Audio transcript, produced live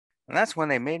And that's when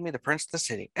they made me the prince of the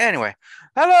city. Anyway,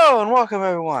 hello and welcome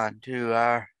everyone to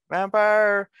our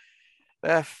Vampire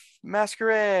the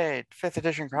Masquerade 5th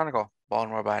edition Chronicle,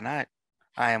 Baltimore by Night.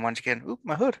 I am once again,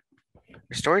 my hood, your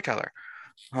storyteller.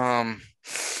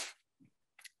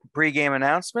 Pre-game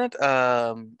announcement.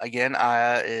 Again,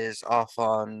 Aya is off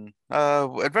on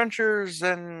adventures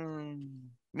and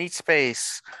meet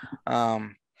space.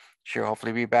 She'll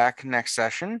hopefully be back next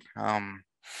session.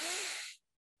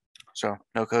 So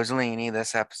no Kozaline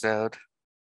this episode.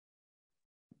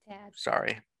 Tad.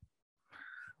 Sorry.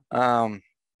 I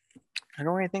don't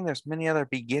really think there's many other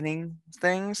beginning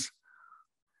things.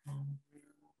 Don't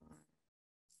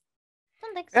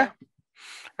think Yeah, so.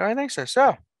 I don't think so. So,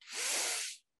 I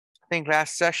think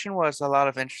last session was a lot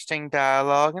of interesting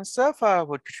dialogue and stuff.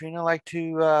 Would Katrina like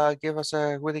to give us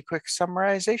a really quick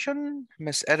summarization,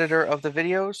 Miss Editor of the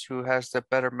videos, who has the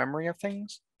better memory of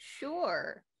things?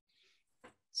 Sure.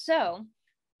 So,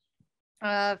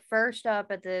 first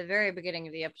up at the very beginning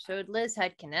of the episode, Liz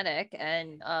had kinetic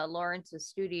and Lawrence's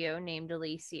studio named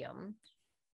Elysium.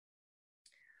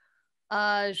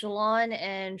 Jilon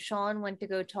and Sean went to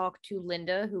go talk to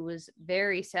Linda, who was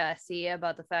very sassy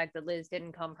about the fact that Liz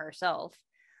didn't come herself.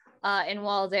 And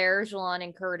while there, Jilon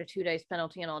incurred a 2 dice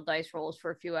penalty on all dice rolls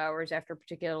for a few hours after a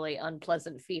particularly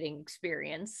unpleasant feeding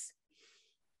experience.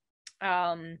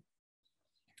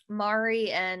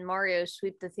 Mari and Mario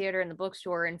sweep the theater and the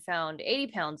bookstore and found 80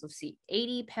 pounds of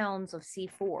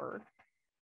C4.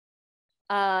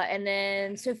 And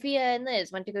then Sophia and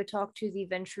Liz went to go talk to the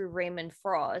Ventrue Raymond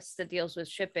Frost that deals with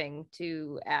shipping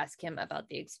to ask him about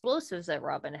the explosives that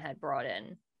Robin had brought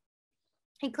in.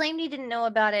 He claimed he didn't know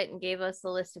about it and gave us the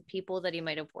list of people that he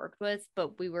might have worked with,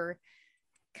 but we were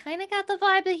kind of got the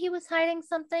vibe that he was hiding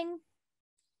something.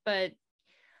 But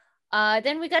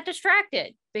then we got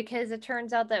distracted because it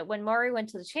turns out that when Mari went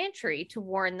to the Chantry to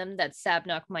warn them that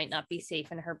Sabnock might not be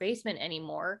safe in her basement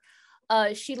anymore,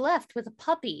 she left with a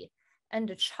puppy and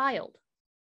a child.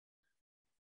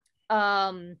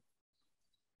 My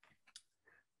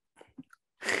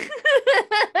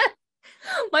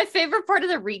favorite part of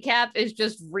the recap is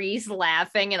just Reese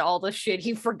laughing at all the shit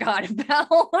he forgot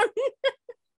about.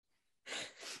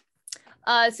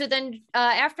 So then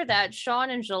after that, Sean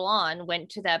and Jilon went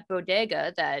to that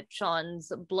bodega that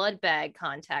Sean's blood bag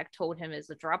contact told him is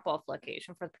the drop-off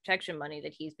location for the protection money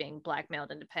that he's being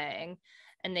blackmailed into paying.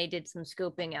 And they did some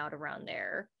scoping out around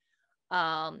there.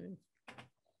 Jilon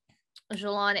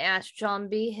asked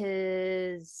Jambi,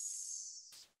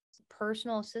 his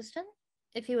personal assistant,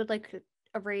 if he would like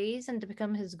a raise and to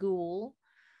become his ghoul.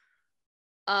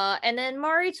 And then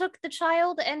Mari took the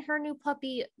child and her new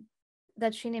puppy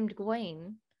that she named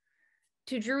Gwen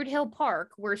to Druid Hill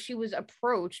Park, where she was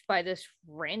approached by this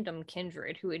random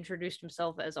kindred who introduced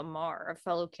himself as Amar, a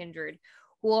fellow kindred,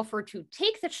 who offered to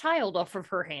take the child off of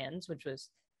her hands, which was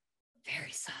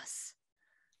very sus.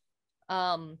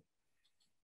 All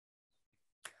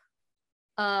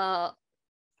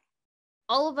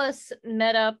of us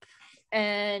met up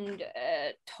and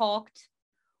talked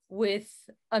with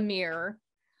Amir.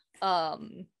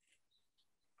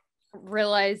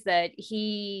 Realized that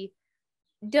he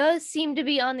does seem to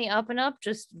be on the up and up,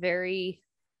 just very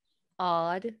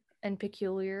odd and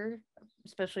peculiar,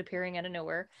 especially appearing out of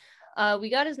nowhere. We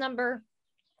got his number,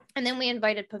 and then we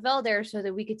invited Pavel there so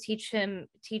that we could teach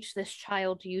this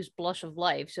child to use Blush of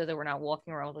Life so that we're not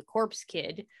walking around with a corpse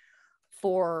kid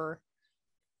for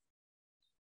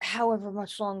however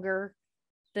much longer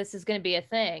this is going to be a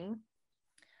thing.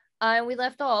 And we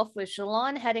left off with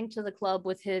Jilon heading to the club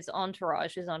with his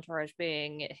entourage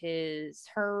being his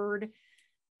herd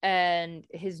and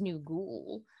his new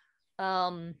ghoul.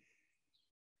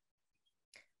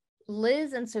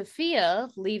 Liz and Sophia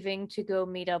leaving to go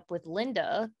meet up with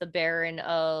Linda, the Baron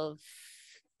of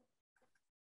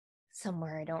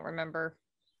somewhere I don't remember.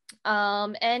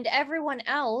 And everyone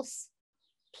else,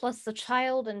 plus the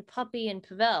child and puppy and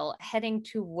Pavel, heading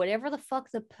to whatever the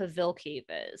fuck the Pavel cave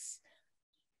is.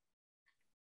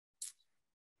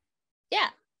 Yeah.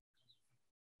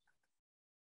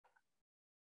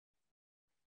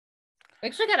 We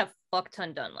actually got a fuck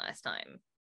ton done last time.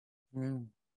 All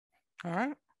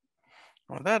right.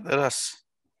 Well, that let us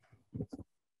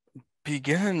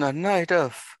begin a night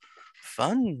of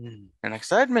fun and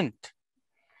excitement.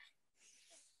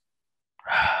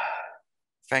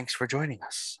 Thanks for joining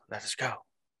us. Let us go.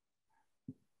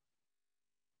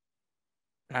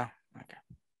 No? Okay.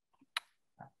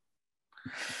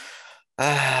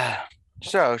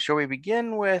 So, shall we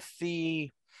begin with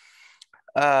the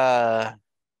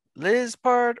Liz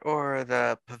part or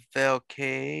the Pavel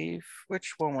cave?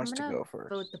 Which one wants to go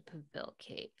first? Vote the Pavel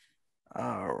cave.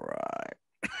 All right.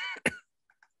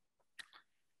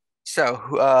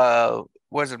 So,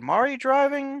 was it Mari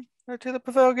driving to the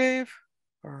Pavel Cave,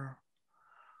 or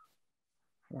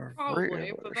Probably.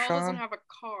 Pavel doesn't Sean? have a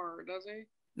car, does he?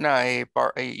 No,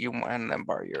 you and then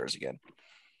borrow yours again.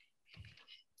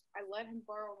 I let him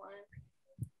borrow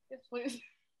mine. Yes, please.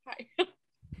 Hi.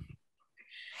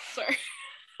 Sorry.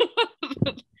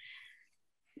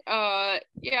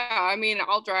 Yeah, I mean,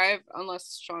 I'll drive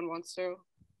unless Sean wants to.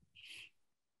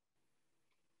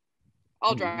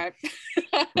 I'll drive.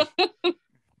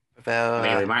 Pavel, I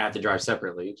mean, we might have to drive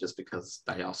separately just because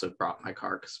I also brought my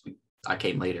car because I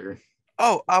came later.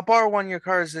 oh, I'll borrow one of your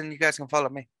cars and you guys can follow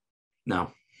me.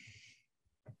 No.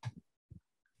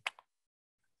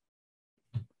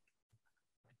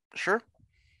 Sure.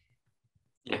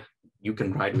 Yeah, you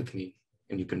can ride with me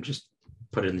and you can just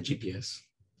put it in the GPS.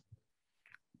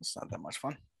 It's not that much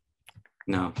fun.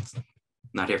 No,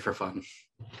 not here for fun.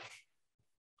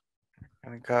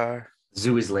 In a car.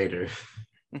 Zoo is later.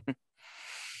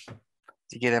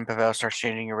 To get in, Pavel starts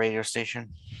changing your radio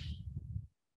station.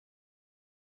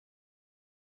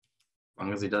 As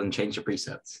long as he doesn't change the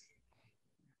presets.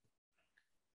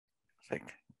 It's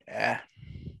like, yeah,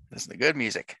 listen to good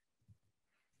music.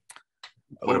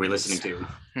 What are we listening to?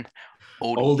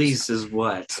 Oldies. Oldies is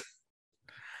what?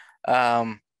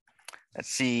 Let's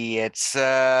see. It's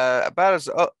about as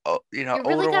You really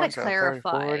older gotta ones, 30,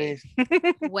 clarify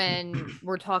 40s. when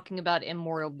we're talking about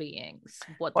immortal beings.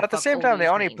 What Well, the at the fuck same time, they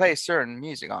oldies only mean. play certain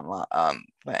music on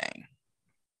playing.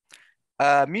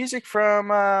 Music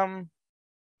from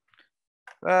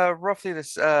roughly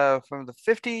this from the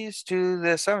 50s to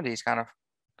the 70s, kind of.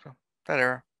 So that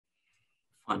era.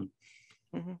 Fun.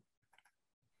 Mm-hmm.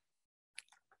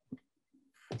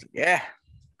 Yeah,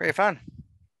 pretty fun.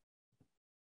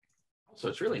 So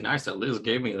it's really nice that Liz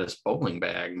gave me this bowling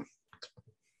bag.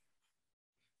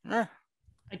 Yeah.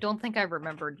 I don't think I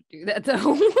remember to do that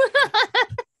though.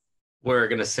 We're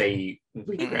gonna say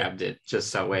we grabbed it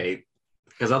just that way,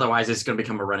 because otherwise it's gonna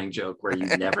become a running joke where you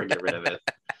never get rid of it.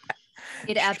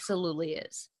 It absolutely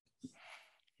is.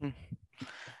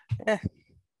 Yeah.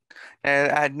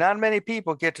 And not many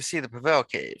people get to see the Pavel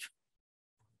Cave.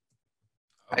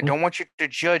 I don't want you to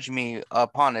judge me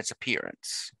upon its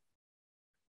appearance.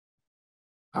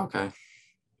 Okay. I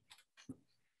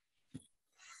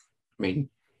mean,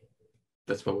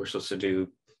 that's what we're supposed to do.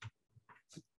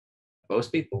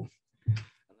 Most people,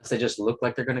 unless they just look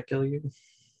like they're gonna kill you.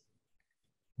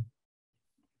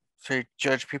 So you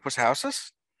judge people's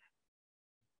houses?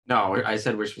 No, I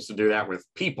said we're supposed to do that with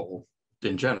people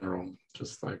in general.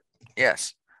 Just like,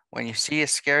 Yes. When you see a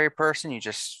scary person, you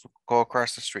just go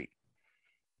across the street.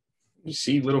 you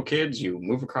see little kids, you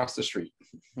move across the street.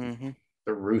 Mm-hmm.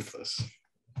 They're ruthless.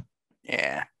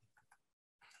 Yeah.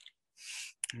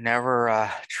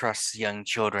 Never trust young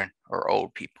children or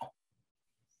old people.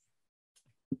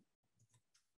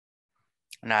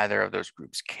 Neither of those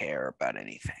groups care about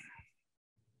anything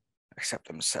except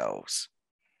themselves.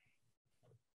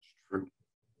 True.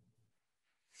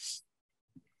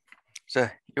 So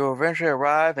you eventually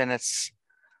arrive, and it's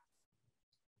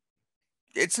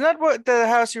not what the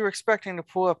house you were expecting to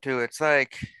pull up to. It's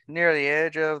like near the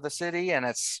edge of the city, and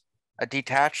it's a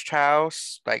detached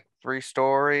house, like 3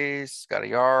 stories, got a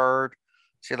yard.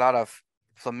 See a lot of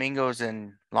flamingos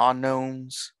and lawn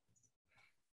gnomes.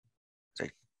 It's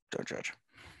like, don't judge.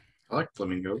 I like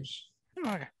flamingos.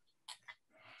 Okay.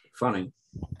 Funny.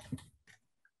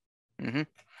 Mm-hmm.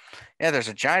 Yeah, there's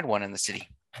a giant one in the city.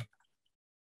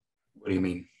 What do you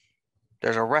mean?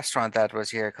 There's a restaurant that was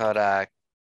here called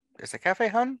is it Cafe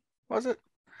Hun? Was it?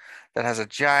 That has a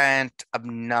giant,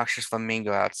 obnoxious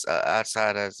flamingo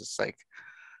outside as this like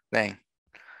thing.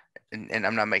 And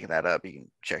I'm not making that up. You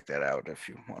can check that out if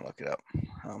you want to look it up.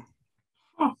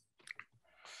 Huh.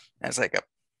 It's like a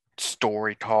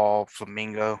story tall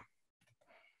flamingo.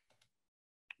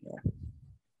 Yeah.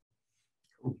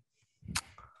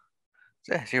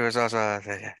 So she was also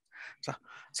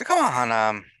so come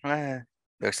on.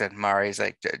 Looks at Mari's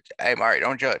like, hey Mari,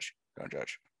 don't judge. Don't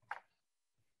judge.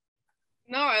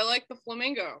 No, I like the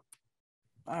flamingo.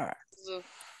 All right. So,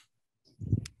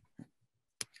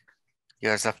 He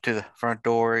goes up to the front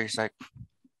door. He's like,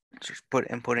 just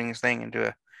inputting his thing into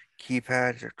a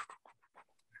keypad. He's like,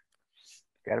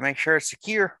 gotta make sure it's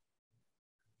secure.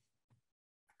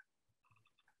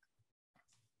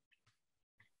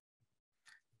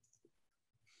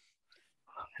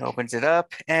 He opens it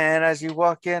up, and as you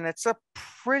walk in, it's a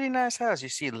pretty nice house. You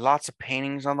see lots of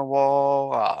paintings on the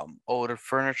wall, older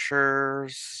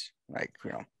furnitures, like,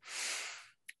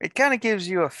 it kind of gives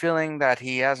you a feeling that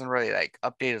he hasn't really like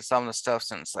updated some of the stuff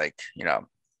since like,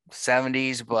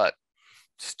 70s, but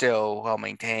still well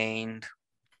maintained.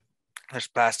 There's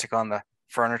plastic on the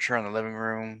furniture in the living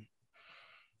room.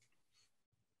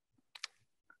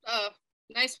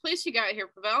 Nice place you got here,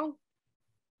 Pavel.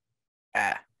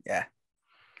 Yeah.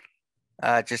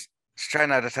 Just try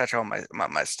not to touch all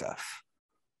my stuff.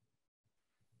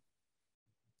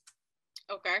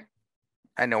 Okay.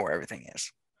 I know where everything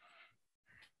is.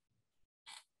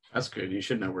 That's good. You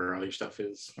should know where all your stuff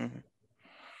is. All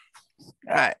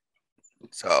right.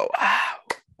 So,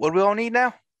 what do we all need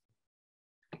now?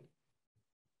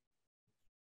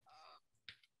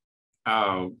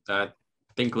 Oh, I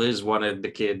think Liz wanted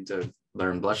the kid to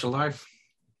learn Blush of Life.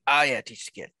 Oh, yeah, teach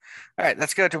the kid. All right,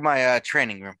 let's go to my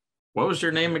training room. What was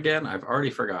your name again? I've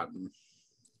already forgotten.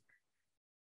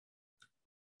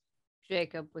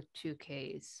 Jacob with 2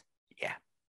 Ks. Yeah.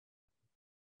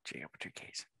 Jacob with 2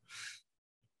 Ks.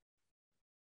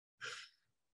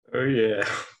 Oh, yeah.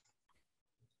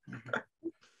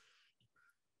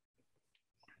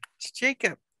 It's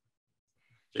Jacob.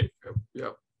 Jacob,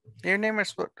 yep. Your name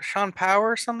is what, Sean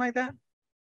Power or something like that?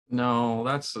 No,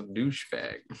 that's a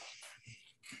douchebag.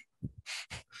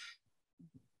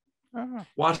 Oh.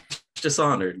 Watch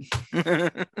Dishonored.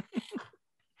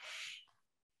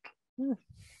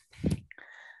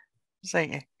 It's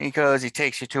like he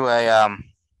takes you to a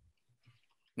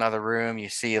another room. You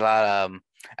see a lot of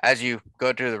as you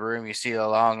go to the room, you see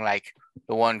along like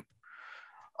the one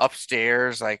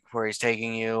upstairs, like where he's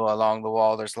taking you along the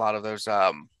wall. There's a lot of those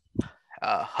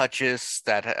hutches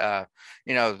that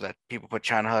that people put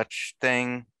China hutch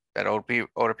thing that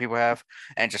older people have,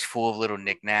 and just full of little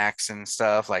knickknacks and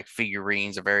stuff like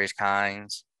figurines of various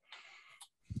kinds.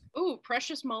 Ooh,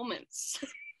 precious moments.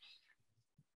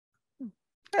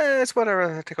 It's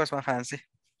whatever tickles my fancy,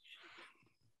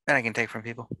 and I can take from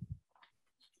people.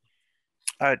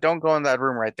 All right, don't go in that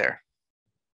room right there.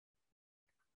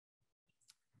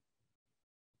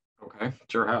 Okay,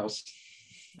 it's your house.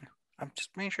 I'm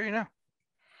just making sure you know.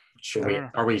 Should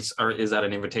we? Is that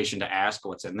an invitation to ask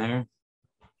what's in there?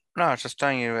 No, it's just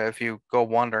telling you if you go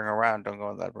wandering around, don't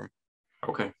go in that room.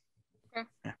 Okay.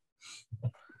 Yeah.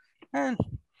 And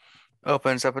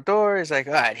opens up a door. He's like,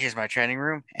 all right, here's my training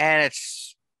room. And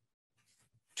it's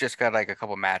just got like a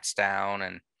couple mats down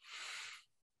and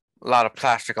a lot of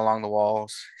plastic along the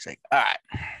walls. He's like, all right,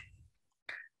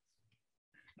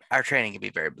 our training can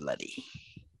be very bloody.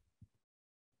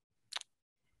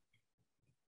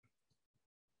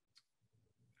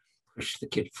 Push the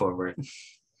kid forward.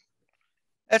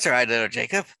 That's all right, little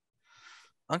Jacob.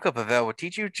 Uncle Pavel will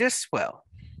teach you just well.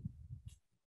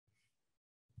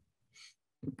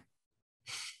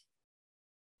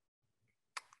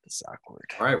 It's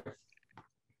awkward. All right.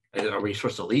 Are we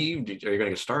supposed to leave? Are you going to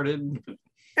get started?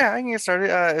 Yeah, I can get started.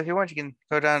 If you want, you can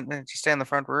go down and just stay in the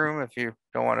front room if you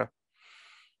don't want to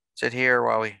sit here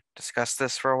while we discuss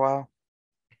this for a while.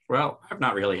 Well, I've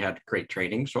not really had great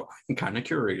training, so I'm kind of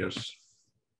curious.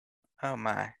 Oh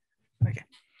my. Okay.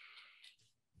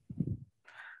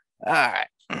 All right.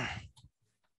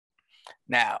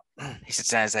 Now, he sits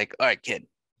down and he's like, all right, kid,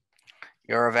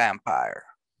 you're a vampire.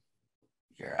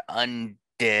 You're an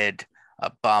undead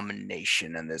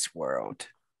abomination in this world.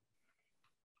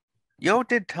 Yo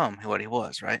did tell me what he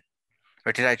was, right?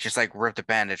 Or did I just like rip the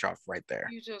bandage off right there?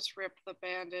 You just ripped the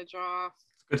bandage off.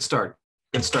 Good start.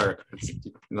 Good start.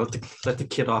 Let the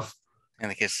kid off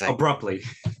And the kid's like, abruptly.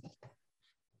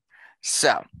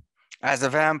 so, as a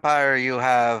vampire, you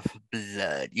have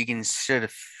blood. You can sort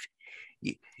of,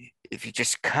 if you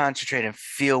just concentrate and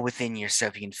feel within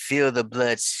yourself, you can feel the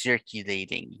blood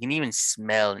circulating. You can even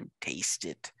smell and taste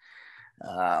it.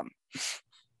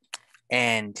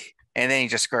 And then he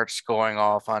just starts going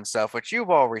off on stuff, which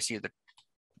you've all received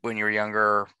when you were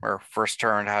younger or first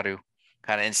turned how to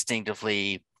kind of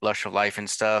instinctively blush of life and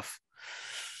stuff.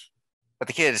 But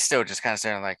the kid is still just kind of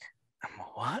saying like,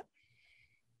 what?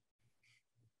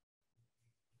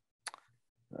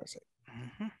 I was like,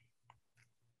 mm-hmm.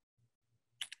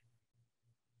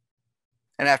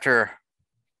 And after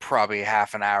probably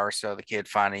half an hour or so, the kid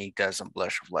finally does some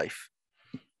blush of life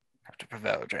after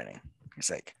Pavel training. He's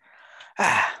like,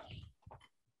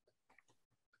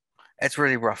 it's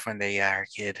really rough when they are a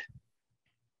kid.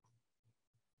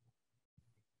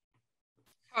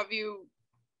 Have you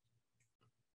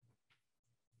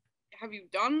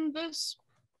done this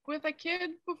with a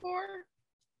kid before?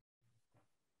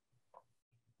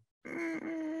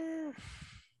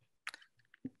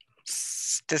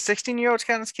 Do 16-year-olds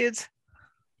count as kids?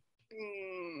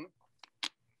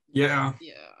 Yeah.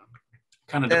 Yeah.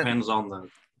 Kind of depends on the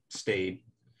state.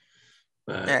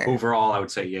 But overall, I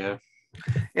would say yeah.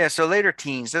 Yeah, so later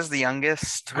teens. This is the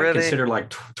youngest, really. I consider like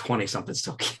 20-something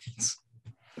still kids.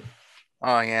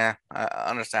 Oh, yeah.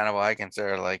 Understandable. I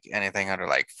consider like anything under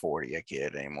like 40 a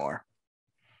kid anymore.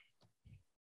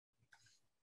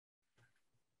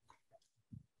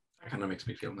 That kind of makes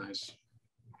me feel nice.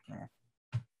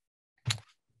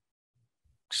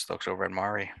 Just looks over at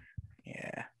Mari.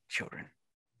 Yeah, children.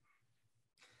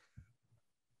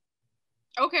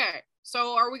 Okay,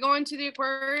 so are we going to the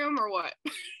aquarium or what?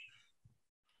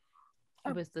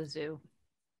 It was the zoo.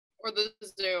 Or the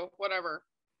zoo, whatever.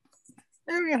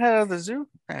 Yeah, we can head out of the zoo.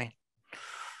 I mean,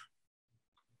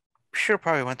 should have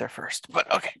probably went there first, but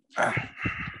okay. All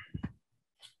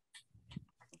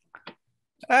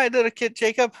right, little kid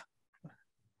Jacob.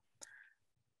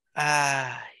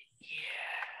 Yeah.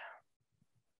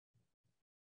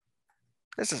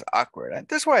 This is awkward.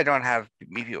 This is why I don't have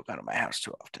me people come to my house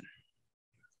too often.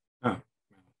 Oh.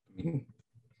 Mm.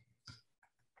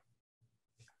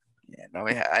 Yeah, no,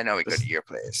 I know we go to your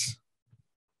place.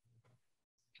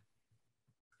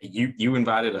 You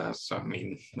invited us, so I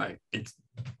mean, like it's.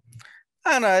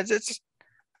 I don't know. It's just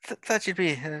thought you'd be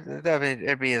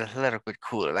it'd be a little bit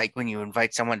cooler. Like when you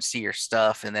invite someone to see your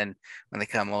stuff, and then when they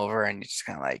come over, and you're just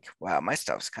kind of like, wow, my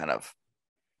stuff's kind of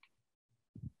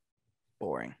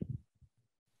boring.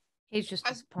 He's just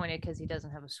disappointed because he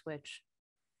doesn't have a Switch.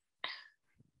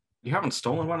 You haven't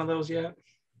stolen one of those yet?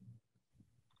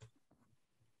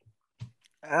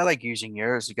 I like using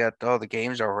yours. You got all the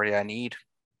games already I need.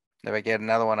 If I get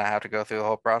another one, I have to go through the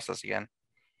whole process again.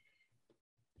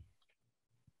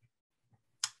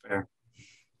 Fair.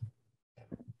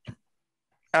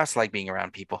 I also like being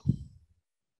around people.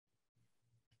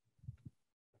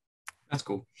 That's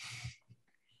cool.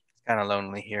 It's kind of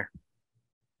lonely here.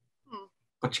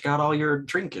 But you got all your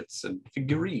trinkets and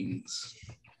figurines.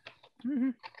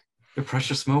 Mm-hmm. Your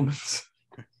precious moments.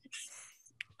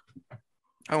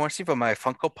 I want to see about my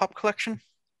Funko Pop collection.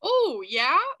 Oh,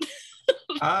 yeah?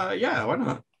 Yeah, why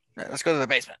not? Yeah, let's go to the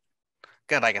basement.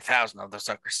 Got like 1,000 of those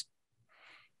suckers.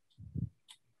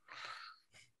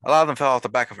 A lot of them fell off the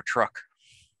back of a truck.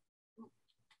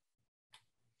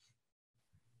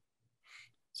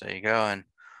 So you go and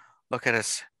look at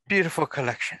this beautiful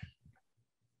collection.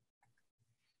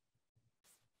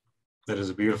 That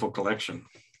is a beautiful collection.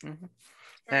 Mm-hmm.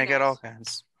 Yeah, I got all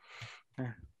kinds.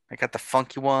 Yeah. I got the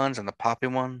funky ones and the poppy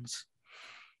ones.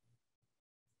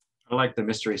 I like the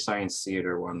Mystery Science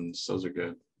Theater ones. Those are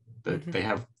good. They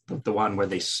have the one where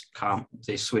they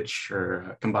switch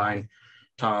or combine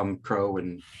Tom Crow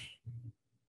and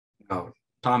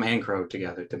Tom and Crow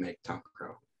together to make Tom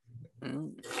Crow.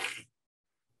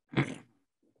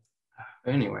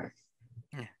 Anyway,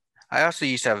 yeah. I also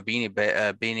used to have a beanie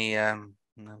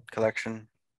collection,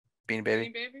 Beanie Baby.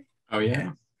 Beanie Baby? Oh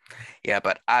yeah, yeah,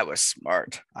 but I was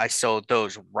smart. I sold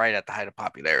those right at the height of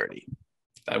popularity.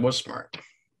 That was smart.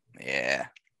 Yeah,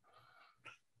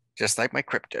 just like my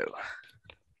crypto.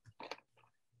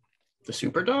 The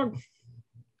Super Dog?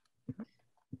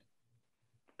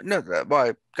 No, well,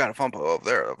 I got a Funko over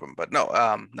there of them, but no,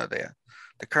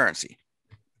 the currency.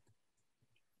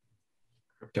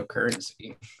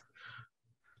 Cryptocurrency.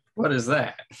 What is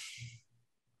that?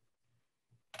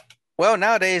 Well,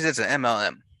 nowadays it's an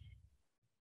MLM.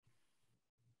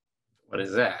 What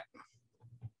is that?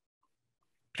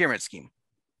 Pyramid scheme.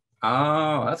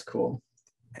 Oh, that's cool.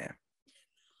 Yeah.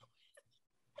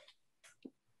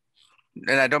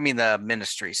 And I don't mean the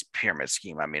ministry's pyramid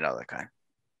scheme. I mean other kind.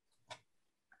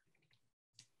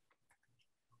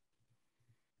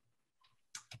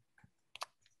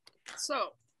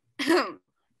 So,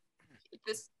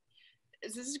 this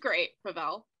is great,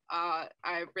 Pavel.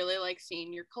 I really like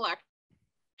seeing your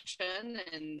collection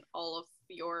and all of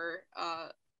your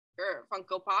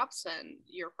Funko Pops and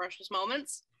your precious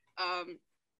moments.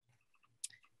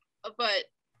 But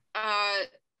I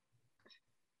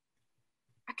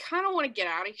kind of want to get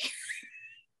out of here.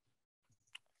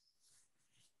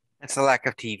 It's the lack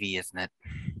of TV, isn't it?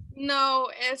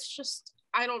 No, it's just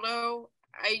I don't know.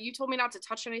 You told me not to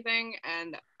touch anything,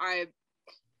 and I'm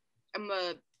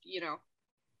a You're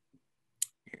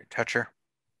a toucher.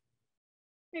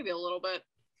 maybe a little bit.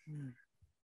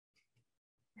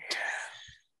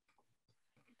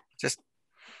 Just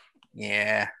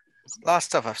yeah, a lot of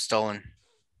stuff I've stolen.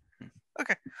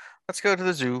 Okay, let's go to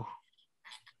the zoo.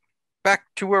 Back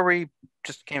to where we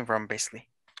just came from, basically.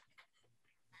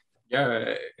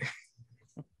 Yeah.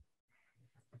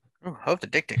 Ooh, hope the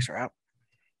dick-dicks are out.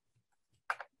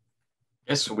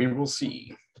 Yes, we will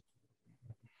see.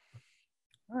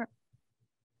 All right.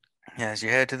 As you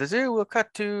head to the zoo, we'll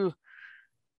cut to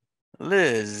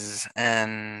Liz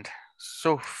and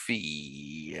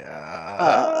Sophia.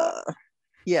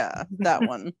 Yeah, that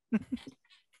one.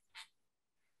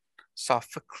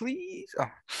 Sophocles.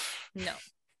 Oh. No.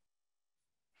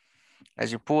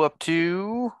 As you pull up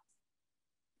to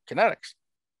kinetics.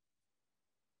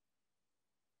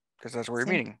 Because that's where you're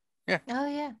Same. meeting. Yeah. Oh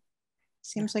yeah.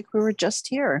 Seems like we were just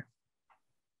here.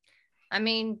 I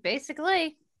mean,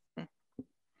 basically.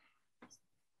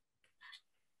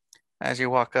 As you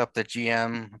walk up, the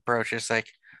GM approaches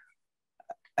like,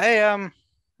 "Hey,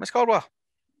 Miss Caldwell."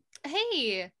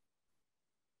 Hey,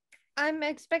 I'm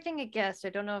expecting a guest. I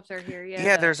don't know if they're here yet.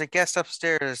 Yeah, there's a guest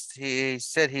upstairs. He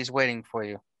said he's waiting for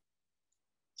you.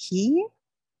 He?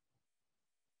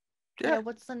 Yeah,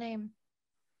 what's the name?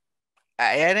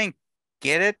 I didn't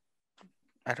get it.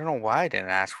 I don't know why I didn't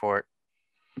ask for it.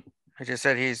 I just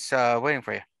said he's waiting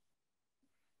for you.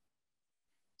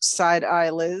 Side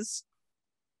eye, Liz.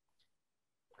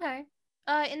 Okay.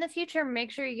 In the future, make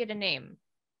sure you get a name.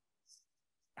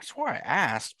 I swore I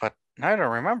asked, but I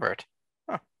don't remember it.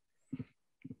 Huh.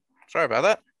 Sorry about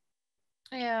that.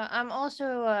 Yeah, I'm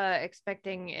also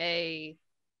expecting a.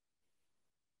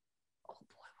 Oh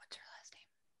boy, what's her last name?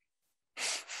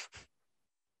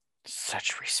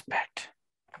 Such respect.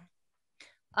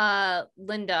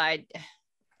 Linda.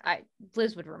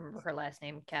 Liz would remember her last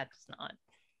name. Kat does not.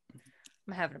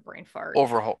 I'm having a brain fart.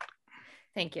 Overhaul.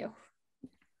 Thank you.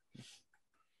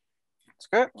 It's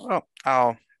good. Well,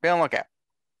 I'll be on the lookout.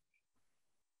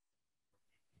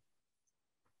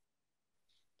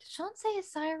 Did Sean say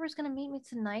his sire was going to meet me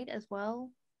tonight as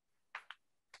well?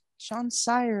 Sean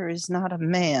Sire is not a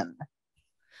man.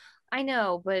 I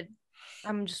know, but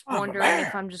I'm just wondering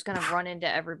if I'm just going to run into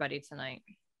everybody tonight.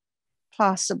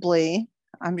 Possibly.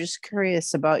 I'm just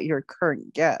curious about your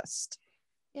current guest.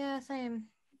 Yeah, same.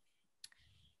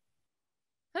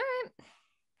 All right.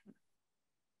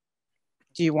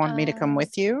 Do you want me to come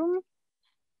with you?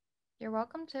 You're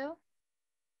welcome to.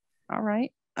 All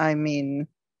right. I mean,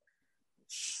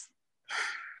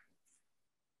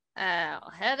 I'll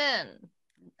head in.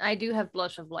 I do have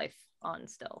Blush of Life on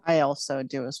still. I also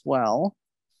do as well.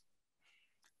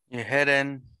 You head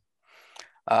in.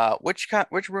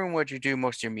 Which room would you do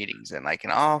most of your meetings in? Like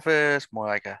an office, more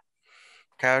like a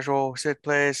casual sit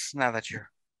place? Now that you're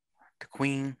the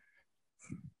queen.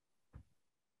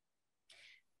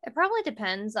 It probably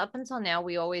depends. Up until now,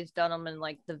 we always done them in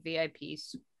like the VIP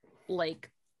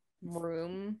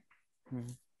room.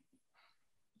 Mm-hmm.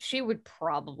 She would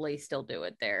probably still do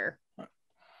it there.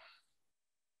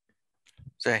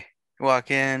 Say, you walk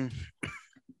in.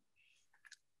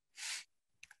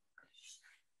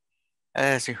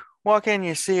 As you walk in,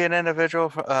 you see an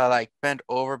individual bent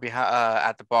over behind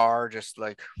at the bar, just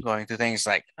like going through things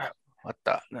like, what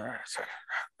the?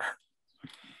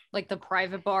 Like the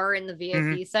private bar in the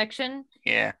VIP section.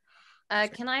 Yeah.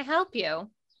 Can I help you?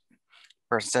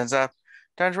 Person stands up,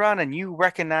 turns around, and you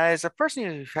recognize a person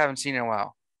you haven't seen in a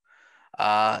while.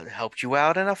 Helped you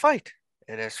out in a fight.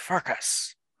 It is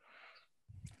Farkas.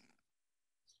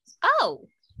 Oh.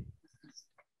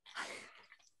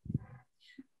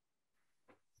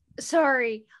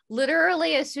 Sorry.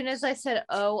 Literally, as soon as I said,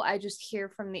 oh, I just hear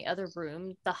from the other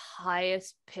room the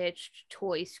highest pitched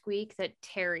toy squeak that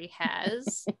Terry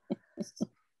has.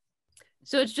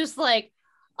 So it's just like,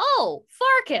 oh,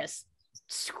 Farkas.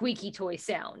 Squeaky toy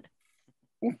sound.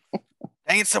 Dang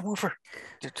it, subwoofer.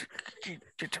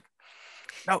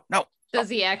 No. Does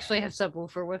he actually have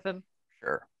subwoofer with him?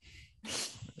 Sure.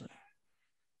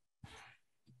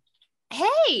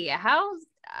 Hey, how's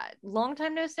long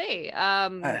time no see?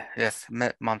 Yes,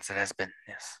 months it has been.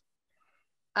 Yes.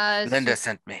 Linda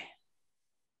sent me.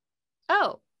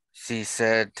 Oh. She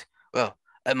said, "Well,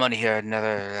 I'm only here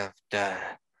another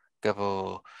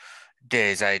couple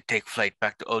days. I take flight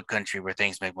back to Old Country where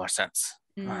things make more sense."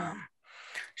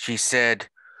 She said,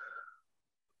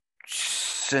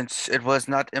 since it was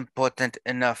not important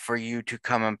enough for you to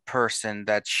come in person,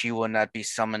 that she will not be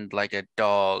summoned like a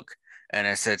dog, and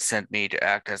instead sent me to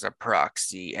act as a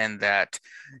proxy, and that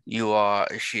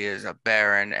she is a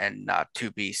baron and not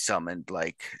to be summoned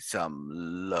like some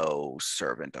low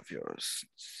servant of yours.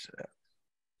 So.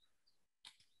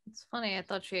 It's funny, I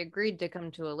thought she agreed to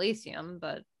come to Elysium,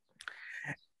 but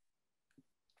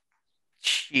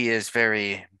she is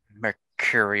very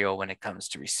mercurial when it comes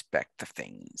to respect of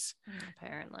things.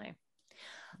 Apparently.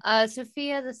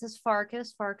 Sophia, this is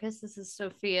Farkas. Farkas, this is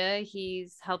Sophia.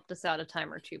 He's helped us out a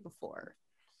time or two before.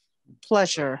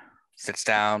 Pleasure. Sits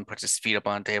down, puts his feet up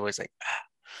on the table. He's like,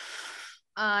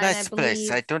 nice place.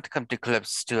 I don't come to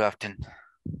clubs too often.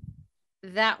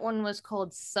 That one was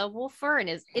called Subwoofer,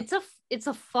 and it's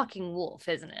a fucking wolf,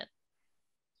 isn't it?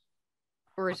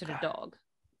 Or is it a dog?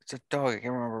 It's a dog. I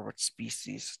can't remember what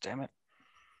species. Damn it.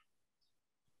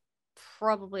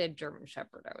 Probably a German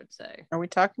Shepherd, I would say. Are we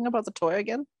talking about the toy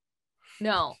again?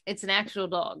 No, it's an actual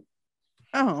dog.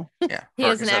 Oh. Yeah. He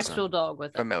has an actual dog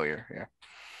with him. Familiar, yeah.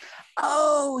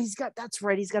 Oh, that's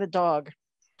right. He's got a dog.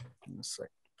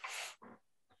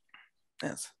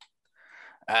 Yes.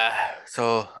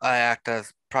 So I act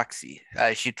as proxy.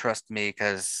 She trusts me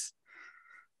because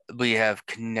we have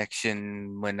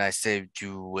connection when I saved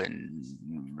you and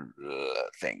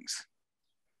things.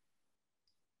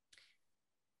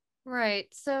 Right.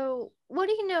 So, what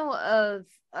do you know of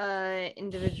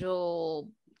individual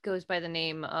goes by the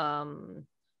name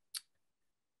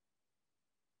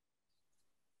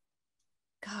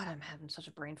God, I'm having such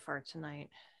a brain fart tonight.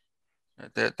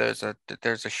 There's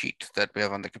a sheet that we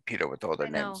have on the computer with all their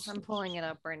I know, names. I'm pulling it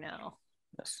up right now.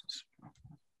 Yes.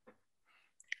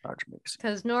 Large mix.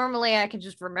 Because normally I can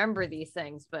just remember these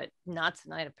things, but not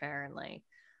tonight apparently.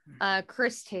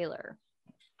 Chris Taylor.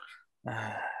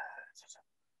 Oh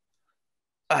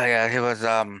yeah, he was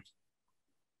yeah,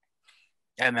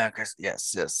 man, Chris,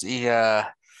 yes. He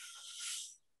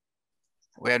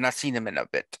we have not seen him in a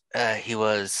bit. He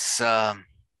was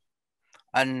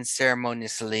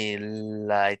unceremoniously,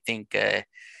 I think,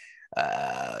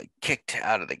 kicked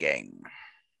out of the gang.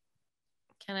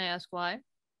 Can I ask why?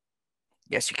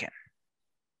 Yes, you can.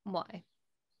 Why?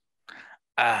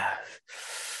 Uh,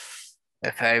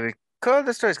 if I recall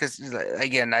the stories, because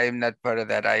again, I'm not part of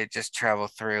that. I just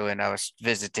traveled through and I was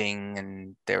visiting,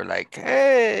 and they were like,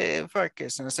 "Hey,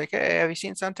 Farkas," and I was like, "Hey, have you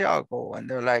seen Santiago?" And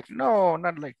they're like, "No,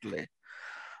 not lately."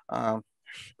 Um,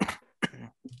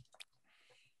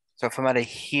 so from what I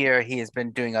hear, he has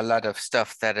been doing a lot of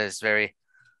stuff that is very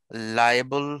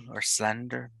liable or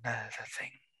slander, the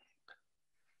thing.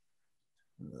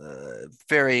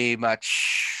 Very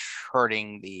much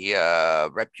hurting the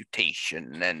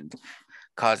reputation and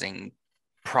causing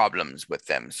problems with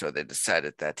them. So they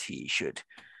decided that he should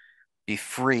be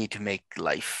free to make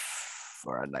life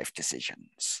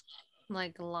decisions.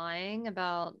 Like lying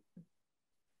about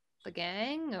the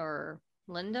gang or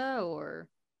Linda or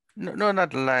No,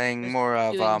 not lying, just more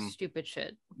of doing stupid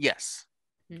shit? yes.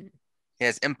 He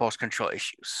has impulse control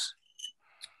issues.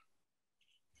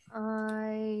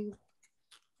 I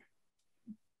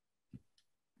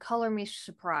color me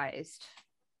surprised.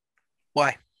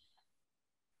 Why?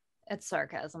 It's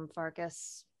sarcasm,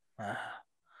 Farkas. From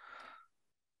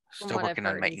From still what I've working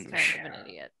on heard, my he's English. kind of an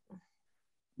idiot.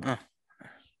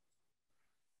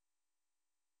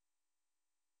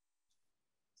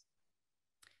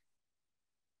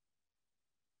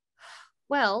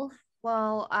 Well,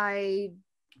 while I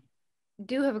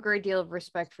do have a great deal of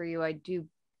respect for you, I do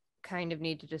kind of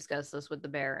need to discuss this with the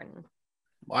Baron.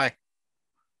 Why?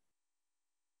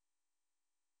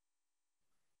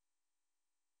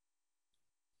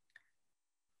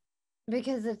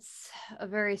 Because it's a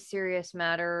very serious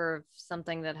matter of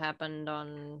something that happened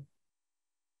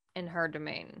in her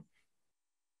domain.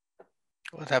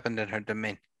 What happened in her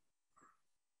domain?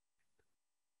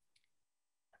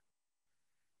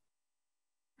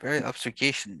 Very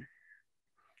obfuscation.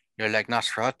 You're like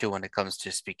Nosferatu when it comes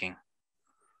to speaking.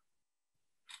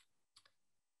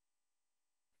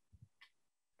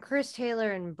 Chris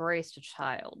Taylor embraced a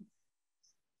child.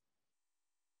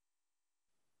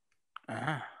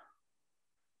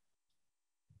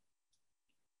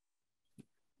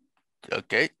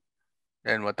 Okay.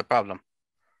 Then what the problem?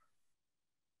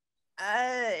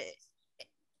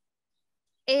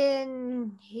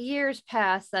 In years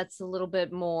past, that's a little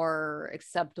bit more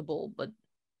acceptable, but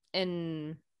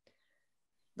in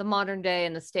the modern day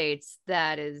in the States,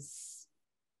 that is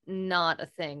not a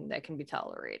thing that can be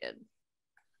tolerated.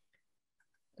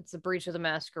 It's a breach of the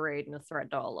masquerade and a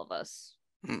threat to all of us.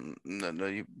 No,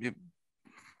 you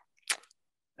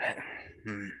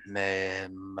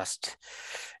must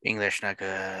English like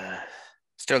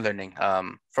still learning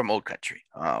from old country.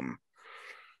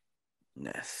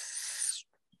 Yes.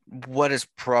 What is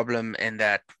problem in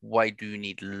that? Why do you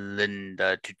need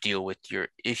Linda to deal with your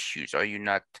issues? Are you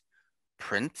not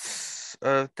prince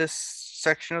of this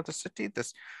section of the city?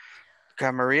 This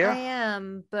Camarilla? I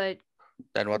am, but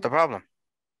Then what the problem?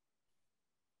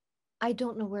 I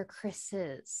don't know where Chris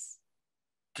is.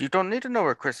 You don't need to know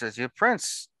where Chris is. You're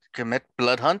prince. Commit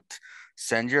blood hunt.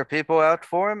 Send your people out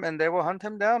for him, and they will hunt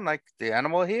him down like the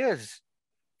animal he is.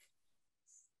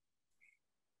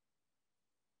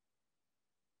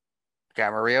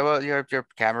 Camarilla, your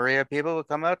Camarilla people will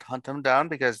come out, hunt him down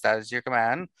because that is your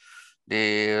command.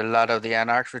 A lot of the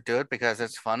anarchs would do it because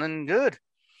it's fun and good.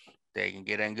 They can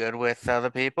get in good with other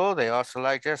people. They also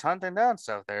like just hunting down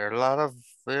stuff. There are a lot of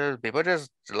people just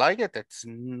like it.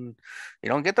 You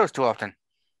don't get those too often.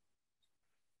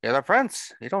 You're the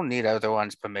prince. You don't need other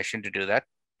one's permission to do that.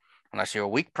 Unless you're a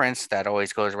weak prince that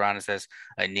always goes around and says,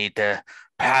 I need the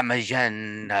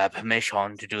Parmesan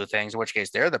permission to do things, in which case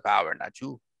they're the power, not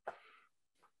you.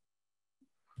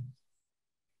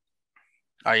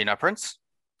 Are you not prince?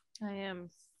 I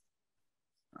am.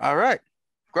 All right.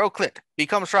 Grow clit.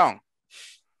 Become strong.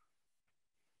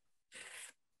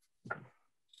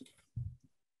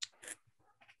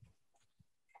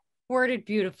 Worded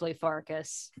beautifully,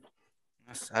 Farkas.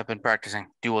 Yes, I've been practicing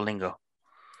Duolingo.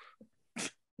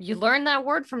 You learned that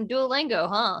word from Duolingo,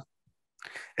 huh?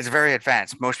 It's very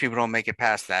advanced. Most people don't make it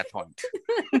past that point.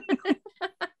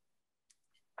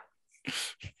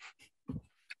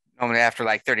 Normally, after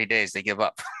like 30 days, they give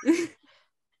up.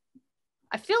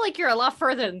 I feel like you're a lot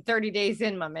further than 30 days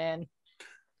in, my man.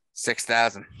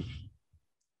 6,000.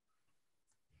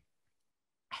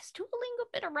 Has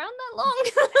Duolingo been around that long?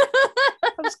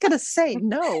 I was gonna say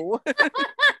no.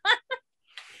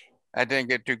 I didn't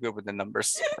get too good with the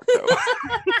numbers. So.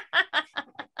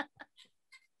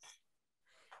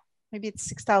 Maybe it's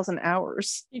 6,000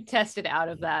 hours. You tested out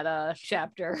of that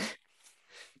chapter.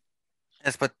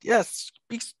 Yes, but yes,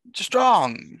 be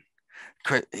strong.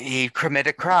 He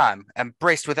committed crime,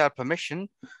 embraced without permission,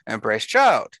 embraced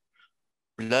child.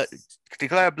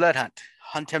 Declare blood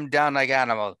hunt him down like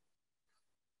animal.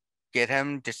 Get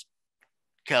him, just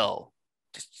kill,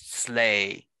 just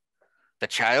slay. The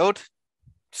child,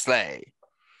 slay.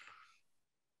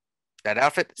 That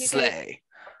outfit, slay.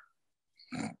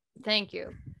 Thank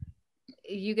you.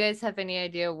 You guys have any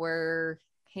idea where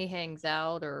he hangs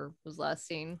out or was last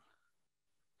seen?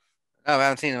 No, I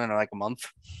haven't seen him in like a month.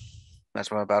 That's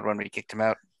about when we kicked him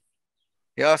out.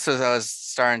 He also was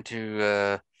starting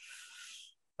to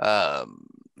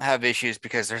have issues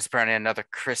because there's apparently another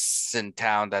Chris in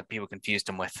town that people confused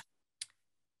him with.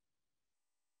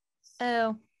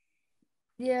 Oh,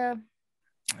 yeah.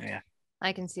 Yeah.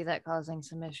 I can see that causing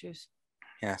some issues.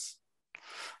 Yes.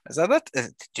 Is that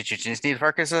it? Did you just need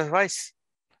Farkas' advice?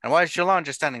 And why is Jilon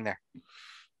just standing there?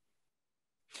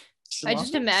 I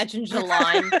just imagine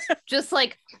Jilon just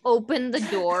like open the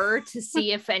door to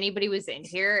see if anybody was in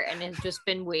here and has just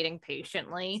been waiting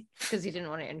patiently because he didn't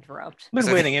want to interrupt.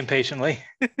 Been waiting impatiently.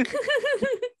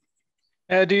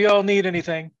 Do you all need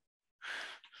anything?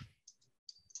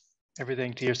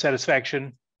 Everything to your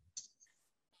satisfaction?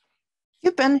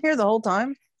 You've been here the whole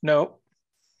time? No.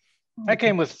 I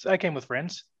came with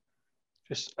friends.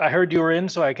 Just I heard you were in,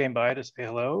 so I came by to say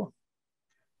hello.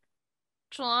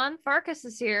 Jilon, Farkas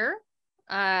is here.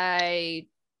 I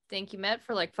think you met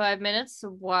for like 5 minutes a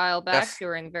while back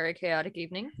during a very chaotic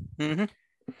evening. Mm-hmm.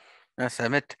 Yes,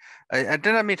 I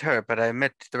did not meet her, but I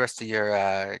met the rest of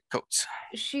your coats.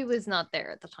 She was not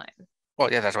there at the time.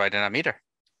 Well, yeah, that's why I did not meet her.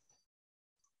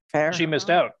 Fair. She missed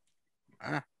out.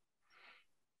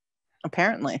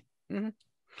 Apparently. Mm-hmm.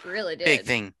 She really did. Big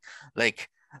thing. Like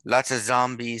lots of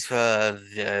zombies for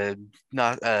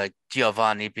not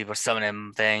Giovanni, people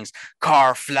summoning things,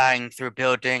 car flying through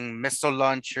building, missile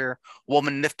launcher,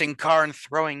 woman lifting car and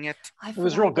throwing it. It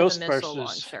was real Ghostbusters.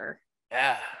 Launcher.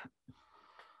 Yeah.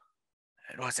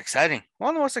 It was exciting.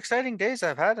 One of the most exciting days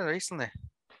I've had recently.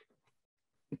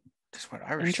 Just went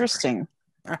Irish. Interesting.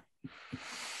 Yeah.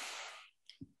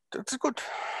 That's good.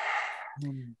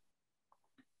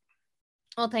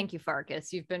 Well, thank you,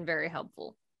 Farkas. You've been very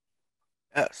helpful.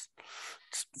 Yes.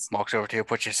 Just walks over to you,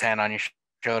 puts his hand on your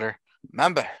shoulder.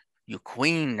 Remember, you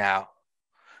queen now.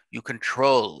 You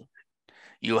control.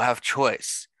 You have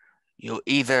choice. You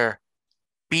either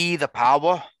be the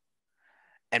power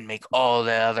and make all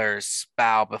the others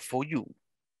bow before you,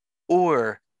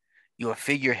 or you're a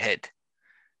figurehead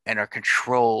and are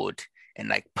controlled and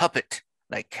like puppet,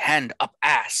 like hand up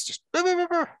ass, just blah, blah, blah,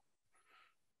 blah.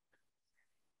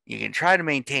 You can try to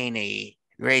maintain a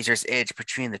razor's edge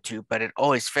between the two, but it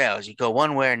always fails. You go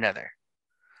one way or another.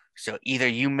 So either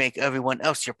you make everyone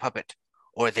else your puppet,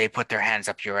 or they put their hands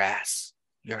up your ass.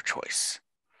 Your choice.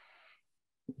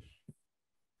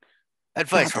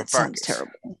 Advice from that sounds Farkas.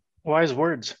 terrible. Wise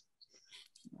words.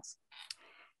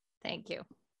 Thank you.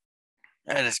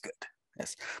 That is good.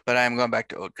 Yes, but I am going back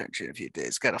to Old Country in a few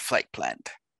days. Got a flight planned.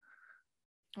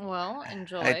 Well,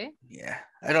 enjoy.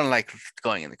 I don't like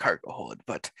going in the cargo hold,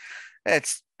 but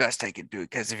it's best I can do.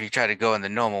 Because if you try to go in the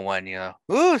normal one,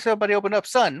 ooh, somebody opened up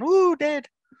sun. Ooh, dead.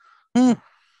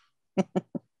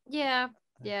 Yeah,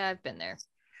 I've been there.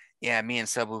 Yeah, me and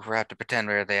Subwoofer have to pretend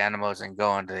we're the animals and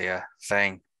go into the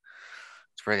thing.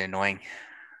 It's really annoying.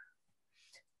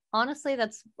 Honestly,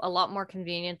 that's a lot more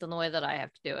convenient than the way that I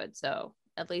have to do it. So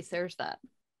at least there's that.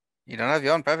 You don't have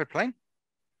your own private plane?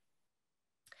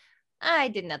 I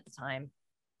didn't at the time.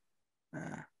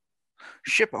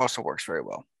 Ship also works very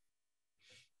well.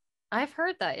 I've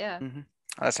heard that, yeah. Mm-hmm.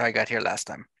 That's how I got here last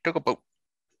time. Took a boat.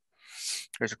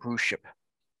 There's a cruise ship.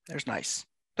 There's nice.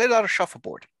 Played a lot of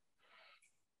shuffleboard.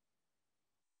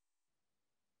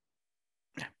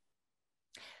 Yeah.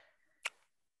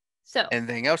 So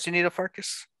anything else you need a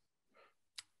Farkas?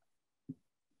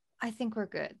 I think we're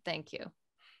good. Thank you.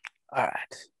 All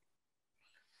right.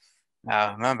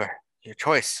 Now remember, your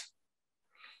choice.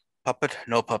 Puppet,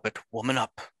 no puppet, woman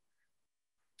up.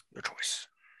 Your choice.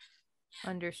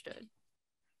 Understood.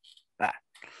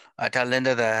 Tell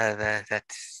Linda that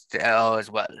the L as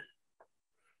well.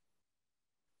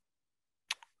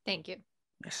 Thank you.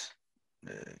 Yes.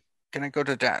 Can I go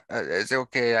to that? Is it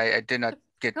okay? I did not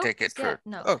get Go- ticket yeah, for.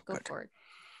 no, Oh, go good. for it.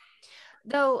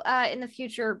 Though, in the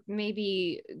future,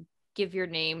 maybe give your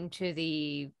name to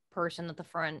the person at the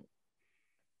front.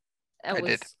 I was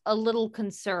did. a little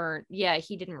concerned. Yeah,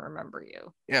 he didn't remember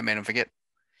you. Yeah, I made him forget.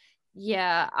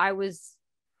 Yeah, I was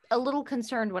a little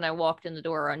concerned when I walked in the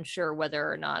door, unsure whether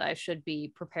or not I should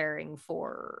be preparing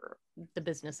for the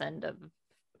business end of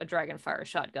a Dragonfire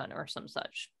shotgun or some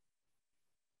such.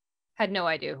 Had no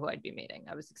idea who I'd be meeting.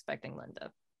 I was expecting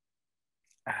Linda.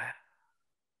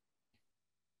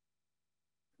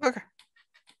 Okay.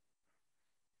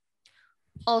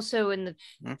 Also, in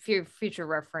the future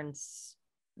reference,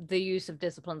 the use of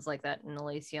disciplines like that in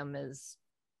Elysium is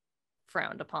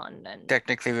frowned upon. And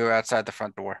Technically, we were outside the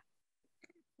front door.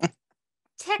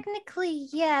 technically,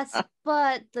 yes,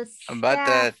 but the But the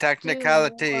staff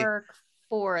technicality- do work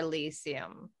for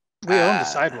Elysium. We own the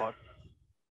sidewalk.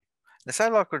 The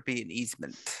sidewalk would be an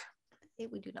easement.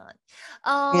 We do not.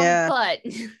 Yeah. But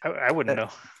I wouldn't know.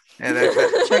 Yeah,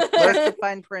 Check the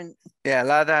fine print. yeah, a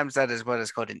lot of times that is what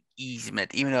is called an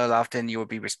easement. Even though often you would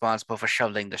be responsible for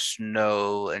shoveling the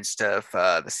snow and stuff,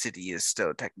 the city is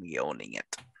still technically owning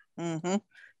it. Mm-hmm.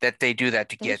 That they do that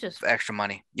to That's get just- extra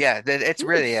money. Yeah, it's you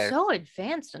really are so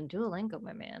advanced on Duolingo,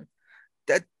 my man.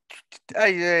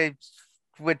 I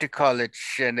went to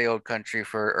college in the old country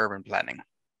for urban planning.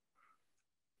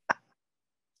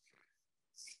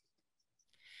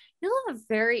 You live a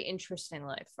very interesting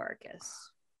life, Farkas.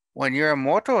 When you're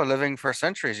immortal living for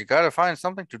centuries, you gotta find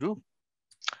something to do.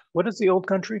 What is the old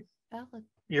country? Valid.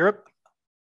 Europe?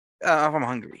 I'm from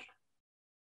Hungary.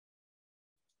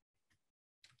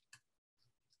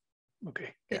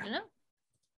 Okay. Good to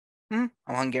know.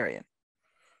 I'm Hungarian.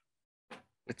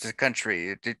 It's a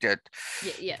country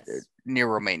Yes. near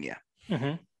Romania.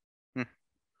 Mm-hmm.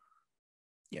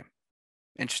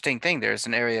 Interesting thing. There's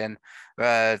an area in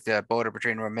the border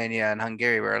between Romania and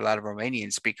Hungary where a lot of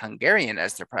Romanians speak Hungarian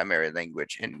as their primary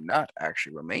language and not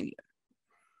actually Romanian.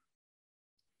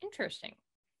 Interesting.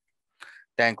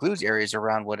 That includes areas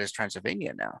around what is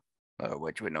Transylvania now,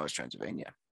 which we know as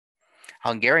Transylvania.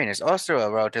 Hungarian is also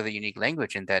a relatively unique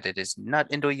language in that it is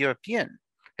not Indo-European.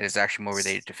 It is actually more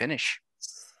related to Finnish.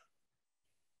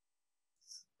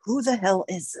 Who the hell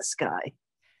is this guy?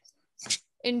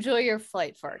 Enjoy your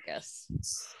flight, Farkas.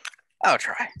 I'll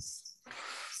try.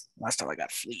 Last time I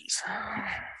got fleas.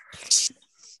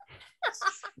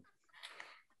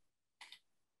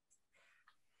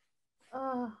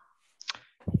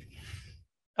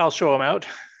 I'll show him out.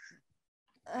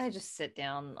 I just sit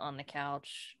down on the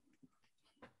couch.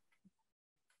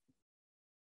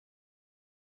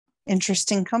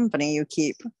 Interesting company you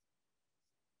keep.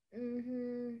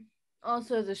 Mm-hmm.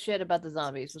 Also, the shit about the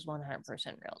zombies was 100%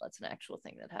 real. That's an actual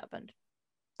thing that happened.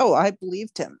 Oh, I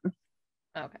believed him.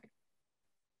 Okay.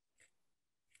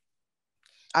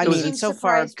 I It was- mean, Seemed so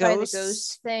far, surprised by the ghosts.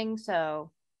 ghost thing,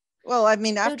 so Well, I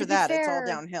mean, to after be that, it's all fair-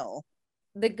 downhill.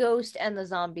 the ghost and the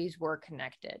zombies were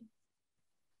connected.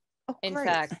 Oh, In great.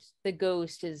 fact, the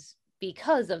ghost is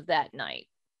because of that night.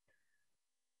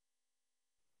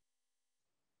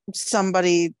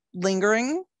 Somebody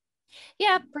lingering.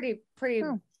 Yeah, pretty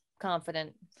Hmm.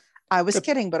 confident. I was Yep.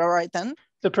 kidding, but all right then.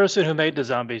 The person who made the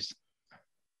zombies.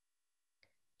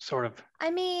 Sort of.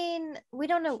 I mean, we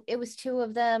don't know. It was two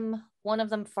of them. One of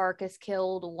them Farkas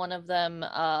killed. One of them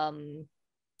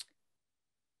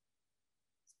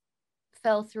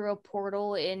fell through a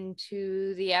portal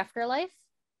into the afterlife.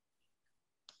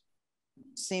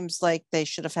 Seems like they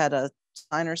should have had a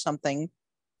sign or something.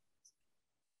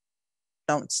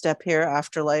 Don't step here,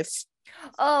 afterlife.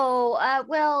 Oh,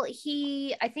 well,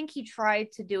 I think he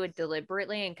tried to do it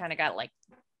deliberately and kind of got like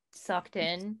sucked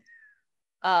in.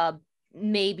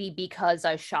 Maybe because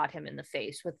I shot him in the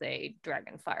face with a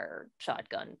Dragonfire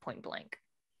shotgun point blank.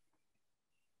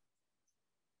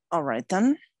 All right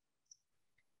then.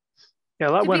 Yeah,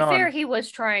 a lot To went be fair, on. he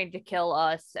was trying to kill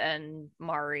us and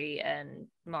Mari and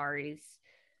Mari's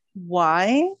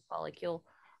Why? molecule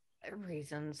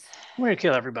reasons. We're gonna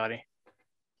kill everybody.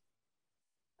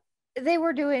 They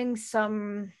were doing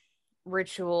some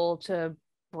ritual to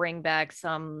bring back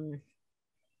some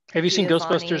Have you seen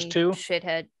Giovanni Ghostbusters 2?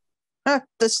 shithead.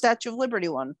 The Statue of Liberty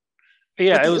one.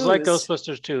 Yeah, With it the was like ooze.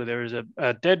 Ghostbusters 2. There was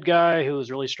a dead guy who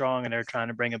was really strong, and they were trying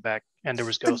to bring him back, and there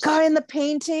was The ghosts. guy in the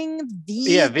painting,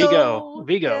 Yeah, Vigo.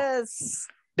 Vigo. Yes.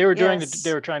 They were Yes.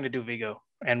 they were trying to do Vigo,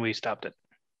 and we stopped it.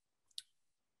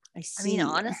 I I mean, see.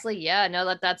 honestly, yeah,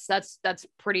 no, that's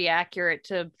pretty accurate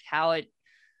to how it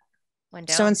went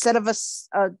down. So instead of a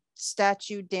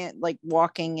statue like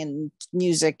walking and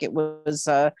music, it was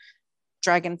a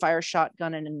dragon fire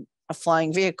shotgun and a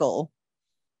flying vehicle.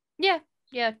 Yeah,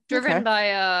 driven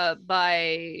Okay. by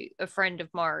a friend of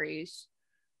Mari's,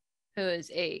 who is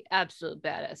a absolute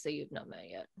badass that you've not met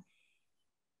yet.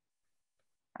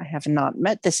 I have not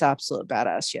met this absolute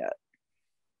badass yet.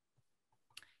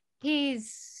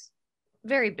 He's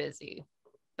very busy,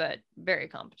 but very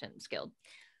competent and skilled.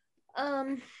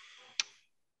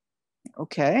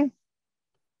 Okay.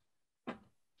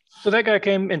 So that guy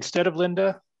came instead of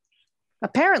Linda.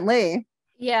 Apparently.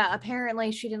 Yeah,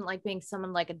 apparently she didn't like being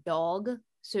summoned like a dog,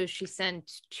 so she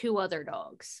sent 2 other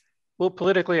dogs. Well,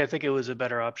 politically, I think it was a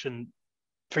better option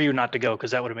for you not to go,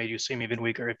 because that would have made you seem even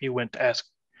weaker if you went to ask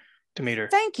to meet her.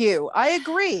 Thank you. I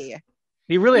agree.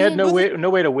 You really had Yeah, no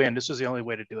way to win. This was the only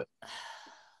way to do it.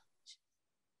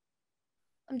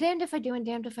 I'm damned if I do and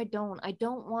damned if I don't. I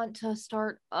don't want to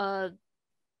step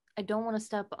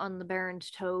on the Baron's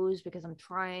toes because I'm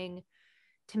trying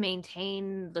to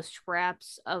maintain the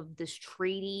scraps of this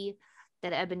treaty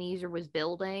that Ebenezer was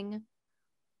building.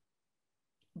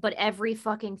 But every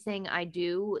fucking thing I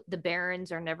do, the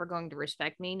Barons are never going to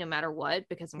respect me no matter what,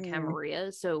 because I'm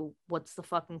Camarilla. So what's the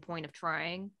fucking point of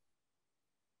trying?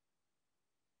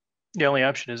 The only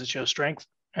option is to show strength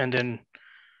and then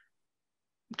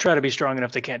try to be strong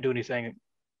enough they can't do anything.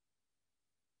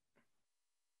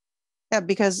 Yeah,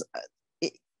 because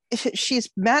she's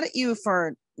mad at you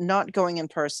for not going in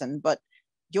person, but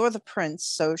you're the prince,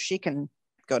 so she can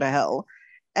go to hell.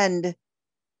 And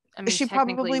I mean, she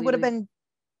probably would have been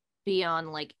be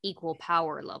on like equal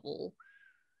power level.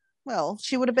 Well,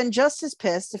 she would have been just as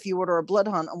pissed if you order a blood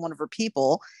hunt on one of her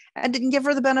people and didn't give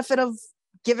her the benefit of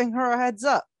giving her a heads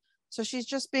up. So she's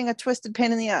just being a twisted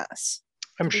pain in the ass.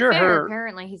 I'm To be sure fair, her.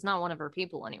 apparently he's not one of her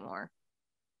people anymore.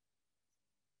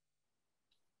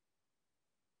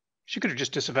 She could have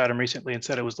just disavowed him recently and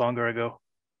said it was longer ago.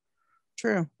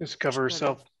 True. Just to cover She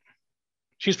herself. could've.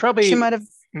 She's probably She might have.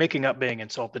 making up being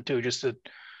insulted too, just to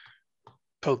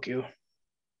poke you.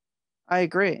 I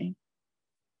agree.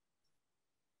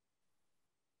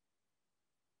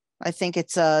 I think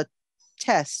it's a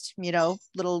test,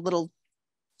 little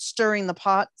stirring the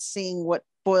pot, seeing what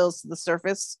boils to the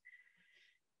surface.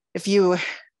 If you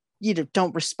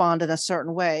don't respond in a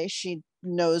certain way, she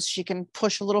knows she can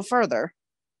push a little further.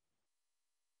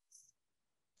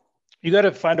 You got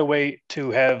to find a way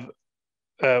to have,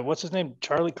 what's his name?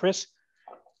 Chris?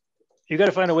 You got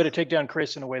to find a way to take down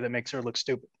Chris in a way that makes her look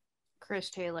stupid. Chris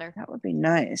Taylor. That would be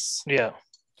nice. Yeah.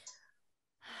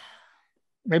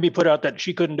 Maybe put out that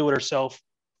she couldn't do it herself,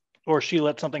 or she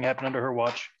let something happen under her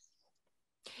watch.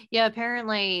 Yeah,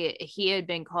 apparently he had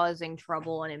been causing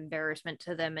trouble and embarrassment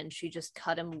to them, and she just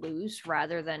cut him loose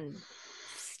rather than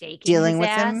staking Dealing his with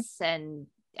him? ass and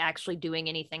actually doing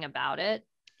anything about it.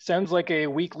 Sounds like a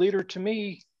weak leader to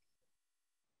me.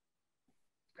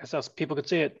 That's how people could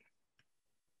see it.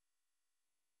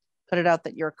 Put it out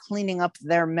that you're cleaning up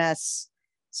their mess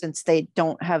since they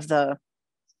don't have the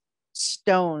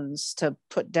stones to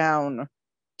put down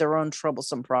their own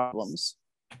troublesome problems.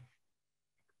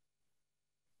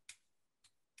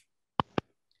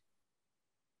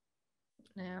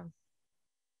 Yeah.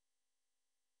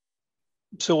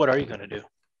 So what are you going to do?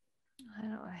 I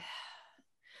don't know.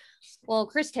 Well,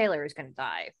 Chris Taylor is going to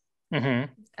die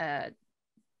at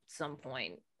some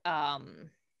point.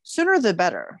 Sooner the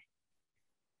better.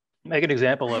 Make an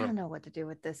example I of don't him. know what to do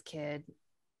with this kid.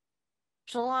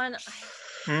 Jilon,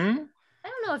 Hmm? I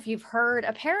don't know if you've heard.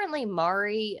 Apparently,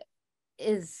 Mari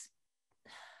is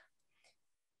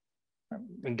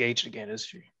Engaged again, is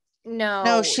she?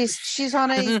 no, she's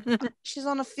on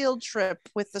a field trip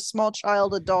with a small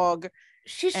child, a dog,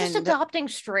 she's just and- adopting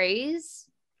strays.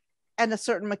 and a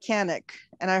certain mechanic.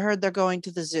 And I heard they're going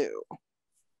to the zoo.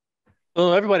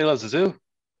 Well, everybody loves the zoo.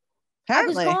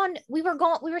 Apparently. I was gone.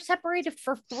 We were separated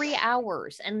for 3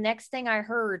 hours, and next thing I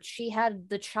heard, she had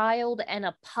the child and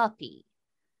a puppy.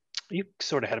 You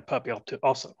sort of had a puppy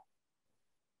also.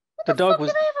 What The the dog fuck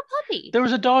was- did I have a puppy? There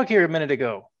was a dog here a minute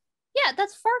ago. Yeah,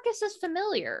 that's Farkas's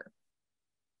familiar.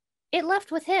 It left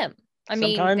with him. I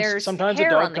mean, there's sometimes a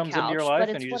hair dog on the comes into your couch, life but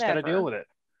and it's you just got to whatever. deal with it.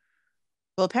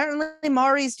 Well, apparently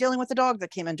Mari's dealing with the dog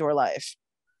that came into her life.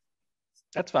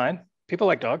 That's fine. People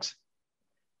like dogs.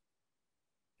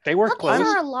 They work Puppies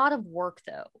close. are a lot of work,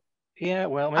 though. Yeah,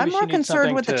 well, maybe I'm she more needs concerned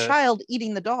something with to. the child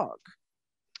eating the dog.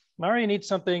 Mari needs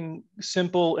something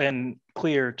simple and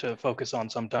clear to focus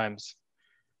on sometimes.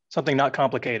 Something not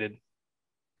complicated.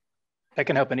 That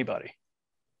can help anybody.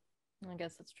 I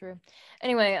guess that's true.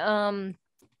 Anyway,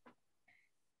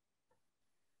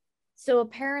 so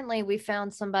apparently we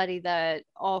found somebody that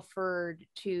offered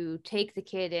to take the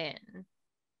kid in.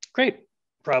 Great.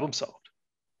 Problem solved.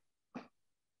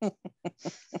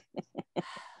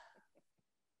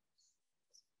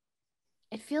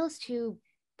 It feels too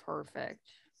perfect.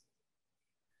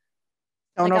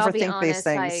 Don't I'll be overthink these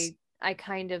honest, things. I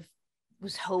kind of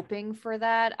was hoping for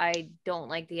that. I don't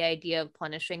like the idea of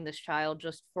punishing this child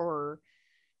just for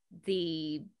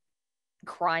the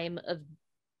crime of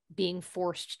being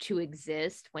forced to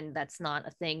exist when that's not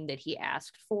a thing that he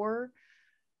asked for.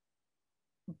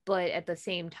 But at the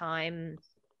same time,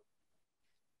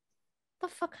 what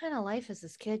the fuck kind of life is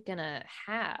this kid gonna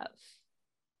have?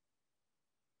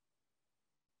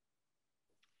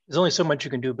 There's only so much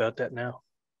you can do about that now.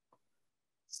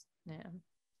 Yeah.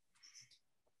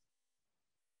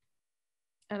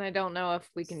 And I don't know if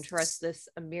we can trust this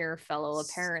Amir fellow.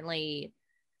 Apparently,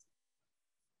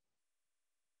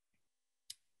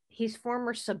 he's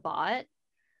former Sabat,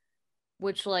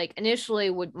 which, like, initially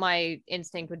would my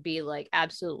instinct would be like,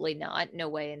 absolutely not, no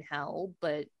way in hell.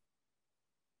 But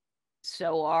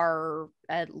so are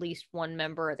at least one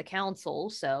member of the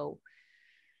council, so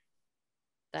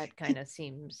that kind of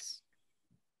seems.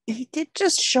 He did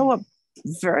just show up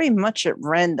very much at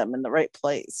random in the right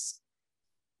place.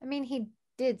 I mean, he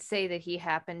did say that he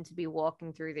happened to be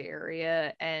walking through the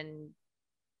area and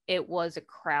it was a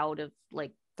crowd of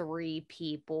like 3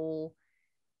 people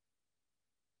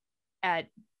at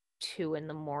 2 a.m.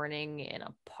 in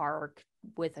a park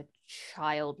with a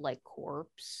childlike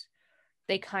corpse.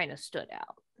 They kind of stood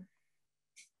out.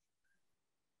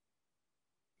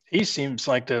 He seems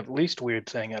like the least weird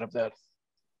thing out of that.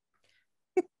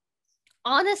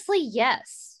 Honestly,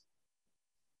 yes.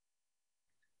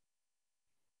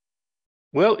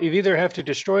 Well, you either have to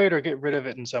destroy it or get rid of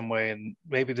it in some way, and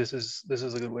maybe this is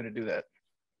a good way to do that.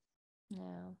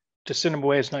 Yeah. Just send him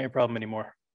away. It's not your problem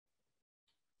anymore.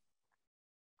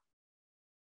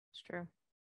 It's true.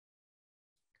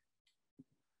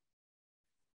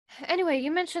 Anyway,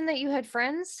 you mentioned that you had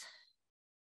friends.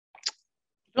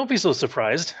 Don't be so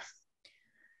surprised.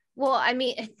 Well, I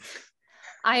mean,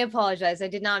 I apologize. I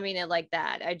did not mean it like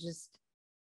that. I just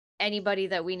anybody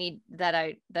that we need that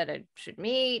I should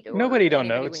meet. Or Nobody don't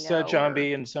know. anybody It's we know, John or...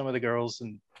 B and some of the girls,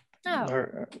 and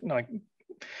Oh. like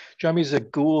John B's a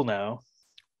ghoul now.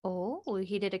 Oh,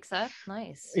 he did accept.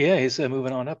 Nice. Yeah, he's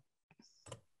moving on up.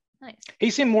 Nice. He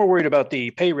seemed more worried about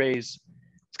the pay raise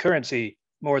currency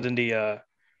more than the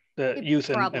youth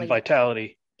and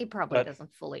vitality. He probably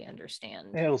doesn't fully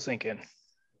understand. It'll sink in.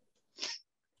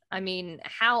 I mean,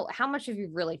 how much have you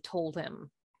really told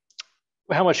him?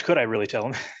 How much could I really tell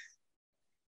him?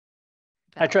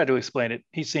 I tried to explain it.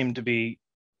 He seemed to be.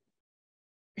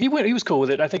 He was cool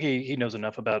with it. I think he knows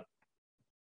enough about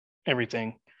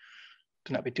everything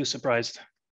to not be too surprised.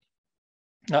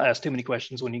 Not ask too many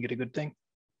questions when you get a good thing.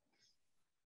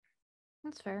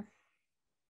 That's fair.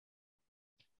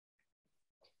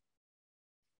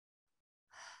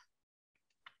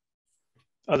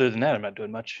 Other than that, I'm not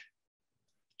doing much.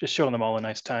 Just showing them all a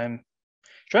nice time.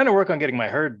 Trying to work on getting my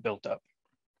herd built up.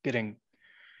 Getting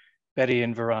Betty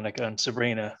and Veronica and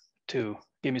Sabrina to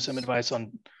give me some advice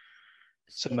on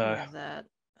some. Of that,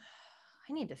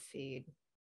 I need to feed.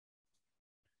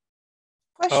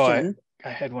 Question. I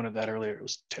had one of that earlier. It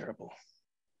was terrible.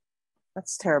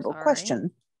 That's terrible. Sorry.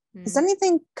 Question. Has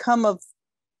anything come of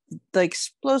the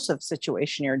explosive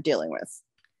situation you're dealing with?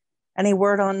 Any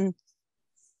word on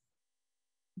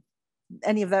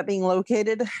any of that being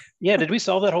located? Yeah, did we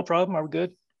solve that whole problem? Are we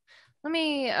good? Let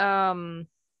me I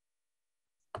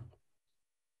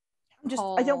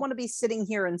don't want to be sitting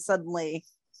here and suddenly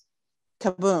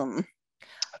kaboom.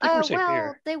 I think we're safe well,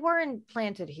 here. They weren't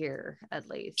planted here, at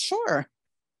least. Sure.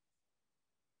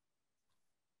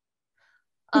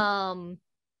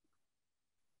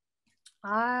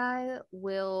 I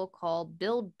will call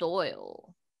Bill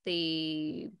Doyle,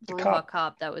 the Brujah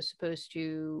cop that was supposed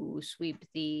to sweep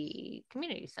the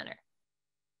community center.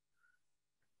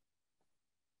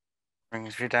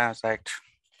 Brings you down. It's like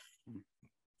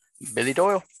Billy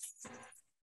Doyle.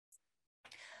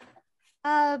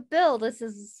 Bill, this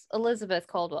is Elizabeth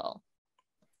Caldwell.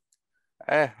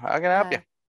 Hey, how can I help you?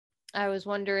 I was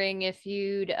wondering if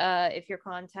if your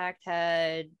contact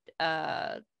had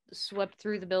swept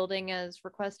through the building as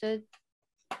requested.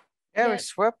 Yeah, we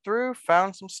swept through,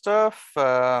 found some stuff.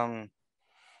 Got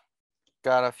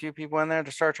a few people in there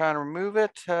to start trying to remove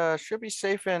it. Should be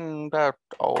safe in about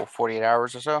 48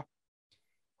 hours or so.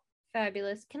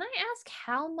 Fabulous. Can I ask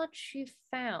how much you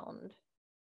found?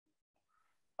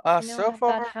 So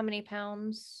far, about how many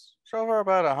pounds? so far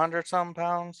about 100-some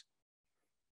pounds.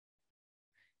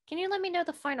 Can you let me know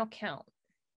the final count?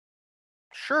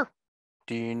 Sure.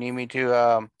 Do you need me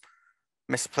to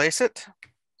misplace it?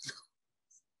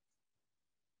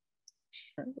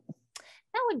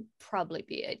 That would probably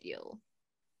be ideal.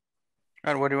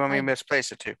 And what do you want me to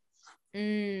misplace it to?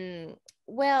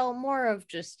 Well, more of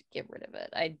just get rid of it.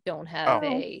 I don't have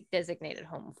a designated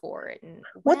home for it. And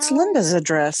what's Linda's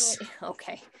address? Actually,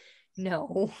 okay.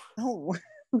 No. Oh,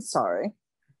 I'm sorry.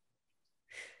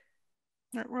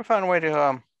 We'll find a way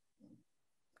to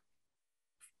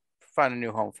find a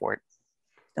new home for it.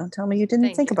 Don't tell me you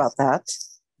didn't think about that.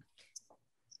 I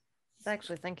was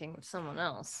actually thinking of someone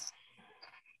else.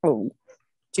 Oh,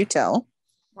 do tell.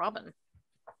 Robin.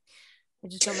 I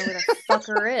just don't know where the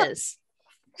fucker is.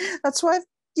 That's why,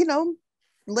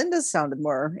 Linda's sounded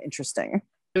more interesting.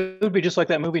 It would be just like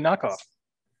that movie Knockoff.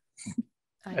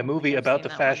 A movie about the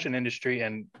fashion one. industry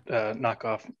and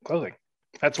knockoff clothing.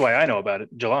 That's why I know about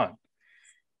it, Jilon.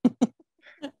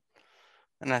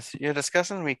 And as you're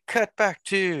discussing, we cut back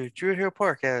to Druid Hill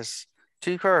Park as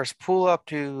two cars pull up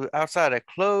to outside a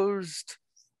closed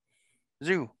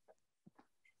zoo.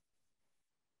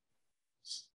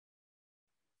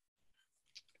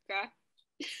 Okay.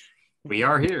 We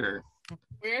are here.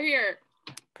 We're here.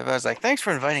 Pavel's like, thanks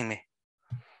for inviting me.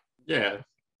 Yeah.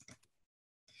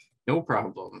 No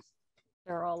problem.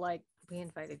 They're all like, we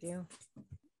invited you.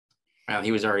 Well,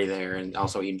 he was already there, and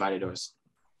also he invited us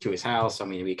to his house. I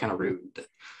mean, it'd be kind of rude.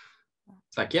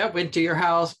 It's like, yeah, went to your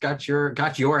house, got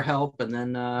your help, and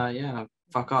then yeah,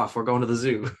 fuck off. We're going to the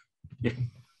zoo.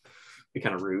 Be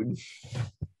kind of rude.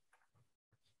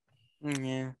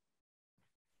 Yeah.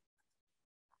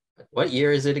 What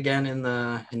year is it again in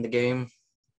the game?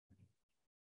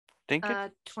 Think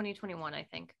it? 2021, I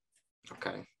think.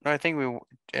 Okay. No, I think we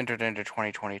entered into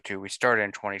 2022. We started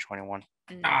in 2021.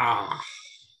 Ah,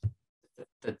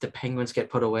 the penguins get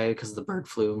put away because of the bird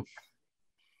flu.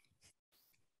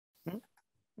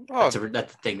 Oh, That's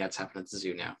the thing that's happening at the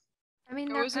zoo now. I mean,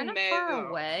 It they're was in kind of May, far though.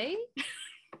 away.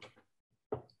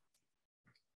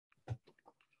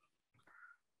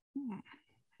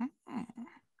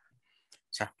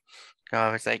 So,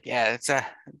 it's like, yeah, it's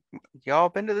y'all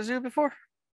been to the zoo before?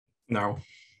 No.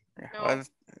 Yeah, No. well,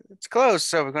 it's closed,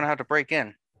 so we're gonna have to break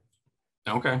in.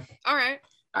 Okay. All right.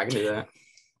 I can do that.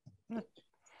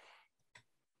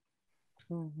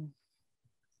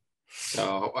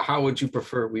 So how would you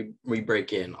prefer we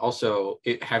break in? Also,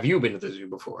 have you been to the zoo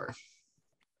before?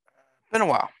 Been a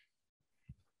while.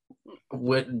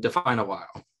 What define a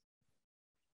while?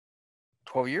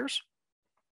 12 years?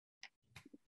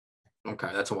 Okay,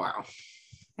 that's a while.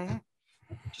 Mm-hmm.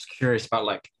 Just curious about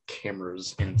like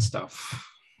cameras and stuff.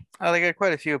 I got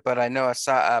quite a few, but I know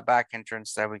a back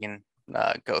entrance that we can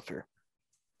go through.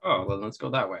 Oh, well, let's go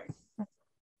that way.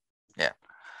 Yeah.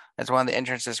 It's one of the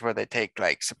entrances where they take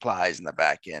like supplies in the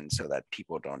back end so that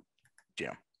people don't,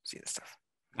 see the stuff.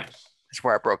 Nice. That's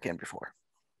where I broke in before.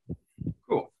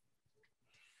 Cool.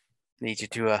 Leads you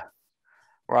to a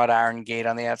wrought iron gate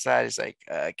on the outside. It's like,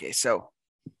 okay, so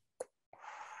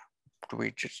do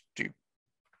we just do?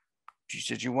 You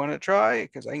said you want to try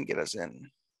because I can get us in.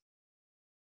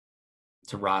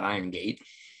 It's a wrought iron gate.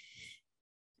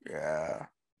 Yeah.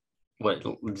 What?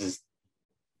 Just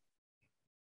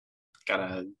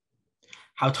gotta.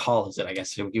 How tall is it? I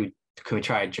guess can we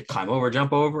try to climb over,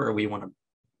 jump over, or we want to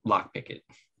lockpick it?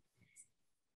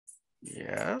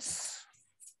 Yes.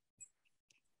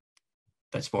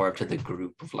 That's more up to the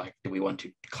group of like, do we want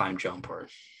to climb, jump, or?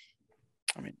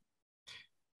 I mean,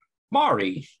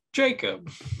 Mari, Jacob.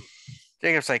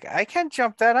 Jacob's like, I can't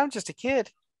jump that. I'm just a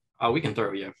kid. Oh, we can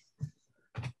throw you.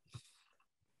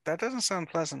 That doesn't sound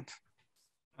pleasant.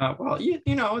 Well,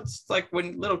 it's like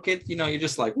when little kids, you're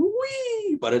just like,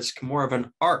 wee, but it's more of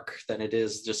an arc than it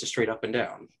is just a straight up and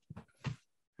down.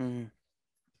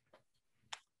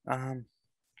 I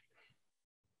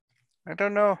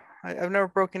don't know. I've never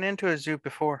broken into a zoo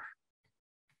before.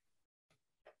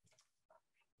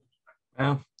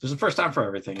 Well, there's a first time for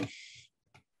everything.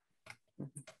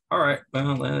 All right.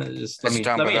 Well, just let me.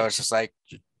 I was just like,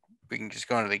 we can just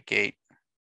go into the gate.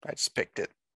 I just picked it.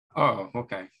 Oh,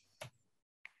 okay.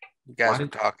 You guys are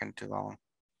talking too long.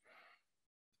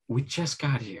 We just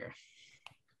got here.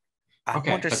 I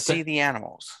want to see the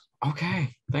animals.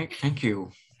 Okay. Thank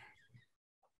you.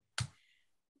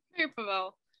 Here,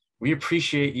 Pavel. We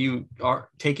appreciate you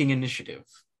taking initiative.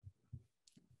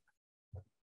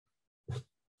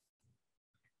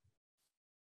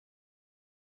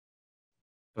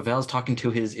 Pavel's talking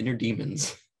to his inner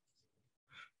demons.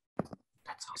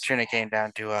 Katrina came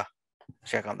down to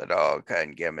check on the dog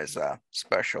and give him his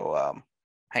special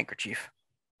handkerchief.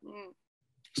 Mm.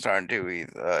 Starting to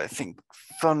either I think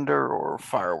thunder or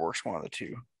fireworks, one of the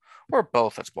two, or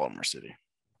both. That's Baltimore City.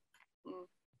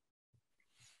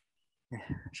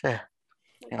 So,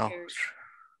 you know,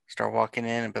 start walking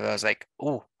in, but I was like,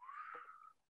 "Ooh,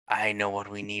 I know what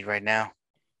we need right now."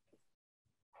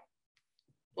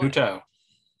 Uto.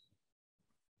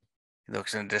 He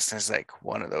looks in the distance like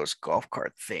one of those golf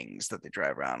cart things that they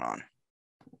drive around on.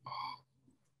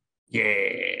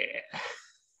 Yeah.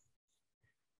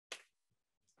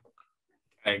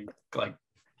 I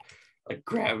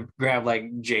grab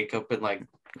like Jacob and like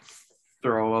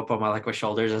throw up on my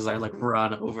shoulders as I like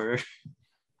run over.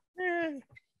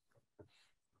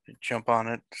 Jump on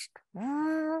it.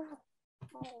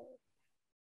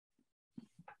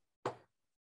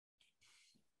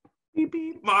 Beep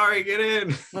beep. Mari, get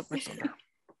in. Nope, it's under.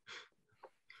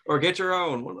 Or get your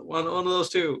own. One of those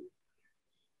two.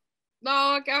 No,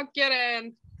 I'll get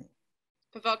in.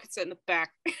 Pavel can sit in the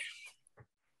back.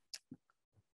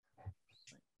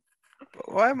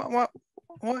 Why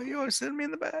are you always sitting me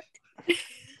in the back?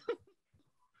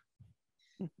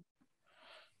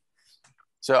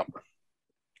 So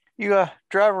you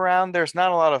drive around. There's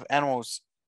not a lot of animals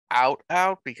out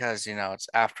because it's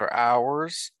after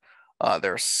hours.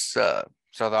 There's so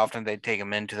often they take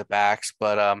them into the backs,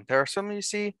 but there are some you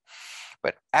see.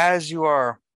 But as you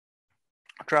are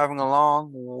driving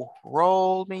along,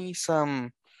 roll me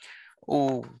some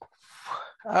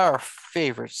our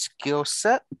favorite skill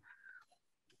set,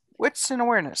 wits and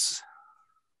awareness.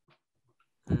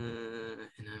 And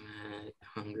I'm at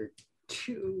hunger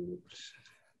 2.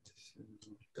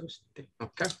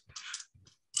 Okay.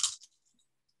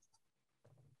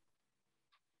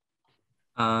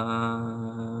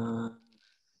 Uh,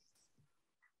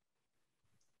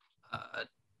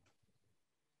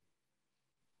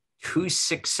 2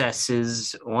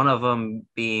 successes, one of them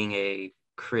being a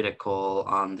critical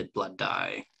on the blood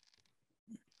die.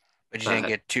 But you didn't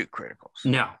get 2 criticals.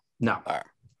 No. All right.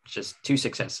 Just 2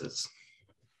 successes.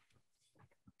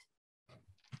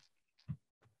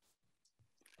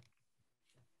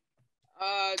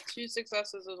 Uh, 2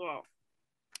 successes as well.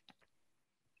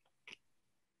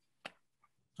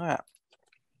 All right.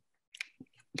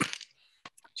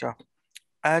 So,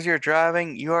 as you're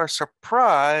driving, you are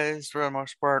surprised for the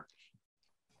most part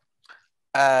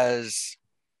as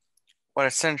what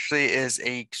essentially is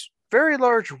a very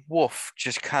large wolf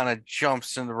just kind of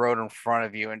jumps in the road in front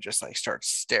of you and just like starts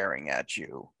staring at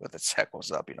you with its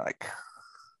heckles up. You're like,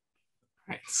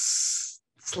 Right.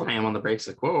 Slam on the brakes,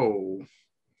 like, whoa.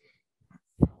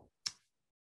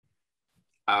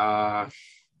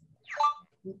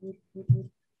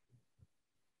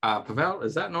 Pavel,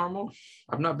 is that normal?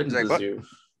 I've not been to the zoo.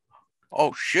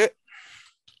 Oh shit.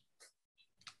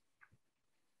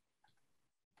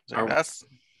 That's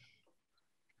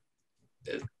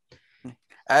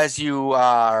as you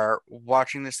are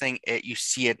watching this thing, you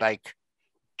see it like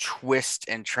twist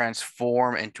and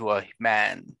transform into a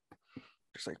man.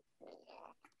 Just like,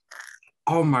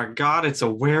 oh my god, it's a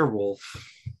werewolf.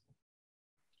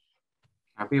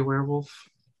 Can I be a werewolf?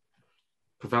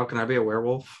 Pavel, can I be a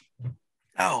werewolf?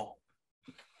 no.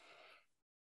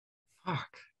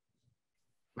 Fuck.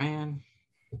 Man.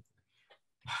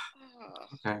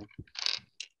 Okay.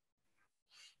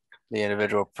 The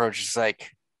individual approaches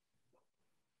like,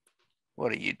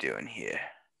 what are you doing here?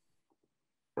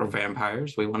 We're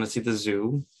vampires. We want to see the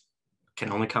zoo.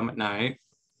 Can only come at night.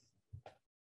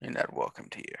 You're not welcome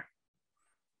here.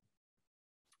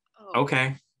 Oh.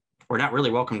 Okay. We're not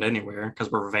really welcomed anywhere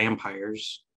because we're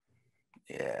vampires.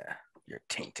 Yeah, you're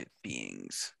tainted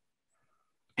beings.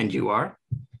 And you are?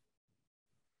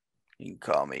 You can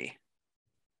call me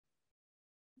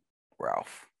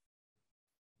Ralph.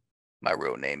 My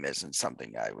real name isn't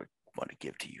something I would want to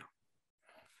give to you.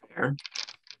 Fair.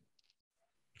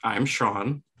 I'm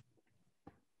Sean.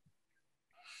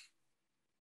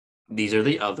 These are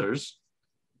the others.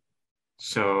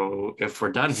 So if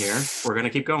we're done here, we're going to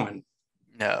keep going.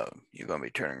 No, you're going to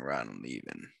be turning around and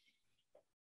leaving.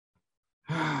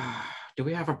 Do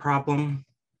we have a problem?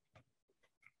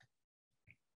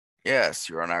 Yes,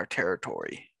 you're on our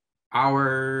territory.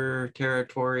 Our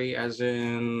territory, as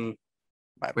in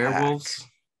My werewolves? pack.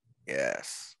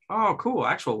 Yes. Oh, cool.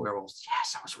 Actual werewolves.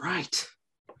 Yes, I was right.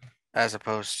 As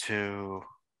opposed to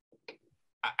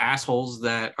Assholes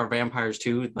that are vampires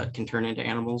too, but can turn into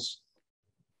animals.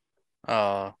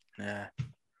 yeah.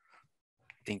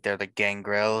 I think they're the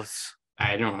gangrels.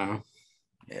 I don't know.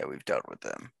 Yeah, we've dealt with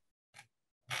them.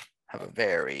 Have a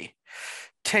very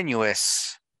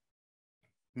tenuous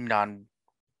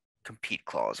non-compete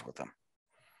clause with them.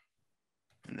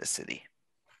 in the city.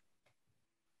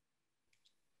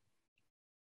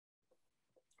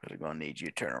 We're gonna need you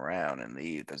to turn around and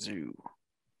leave the zoo.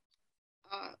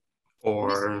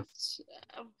 Or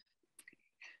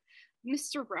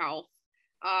Mr. Ralph.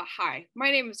 Hi, my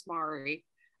name is Mari.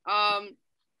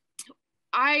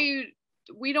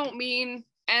 We don't mean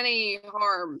any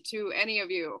harm to any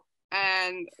of you,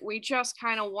 and we just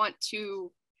kind of want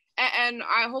to, and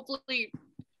I hopefully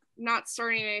not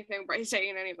starting anything by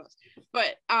saying any of this,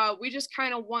 but we just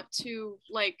kind of want to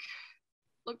like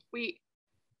look.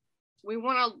 We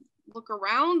want to look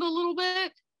around a little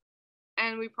bit,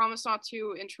 and we promise not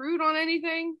to intrude on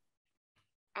anything.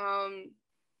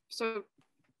 So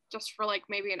just for like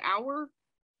maybe an hour,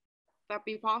 that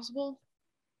be possible?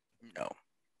 No.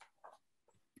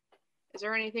 Is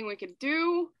there anything we could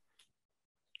do?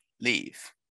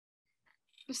 Leave.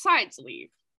 Besides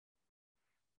leave?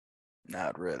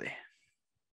 Not really.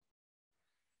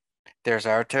 There's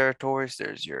our territories,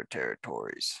 there's your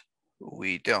territories.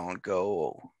 We don't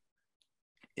go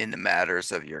in the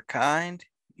matters of your kind.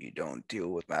 You don't deal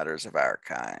with matters of our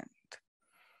kind.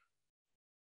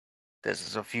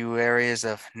 There's a few areas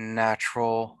of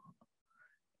natural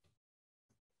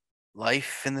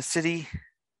life in the city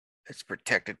that's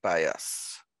protected by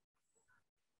us.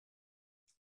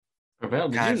 Ravel,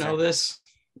 did you know this?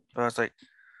 So I was like,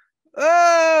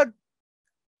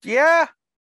 yeah.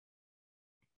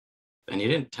 And you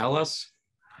didn't tell us?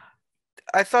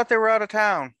 I thought they were out of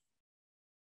town.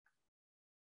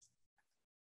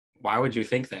 Why would you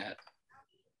think that?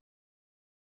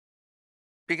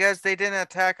 Because they didn't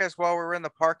attack us while we were in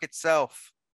the park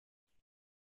itself.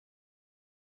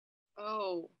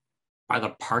 Oh. By the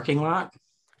parking lot?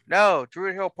 No,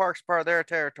 Druid Hill Park's part of their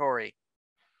territory.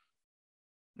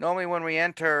 Normally when we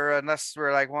enter, unless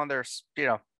we're like one of their,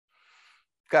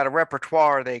 got a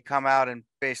repertoire, they come out and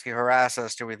basically harass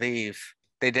us till we leave.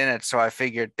 They didn't, so I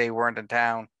figured they weren't in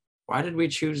town. Why did we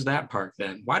choose that park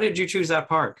then? Why did you choose that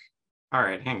park? All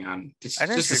right, hang on. Just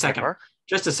a second. Park.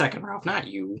 Just a second, Ralph, not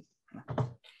you.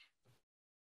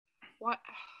 What?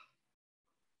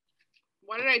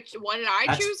 Why did I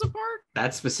choose a park?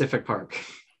 That specific park.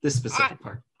 This specific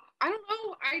park. I don't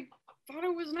know. I thought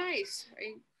it was nice.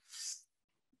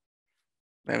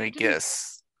 Let me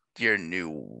guess. Your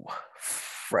new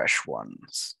fresh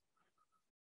ones.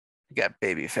 You got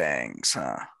baby fangs,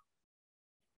 huh?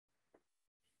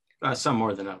 Some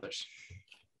more than others.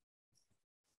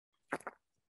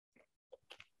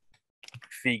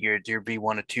 Figured there'd be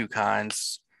one of two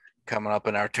kinds coming up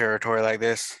in our territory like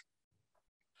this.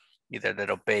 Either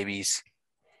little babies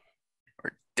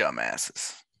or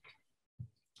dumbasses.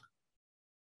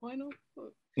 Why not?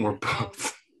 Or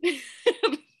both.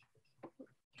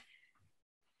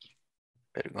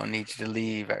 But we're gonna need you to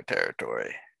leave our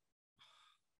territory.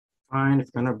 Fine, if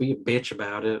you're gonna be a bitch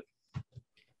about it.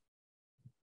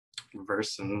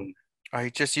 Versing. Are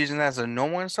you just using that as a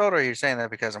normal insult, or are you saying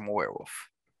that because I'm a werewolf?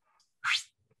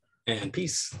 And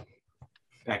peace.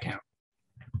 Back out.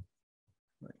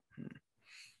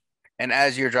 And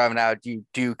as you're driving out, you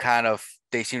do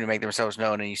they seem to make themselves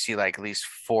known, and you see like at least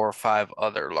 4 or 5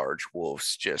 other large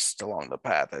wolves just along the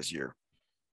path as you're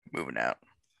moving out.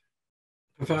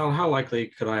 Val, how likely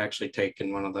could I actually take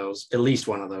in one of those? At least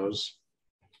one of those.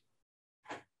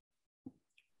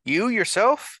 You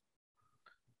yourself?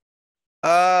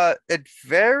 It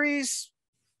varies,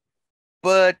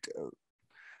 but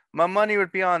my money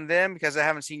would be on them because I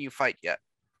haven't seen you fight yet.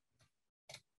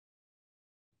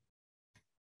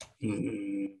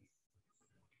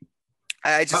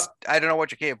 I don't know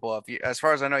what you're capable of. As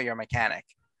far as I know, you're a mechanic.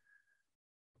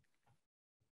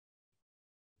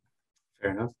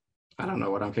 Fair enough. I don't know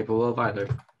what I'm capable of either.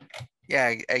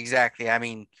 Yeah, exactly. I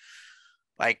mean,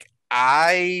 like,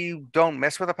 I don't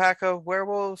mess with a pack of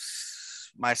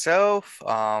werewolves myself.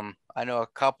 I know a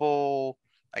couple,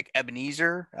 like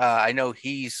Ebenezer. I know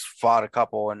he's fought a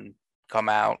couple and come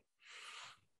out.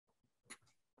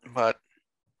 But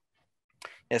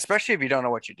especially if you don't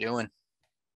know what you're doing.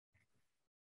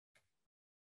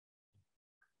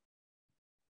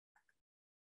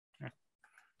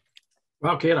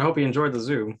 Well, kid, I hope you enjoyed the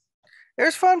zoo. It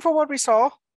was fun for what we saw.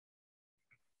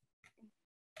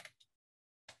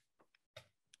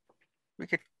 We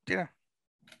could,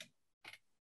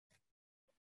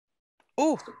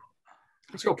 Ooh.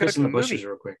 Let's go piss in the bushes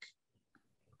real quick.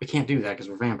 We can't do that because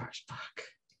we're vampires. Fuck.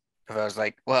 I was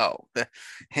like, well,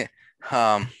 you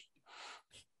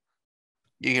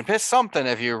can piss something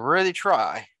if you really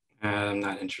try. I'm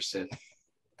not interested.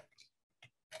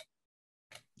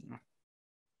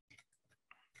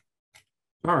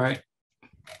 All right.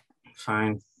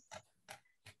 Fine.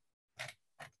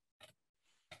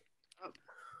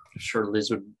 sure Liz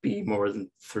would be more than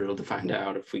thrilled to find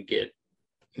out if we get,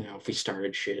 if we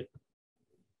started shit.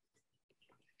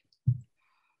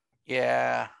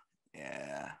 Yeah.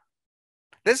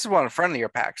 This is one of friendlier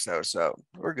packs though, so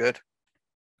we're good.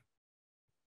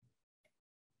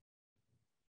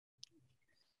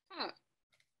 Huh.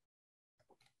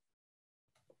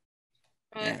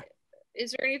 Yeah.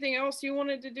 Is there anything else you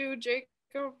wanted to do,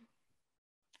 Jacob?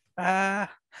 Can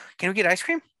we get ice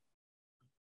cream?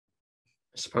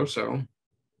 I suppose so.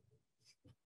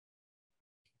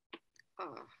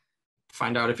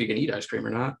 Find out if you can eat ice cream or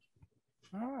not.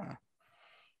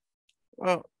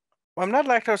 Well, I'm not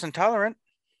lactose intolerant.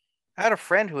 I had a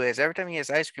friend who is. Every time he has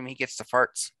ice cream, he gets the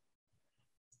farts.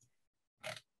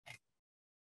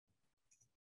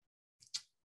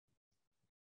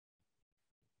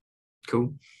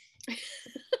 Cool.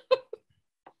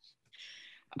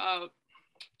 I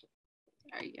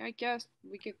guess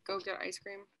we could go get ice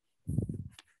cream.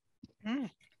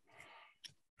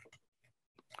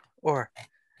 Or,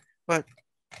 but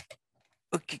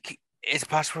is it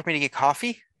possible for me to get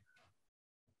coffee?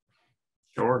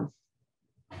 Sure.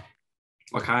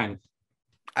 What kind?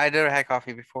 I never had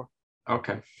coffee before.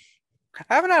 Okay.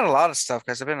 I haven't had a lot of stuff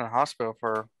because I've been in the hospital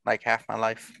for like half my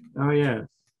life. Oh yeah.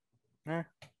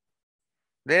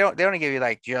 They only give you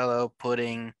like Jello,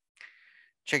 pudding,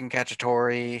 chicken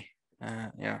cacciatore,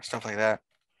 stuff like that.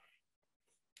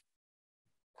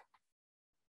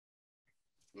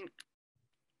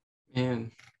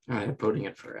 Man, I had pudding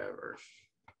it forever.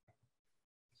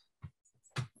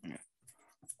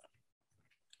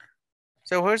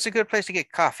 So where's a good place to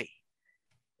get coffee?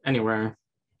 Anywhere.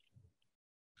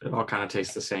 It all kind of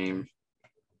tastes the same.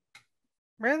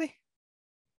 Really?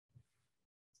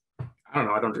 I don't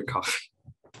know. I don't drink coffee.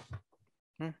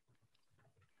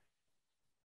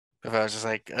 If I was just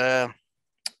like,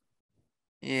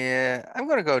 yeah, I'm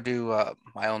gonna go do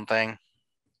my own thing.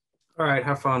 All right,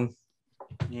 have fun.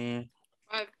 Yeah.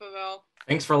 Bye, Pavel.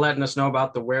 Thanks for letting us know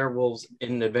about the werewolves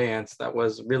in advance. That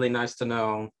was really nice to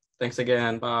know. Thanks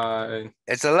again. Bye.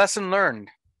 It's a lesson learned.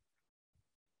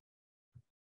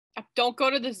 Don't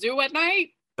go to the zoo at night?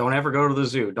 Don't ever go to the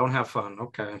zoo. Don't have fun.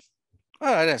 Okay.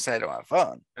 Well, I didn't say I don't have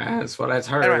fun. That's what I've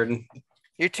heard. Anyway,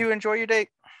 you two enjoy your date.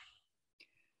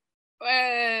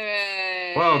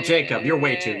 Whoa, Jacob, you're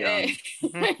way too young.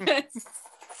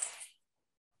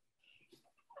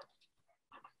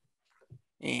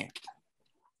 Yeah.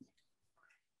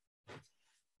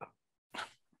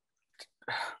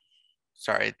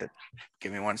 Sorry,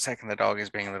 give me 1 second. The dog is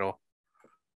being a little.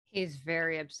 He's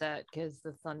very upset because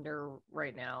the thunder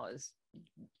right now is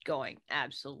going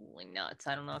absolutely nuts.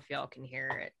 I don't know if y'all can hear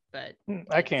it, but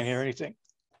I can't hear anything.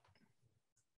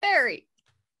 Very,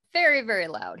 very, very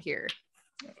loud here.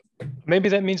 Maybe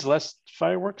that means less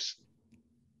fireworks.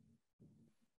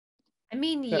 I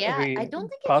mean, That yeah, would be I don't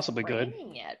think possibly it's good.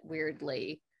 raining yet,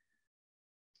 weirdly.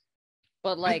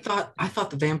 But like, I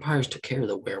thought the vampires took care of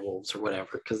the werewolves or whatever,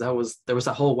 because there was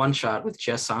that whole one shot with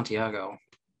Jess Santiago.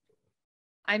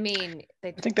 I mean,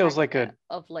 I think that was like a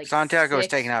of like Santiago was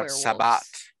 6 taking out werewolves. Sabat.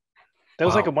 that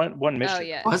was like a Wow. one mission. Oh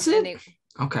yeah, Was and it?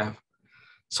 Okay.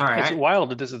 Sorry. It's wild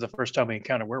that this is the first time we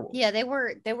encounter werewolves. yeah, they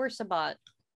were Sabat.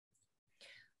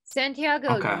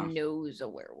 Santiago Okay. knows a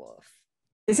werewolf.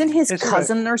 Isn't his It's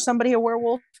cousin or somebody a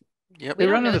werewolf? Yep. They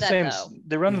We run don't in know the that, same. though.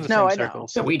 They run in the No, same I know.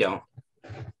 circles. So we don't.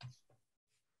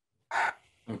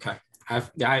 Okay. I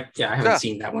haven't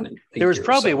seen that one in a There was year or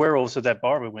probably so. werewolves at that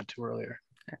bar we went to earlier.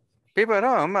 People at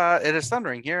home, it is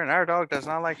thundering here, and our dog does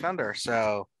not like thunder.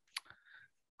 So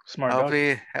Smart dog.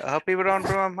 hope people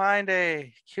don't mind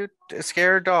a cute,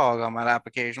 scared dog on my lap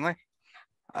occasionally.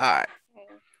 All right.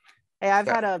 Hey, I've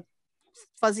Yeah. had a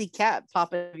fuzzy cat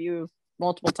pop at you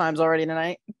multiple times already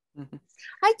tonight. Mhm.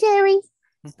 Hi, Terry.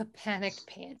 The panic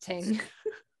panting.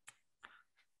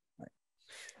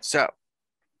 So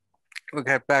we'll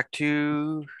get back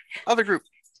to other group.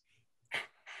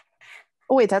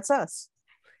 Oh, wait, that's us.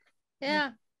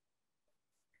 Yeah.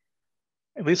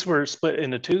 At least we're split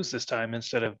into twos this time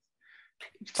instead of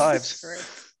fives. True.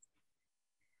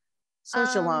 So,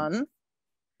 Jilon,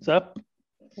 What's up?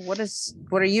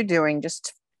 what are you doing?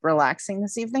 Just relaxing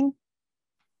this evening?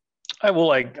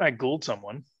 I ghouled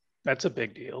someone. That's a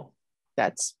big deal.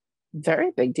 That's a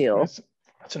very big deal.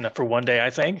 That's enough for one day, I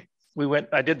think.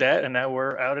 I did that, and now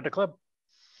we're out at a club.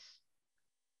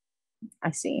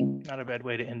 I see. Not a bad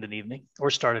way to end an evening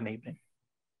or start an evening.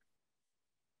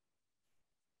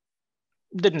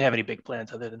 Didn't have any big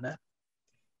plans other than that.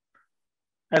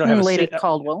 I don't have a Lady city.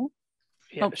 Caldwell.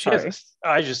 Yeah, Oh, she has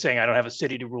sorry. I was just saying I don't have a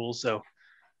city to rule, so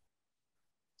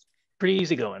pretty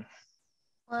easy going.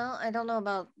 Well, I don't know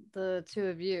about the two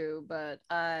of you, but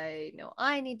I know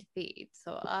I need to feed,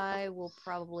 so I will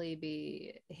probably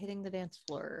be hitting the dance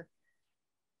floor.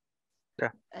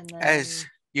 Yeah. And then As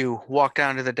you walk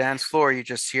down to the dance floor, you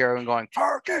just hear him going,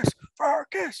 Farkas,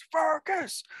 Farkas,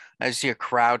 Farkas. I see a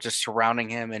crowd just surrounding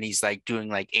him, and he's like doing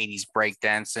like 80s break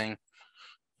dancing.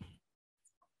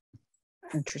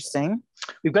 Interesting.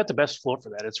 We've got the best floor for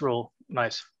that. It's real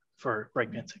nice for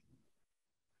breakdancing.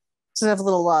 Does it have a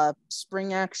little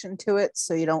spring action to it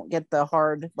so you don't get the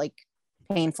hard, like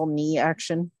painful knee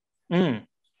action?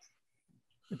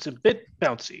 It's a bit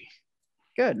bouncy.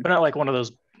 Good. But not like one of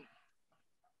those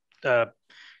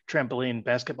trampoline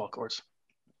basketball courts.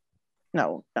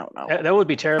 No. That would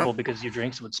be terrible because your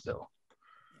drinks would spill.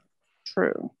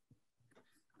 True.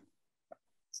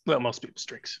 Well, most people's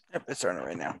drinks. Yep, it's starting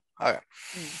right now. Okay.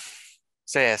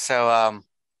 So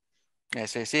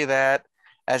you see that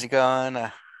as you go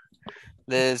on,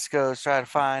 Liz goes try to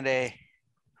find a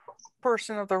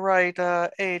person of the right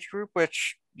age group,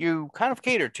 which you kind of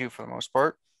cater to for the most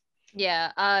part.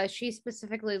 yeah, she's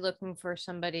specifically looking for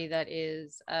somebody that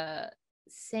is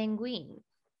sanguine.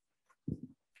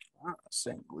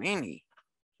 Sanguini.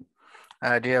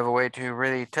 Do you have a way to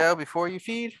really tell before you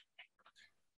feed?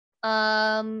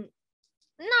 Not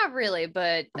really,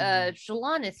 but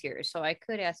Jilon is here, so I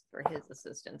could ask for his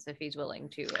assistance if he's willing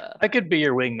to. I could be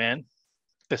your wingman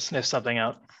to sniff something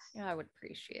out. Yeah, I would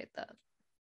appreciate that.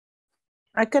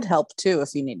 I could help too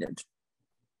if you needed.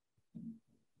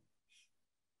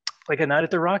 Like a night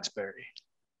at the Roxbury.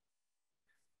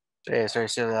 Yeah, so you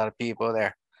see a lot of people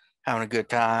there having a good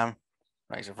time.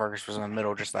 Like so Fergus was in the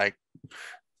middle, just like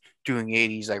doing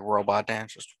 80s like robot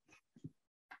dances.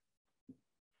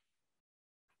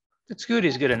 It's good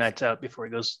he's good at nights out before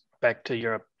he goes back to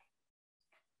Europe.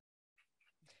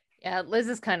 Yeah, Liz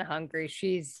is kind of hungry.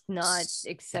 She's not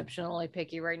exceptionally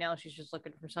picky right now. She's just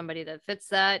looking for somebody that fits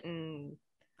that and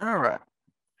All right.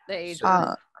 the age.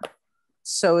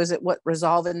 So is it what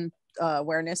resolve and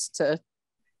awareness to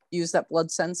use that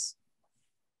blood sense?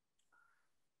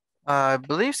 I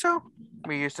believe so.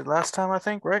 We used it last time, I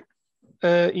think, right?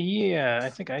 Yeah, I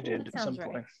think I did That at some sounds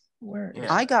right. point. Where Yeah.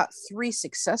 is I got 3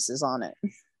 successes on it.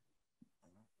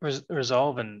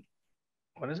 resolve and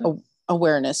what is it? Oh.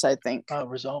 Awareness, I think.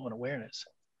 Resolve and awareness.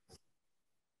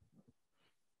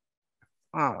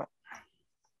 Oh,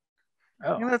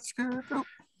 Oh, yeah, that's good. Oh.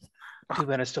 too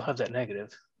bad I still have that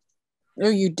negative. Oh,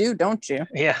 you do, don't you?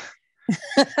 Yeah,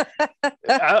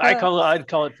 I'd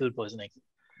call it food poisoning.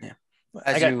 Yeah.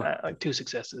 I As got you like 2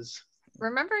 successes.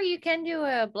 Remember, you can do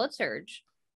a blood surge.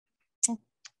 Nope.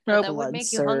 That would Blood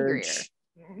make you hungrier. surge.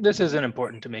 This isn't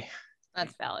important to me.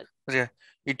 That's valid. Yeah,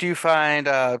 you do find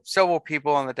several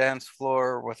people on the dance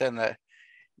floor within the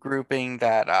grouping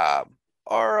that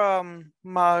are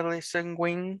mildly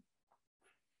sanguine.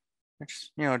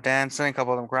 Just, dancing, a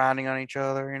couple of them grinding on each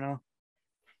other,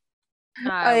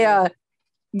 I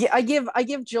give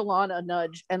Jilon a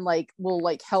nudge and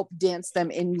will help dance them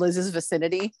in Liz's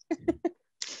vicinity.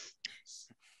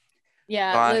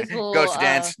 Yeah, Liz will goes to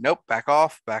dance. Nope, back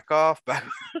off.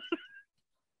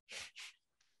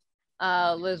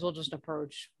 Liz will just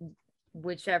approach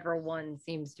whichever one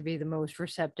seems to be the most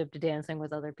receptive to dancing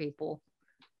with other people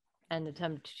and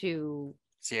attempt to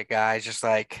See a guy just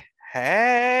like,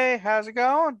 hey, how's it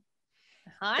going?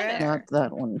 hi Dance. there. Not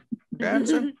that one.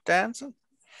 Dancing.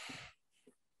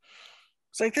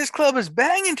 It's like this club is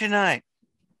banging tonight.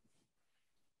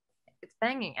 It's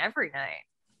banging every night.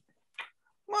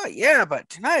 Well, yeah, but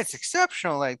tonight's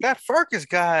exceptional. Like that Farkas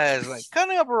guy is like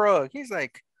cutting up a rug. He's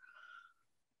like,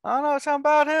 I don't know something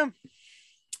about him.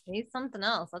 He's something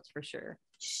else, that's for sure.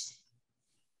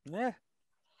 Yeah.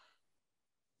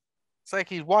 It's like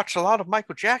he's watched a lot of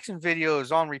Michael Jackson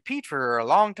videos on repeat for a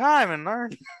long time and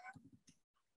learned.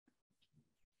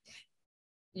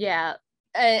 Yeah,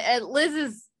 and Liz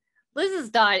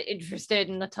is not interested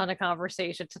in a ton of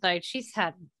conversation tonight. She's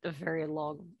had a very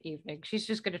long evening. She's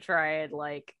just gonna try and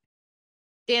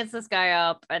dance this guy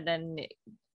up and then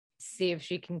see if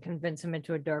she can convince him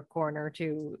into a dark corner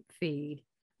to feed.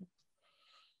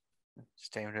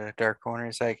 Stay into the dark corner.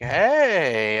 It's like,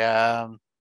 hey,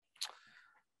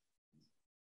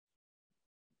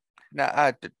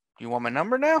 now, do you want my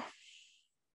number now?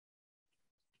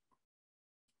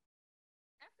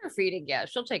 After feeding, yeah,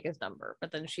 she'll take his number,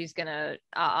 but then she's gonna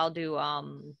I'll do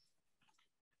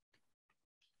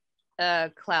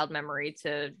cloud memory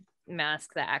to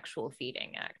mask the actual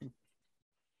feeding act.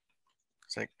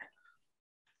 It's like,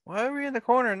 why are we in the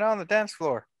corner and not on the dance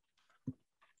floor?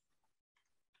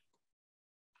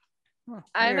 Huh,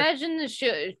 I weird. imagine the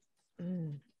should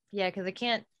yeah, because I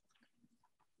can't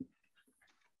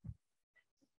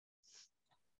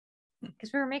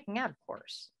Because we were making out, of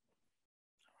course.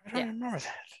 I don't remember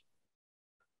that.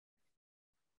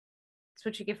 That's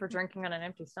what you get for drinking on an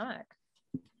empty stomach.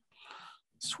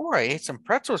 Swore I ate some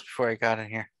pretzels before I got in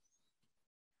here.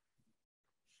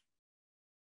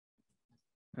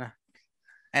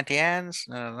 Auntie Anne's,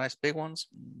 nice big ones.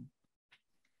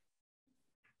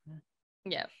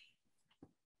 Yeah.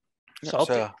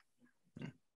 Salty. So,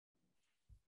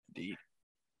 indeed.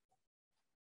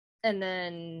 And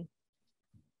then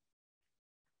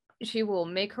she will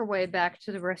make her way back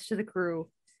to the rest of the crew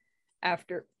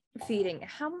after feeding.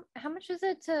 How much is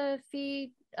it to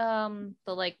feed the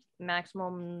like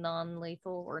maximum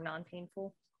non-lethal or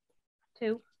non-painful?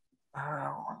 2?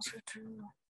 Was it 2?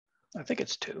 I think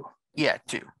it's 2. Yeah,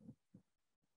 2.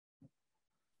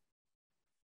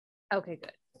 Okay,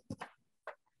 good.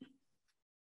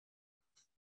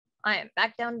 I am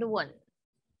back down to 1.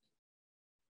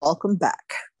 Welcome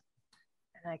back.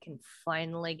 And I can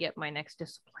finally get my next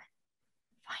discipline.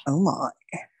 Oh my.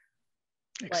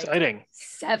 Exciting. Like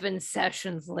 7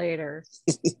 sessions later.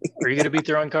 Are you going to be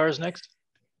throwing cars next?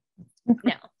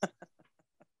 No.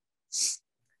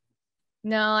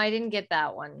 No, I didn't get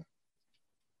that one.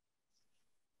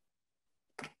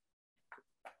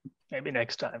 Maybe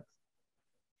next time.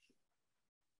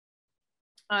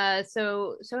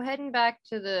 So heading back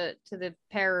to the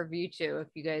pair of you two, if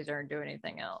you guys aren't doing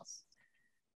anything else.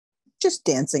 Just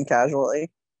dancing casually.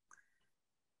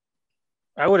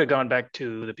 I would have gone back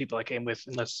to the people I came with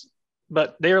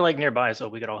but they were like nearby, so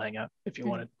we could all hang out if you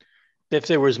wanted. If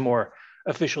there was more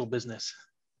official business.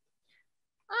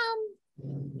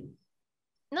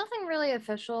 Nothing really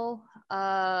official.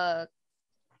 Jilon,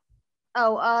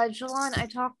 I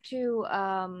talked to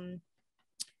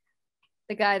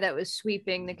the guy that was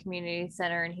sweeping the community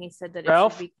center, and he said that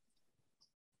Ralph? it should be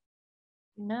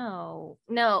no,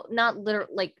 not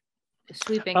literally like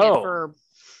sweeping it for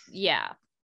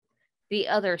the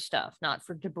other stuff, not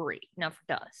for debris, not for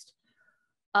dust.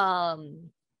 And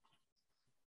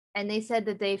they said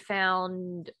that they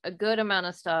found a good amount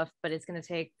of stuff, but it's going to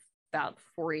take about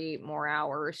 48 more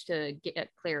hours to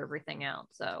clear everything out.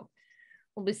 So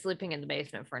we'll be sleeping in the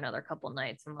basement for another couple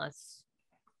nights unless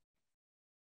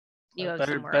you have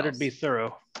somewhere better else. be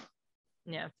thorough.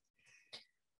 Yeah.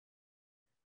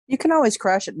 You can always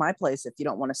crash at my place if you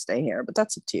don't want to stay here, but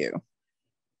that's up to you.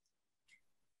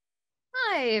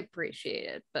 I appreciate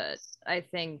it, but I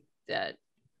think that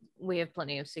we have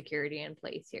plenty of security in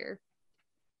place here.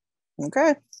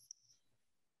 Okay.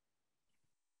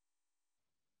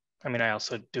 I mean, I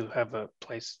also do have a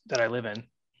place that I live in.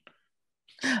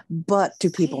 But do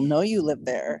people know you live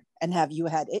there? And have you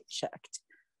had it checked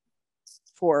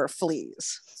for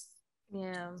fleas?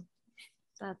 Yeah,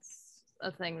 that's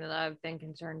a thing that I've been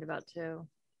concerned about too.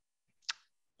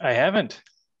 I haven't.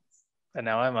 And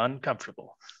now I'm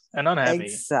uncomfortable and unhappy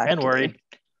Exactly. and worried.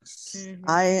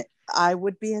 Mm-hmm. I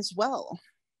would be as well.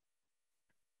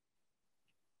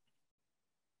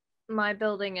 My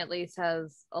building at least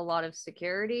has a lot of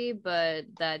security, but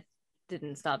that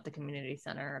didn't stop the community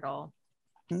center at all.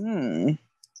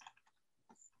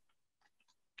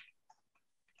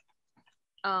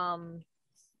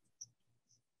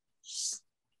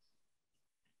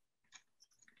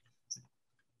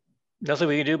 Nothing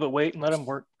we can do but wait and let them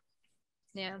work.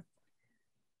 Yeah.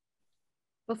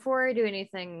 Before I do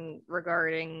anything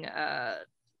regarding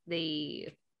the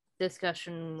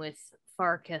discussion with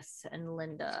Farkas and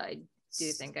Linda, I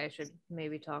do think I should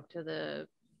maybe talk to the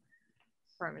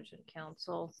Primogen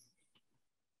Council.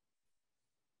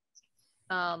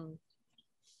 Jean,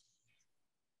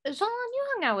 you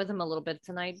hung out with him a little bit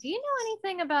tonight. Do you know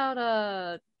anything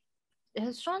about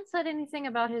has Sean said anything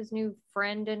about his new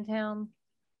friend in town?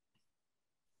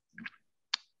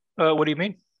 What do you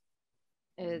mean?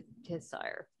 His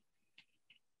sire.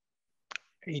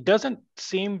 He doesn't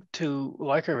seem to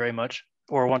like her very much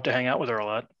or want to hang out with her a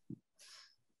lot.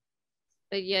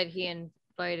 But yet he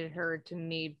invited her to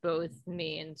meet both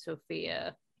me and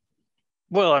Sophia.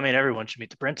 Well, I mean, everyone should meet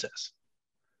the princess.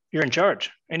 You're in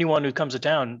charge. Anyone who comes to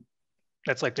town,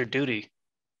 that's like their duty,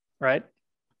 right?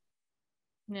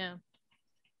 Yeah.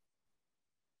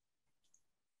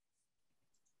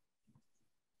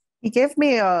 He gave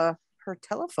me her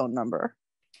telephone number.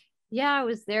 Yeah, I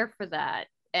was there for that.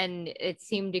 And it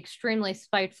seemed extremely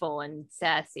spiteful and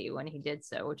sassy when he did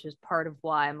so, which is part of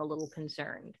why I'm a little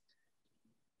concerned.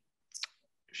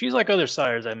 She's like other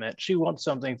sires I met. She wants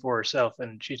something for herself,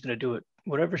 and she's going to do it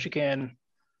whatever she can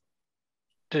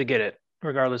to get it,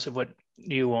 regardless of what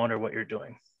you want or what you're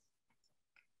doing.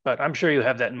 But I'm sure you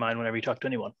have that in mind whenever you talk to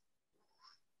anyone.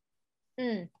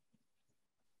 That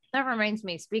reminds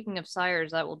me, speaking of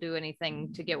sires that will do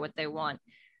anything to get what they want,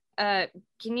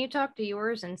 Can you talk to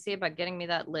yours and see about getting me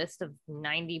that list of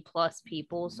 90 plus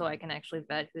people so I can actually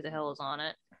vet who the hell is on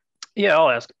it? Yeah,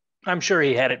 I'll ask. I'm sure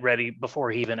he had it ready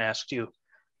before he even asked you.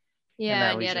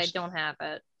 Yeah, and yet I don't have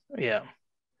it. Yeah.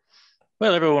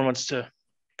 Well, everyone wants to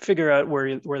figure out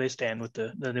where they stand with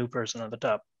the new person on the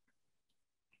top.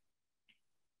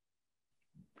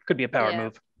 Could be a power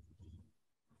move.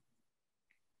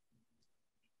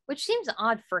 Which seems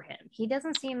odd for him. He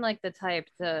doesn't seem like the type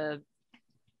to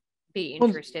be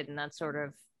interested in that sort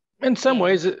of. In some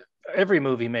ways, every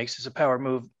move he makes is a power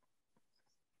move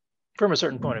from a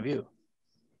certain point of view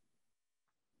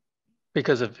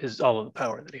because of all of the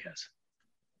power that he has.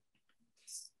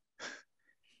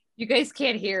 You guys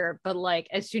can't hear, but like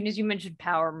as soon as you mentioned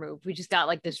power move, we just got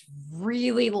like this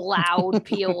really loud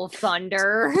peal of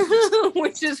thunder,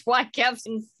 which is why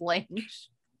Kevin flinched.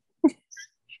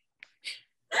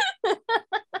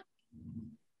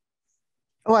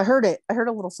 Oh, I heard it. I heard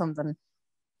a little something.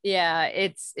 Yeah,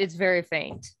 it's very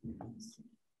faint.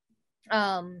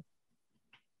 I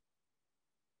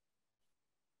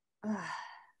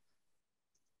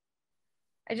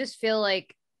just feel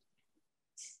like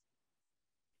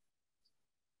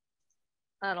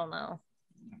I don't know.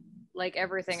 Like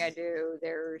everything I do,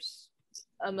 there's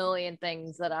a million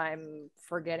things that I'm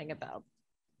forgetting about.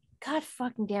 God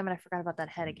fucking damn it, I forgot about that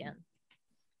head again.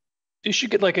 You should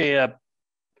get like a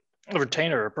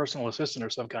retainer or a personal assistant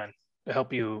or some kind to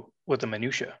help you with the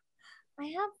minutia.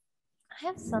 I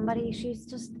have somebody,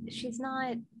 she's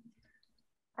not,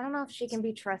 I don't know if she can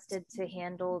be trusted to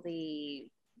handle the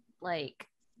like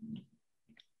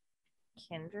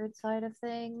kindred side of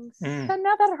things. And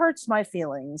now that hurts my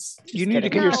feelings. You need to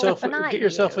get yourself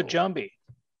a you. zombie.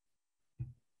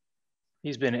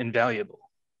 He's been invaluable.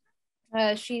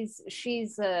 She's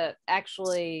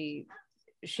actually,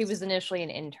 she was initially an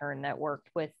intern that worked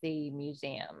with the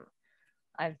museum.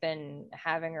 I've been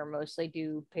having her mostly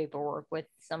do paperwork with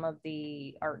some of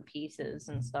the art pieces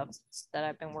and stuff that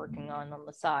I've been working on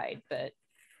the side, but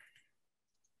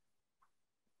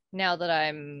now that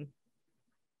I'm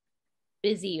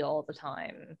busy all the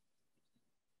time, I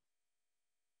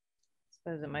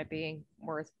suppose it might be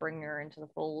worth bringing her into the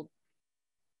fold.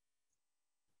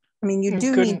 I mean, you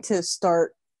do need to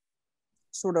start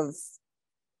sort of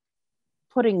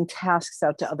putting tasks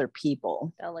out to other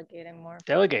people. Delegating more.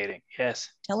 Delegating, yes.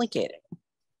 Delegating.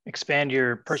 Expand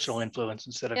your personal influence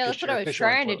instead of just your official influence. That's what I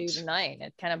was trying to do tonight.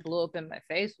 It kind of blew up in my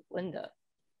face with Linda.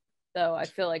 So I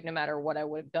feel like no matter what I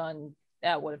would have done,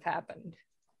 that would have happened.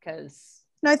 Because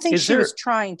no, I think she was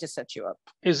trying to set you up.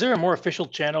 Is there a more official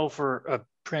channel for a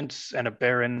prince and a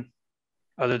baron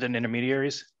other than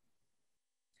intermediaries?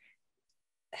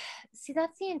 See,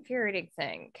 that's the infuriating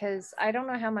thing, because I don't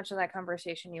know how much of that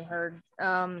conversation you heard,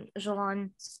 Jilon.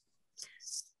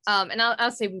 And I'll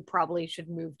say we probably should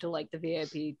move to like the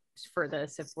VIP for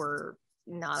this if we're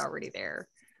not already there.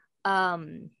 But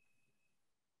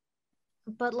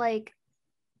like,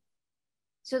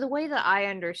 so the way that I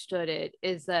understood it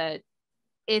is that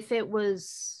if it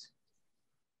was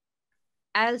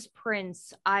as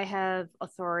prince, I have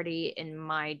authority in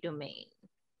my domain.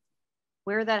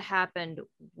 Where that happened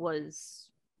was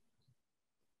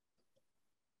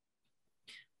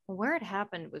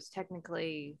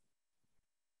technically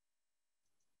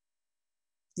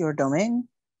your domain.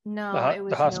 No, it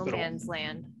was no man's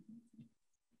land.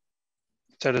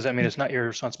 So does that mean it's not your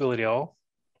responsibility at all?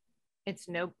 It's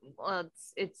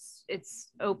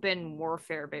it's open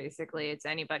warfare basically. It's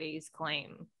anybody's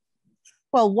claim.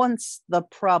 Well, once the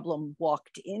problem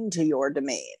walked into your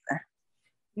domain.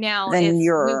 Now, if we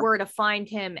were to find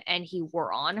him and he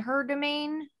were on her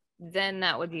domain, then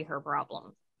that would be her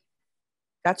problem.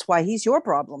 That's why he's your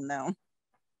problem now.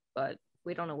 But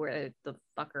we don't know where the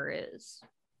fucker is.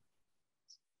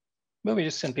 Well, we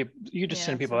just send people. You just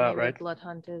send people out, right? Blood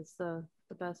hunt is the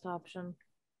best option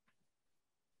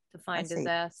to find his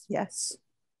ass. Yes.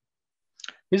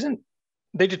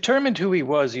 They determined who he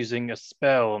was using a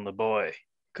spell on the boy?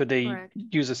 Could they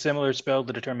use a similar spell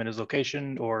to determine his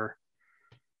location or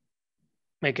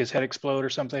make his head explode or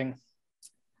something?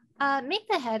 Make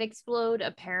the head explode,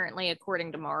 apparently,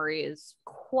 according to Mari, is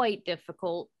quite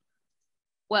difficult.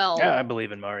 Well, yeah, I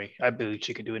believe in Mari. I believe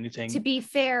she could do anything. To be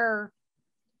fair,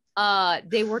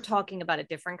 they were talking about a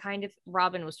different kind of,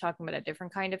 Robin was talking about a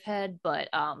different kind of head, but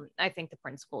I think the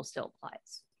principle still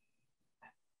applies.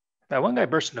 That one guy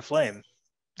burst into flame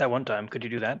that one time. Could you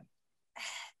do that?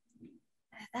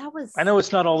 That was, I know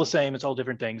it's not all the same, it's all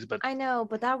different things, but I know,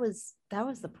 but that was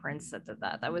the prince that did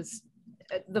that. That was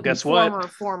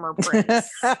the former prince.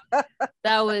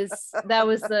 that was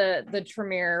the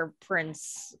Tremere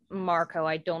prince, Marco.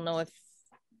 I don't know if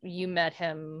you met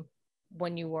him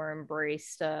when you were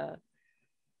embraced,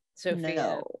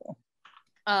 Sophia.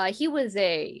 No. He was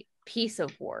a piece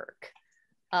of work.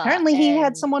 Apparently he had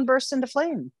and- someone burst into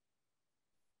flame.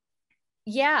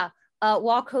 Yeah,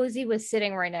 while Cozy was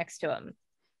sitting right next to him.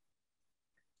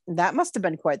 That must have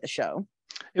been quite the show.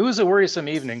 It was a worrisome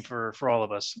evening for all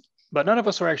of us, but none of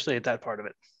us were actually at that part of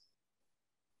it,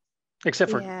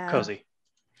 except for Yeah. Cozy.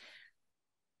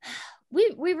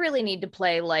 We really need to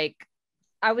play like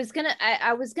I was gonna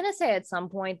say at some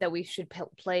point that we should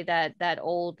play that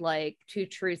old like two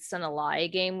truths and a lie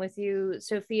game with you,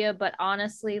 Sophia. But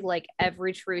honestly, like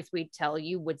every truth we tell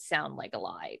you would sound like a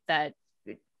lie. That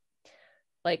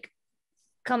like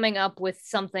coming up with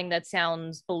something that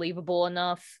sounds believable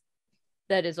enough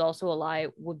that is also a lie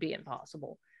would be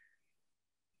impossible.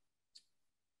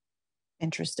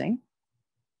 Interesting.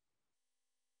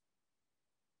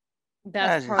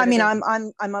 That's part I mean, of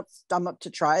I'm up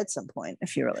to try at some point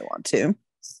if you really want to.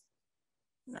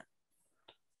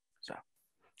 So,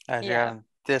 as you're having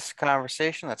this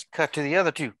conversation, let's cut to the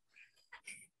other two.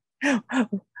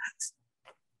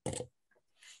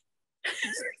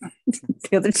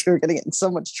 The other two are going to get in so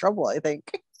much trouble, I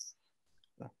think.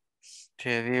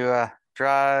 Two of you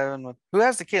driving with who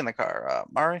has the key in the car?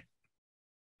 Mari?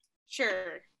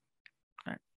 Sure.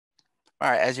 All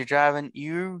right, as you're driving,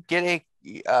 you get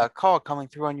a call coming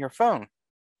through on your phone.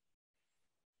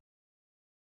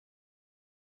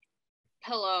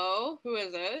 Hello, who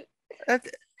is it?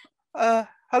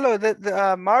 Hello,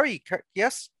 the Mari,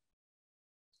 yes?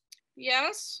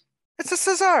 Yes. It's a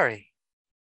Cesare.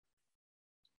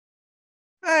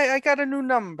 I got a new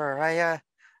number. I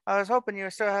was hoping you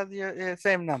still had your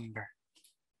same number.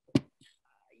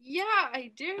 Yeah,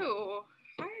 I do.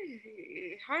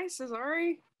 Hi,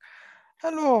 Cesare.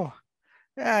 Hello.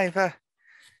 I've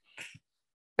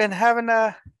been having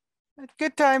a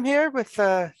good time here with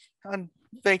on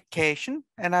vacation,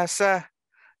 and I was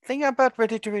thinking about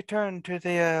ready to return to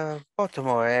the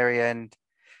Baltimore area and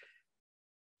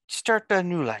start a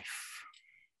new life.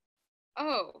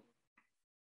 Oh,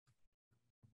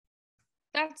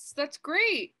 that's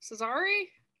great, Cesare.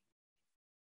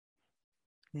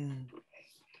 Hmm.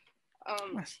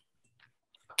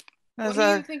 When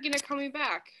are you thinking of coming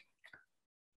back?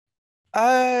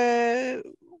 I'm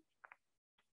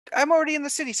already in the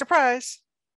city. Surprise!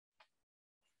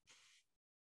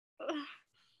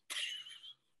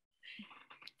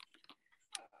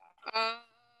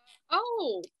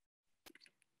 Oh,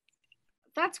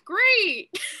 that's great.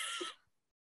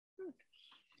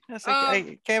 Yes,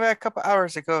 I came back a couple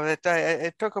hours ago.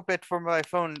 It took a bit for my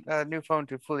phone, new phone,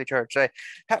 to fully charge.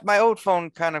 My old phone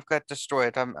kind of got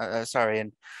destroyed. I'm sorry,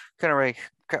 and kind of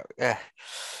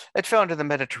it fell into the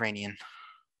Mediterranean.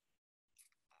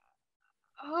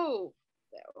 Oh,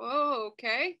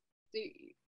 okay.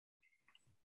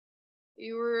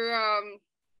 You were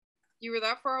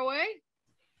that far away?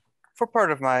 For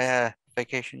part of my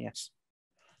vacation, yes.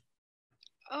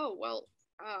 Oh, well,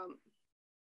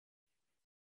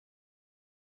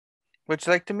 Would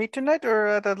you like to meet tonight or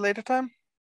at a later time?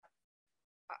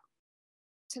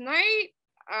 tonight?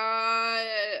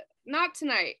 Not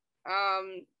tonight.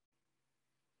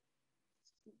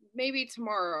 Maybe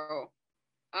tomorrow.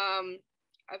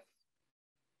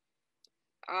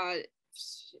 Are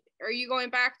you going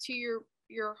back to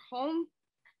your home?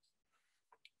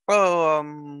 Oh,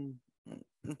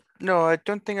 no, I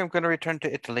don't think I'm going to return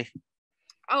to Italy.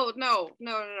 Oh, no,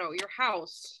 your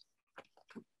house.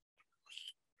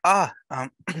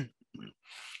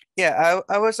 Yeah,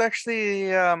 I was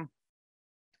actually I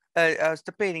was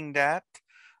debating that.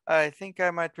 I think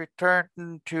I might return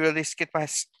to at least get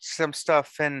some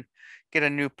stuff and get a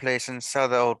new place and sell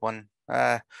the old one.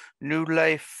 New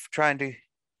life, trying to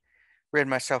rid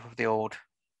myself of the old.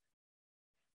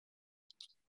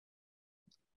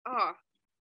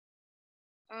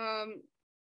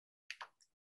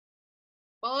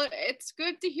 Well, it's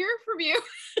good to hear from you.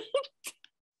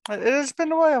 It has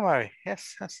been a while, Mari.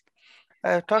 Yes.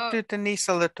 I've talked to Denise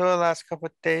a little the last couple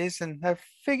of days, and I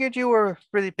figured you were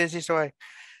really busy, so I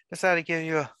decided to give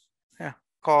you a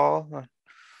call.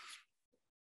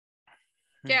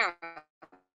 Yeah.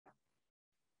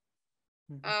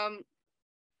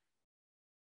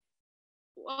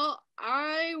 Well,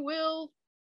 I will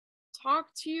talk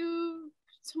to you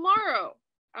tomorrow.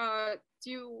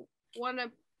 Do you want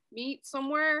to meet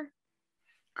somewhere?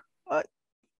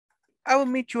 I will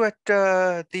meet you at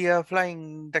the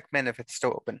Flying Duckman if it's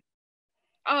still open.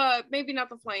 Maybe not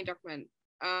the Flying Duckman.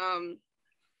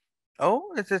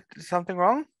 Oh, is it something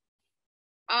wrong?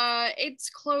 It's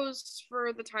closed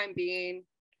for the time being.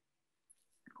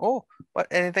 Oh, what?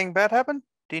 Anything bad happened?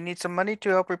 Do you need some money to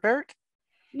help repair it?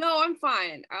 No, I'm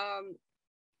fine.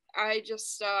 I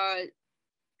just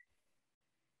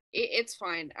it's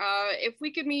fine. If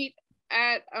we could meet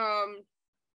at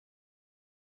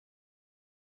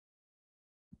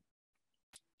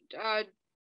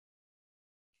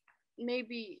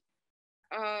maybe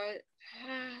uh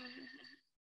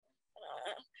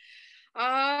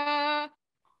uh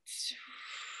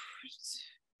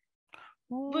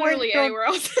literally anywhere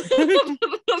else.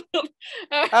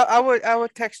 I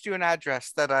would text you an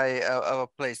address that of a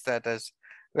place that is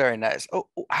very nice. Oh,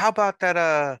 how about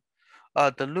that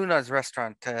the Luna's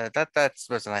restaurant? That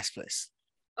was a nice place.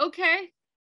 Okay.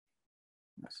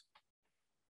 Yes.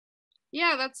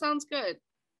 Yeah, that sounds good.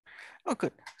 Oh,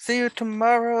 good. See you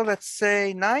tomorrow. Let's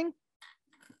say 9.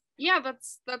 Yeah,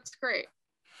 that's great.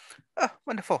 Oh,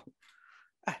 wonderful.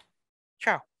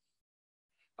 Ciao.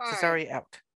 Bye. Cesare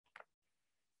out.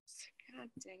 God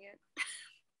dang it.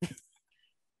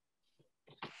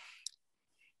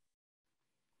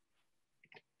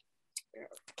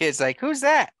 Kid's like, who's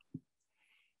that?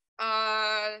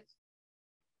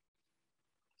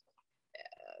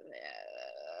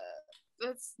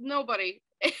 That's nobody.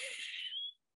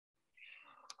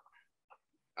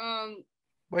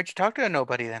 Why'd you talk to a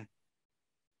nobody then?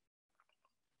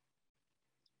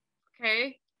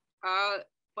 Okay.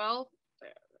 Well,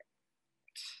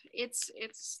 it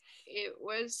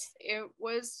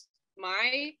was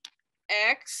my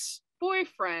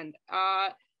ex-boyfriend.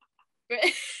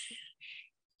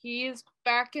 He's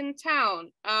back in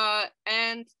town.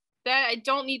 And that I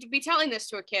don't need to be telling this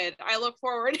to a kid. I look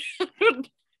forward.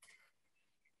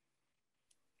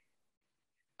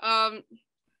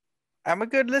 I'm a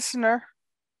good listener.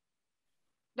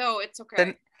 No, it's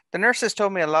okay. The nurses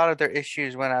told me a lot of their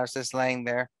issues when I was just laying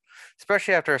there,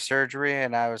 especially after a surgery,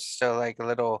 and I was still like a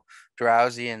little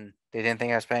drowsy, and they didn't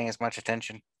think I was paying as much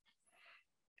attention.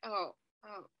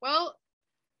 Well,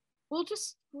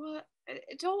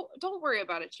 don't worry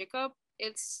about it, Jacob.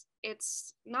 It's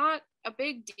not a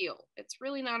big deal. It's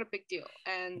really not a big deal.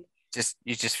 And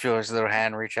you just feel his little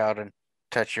hand reach out and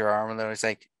touch your arm, and then he's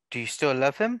like, "Do you still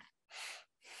love him?"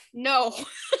 No.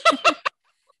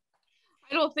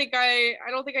 I don't think I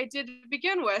did to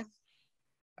begin with.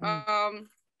 But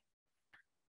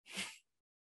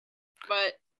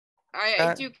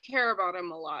I do care about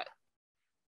him a lot.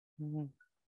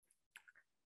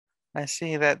 I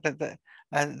see that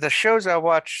the shows I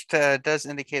watched does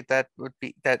indicate that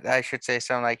I should say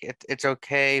something like it's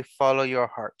okay, follow your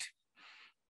heart.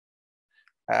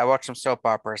 I watched some soap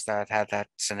operas that had that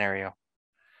scenario.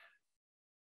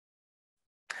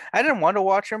 I didn't want to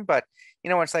watch them, but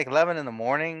when it's like 11 in the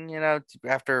morning,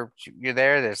 after you're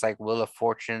there's like Wheel of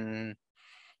Fortune,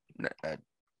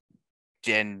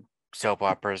 and soap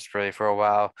operas really for a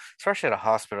while, especially at a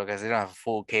hospital because they don't have a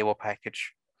full cable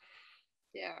package.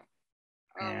 Yeah.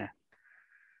 Yeah.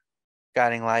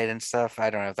 Guiding Light and stuff. I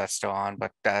don't know if that's still on,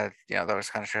 but those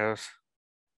kind of shows.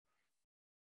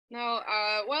 No,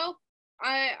 well,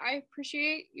 I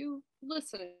appreciate you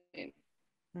listening,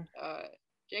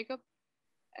 Jacob.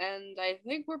 And I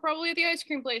think we're probably at the ice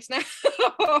cream place now.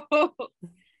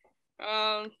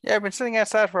 Yeah, I've been sitting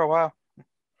outside for a while.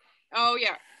 Oh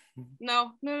yeah.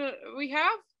 No, we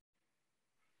have.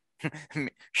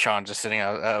 Sean just sitting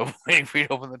out waiting for you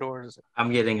to open the doors.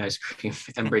 I'm getting ice cream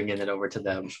and bringing it over to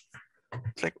them.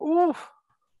 It's like, ooh.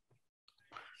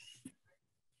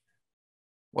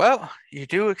 Well, you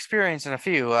do experience in a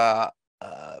few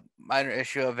minor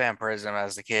issue of vampirism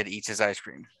as the kid eats his ice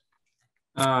cream.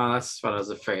 Oh, that's what I was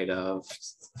afraid of.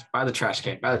 By the trash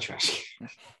can. It's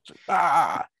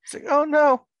like, oh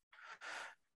no.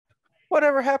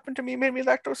 Whatever happened to me made me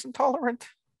lactose intolerant.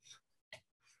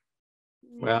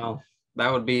 Well, that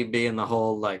would be being the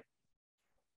whole like,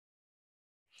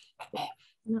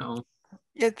 no.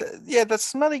 Yeah, the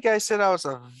smelly guy said I was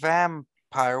a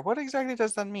vampire. What exactly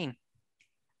does that mean?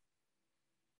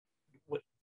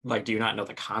 Like, do you not know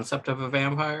the concept of a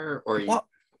vampire, or you? Well,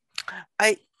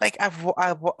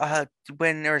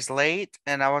 when it was late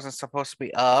and I wasn't supposed to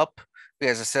be up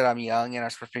because I said I'm young and I'm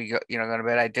supposed to be going to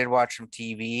bed. I did watch some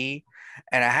TV,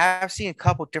 and I have seen a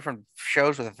couple different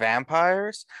shows with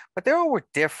vampires, but they all were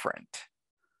different.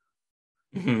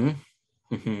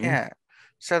 Yeah.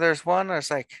 So there's one that's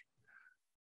like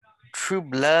True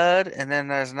Blood, and then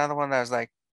there's another one that was like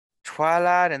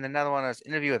Twilight, and another one that was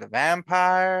Interview with a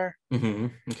Vampire.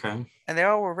 Okay. And they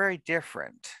all were very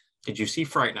different. Did you see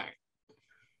Fright Night?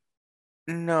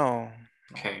 No.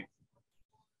 Okay.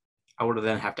 I would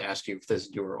then have to ask you if this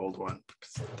is your old one,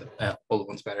 because the old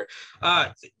one's better.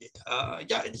 Yeah.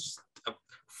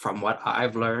 From what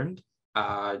I've learned,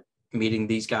 meeting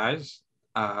these guys,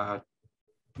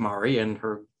 Mari and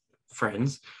her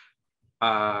friends,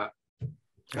 There's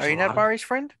Are you a not lot of- Mari's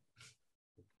friend?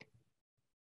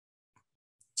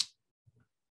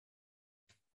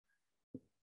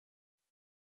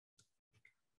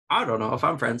 I don't know if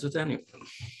I'm friends with any of them.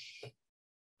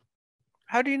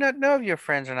 How do you not know if you're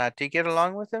friends or not? Do you get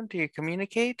along with them? Do you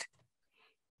communicate?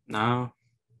 No,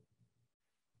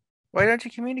 Why don't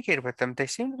you communicate with them? They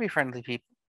seem to be friendly people.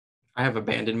 I have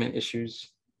abandonment issues.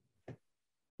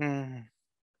 Hmm.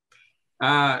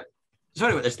 So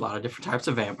anyway, there's a lot of different types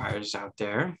of vampires out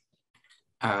there.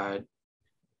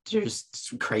 There's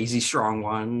some crazy strong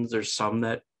ones. There's some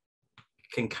that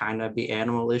can kind of be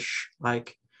animalish,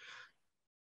 like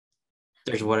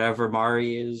there's whatever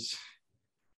Mari is.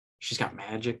 She's got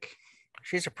magic.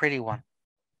 She's a pretty one.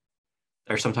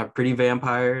 There's some type of pretty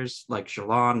vampires like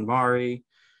Jilon, Mari.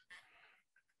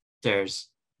 There's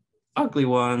ugly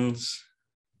ones.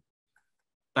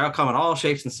 They'll come in all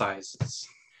shapes and sizes,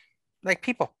 Like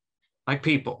people. like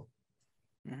people,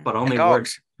 Mhm. but And only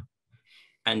dogs.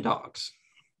 and dogs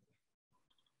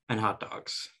and hot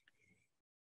dogs.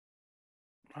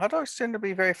 Hot dogs tend to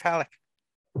be very phallic.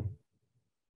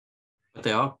 But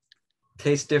they all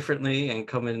taste differently and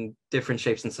come in different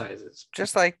shapes and sizes.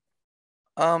 Just like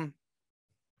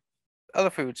other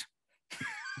foods.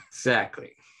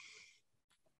 Exactly.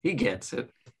 He gets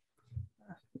it.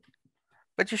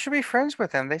 But you should be friends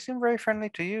with them. They seem very friendly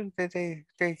to you. They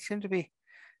seem to be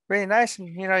really nice. And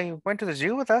you went to the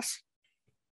zoo with us.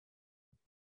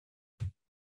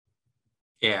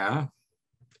 Yeah.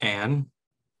 And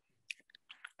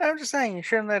I'm just saying you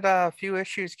shouldn't let a few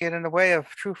issues get in the way of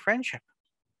true friendship.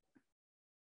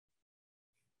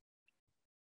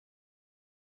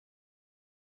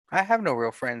 I have no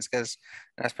real friends because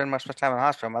I spend most of my time in the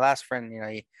hospital. My last friend,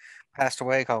 he passed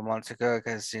away a couple months ago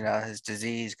because his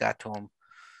disease got to him.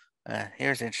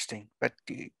 Here's interesting, but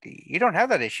you don't have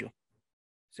that issue,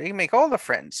 so you can make all the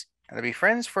friends and they'll be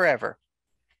friends forever.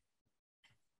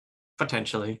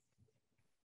 potentially.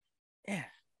 Yeah,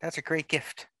 that's a great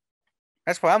gift.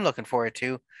 That's what I'm looking forward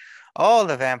to. All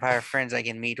the vampire friends I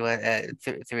can meet with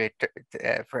through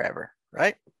forever,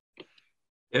 right?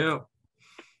 Yep.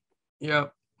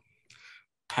 Yep.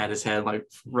 Pat his head, like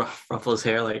ruffle his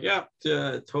hair, like, yeah,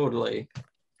 totally.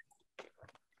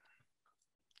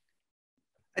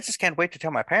 I just can't wait to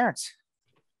tell my parents.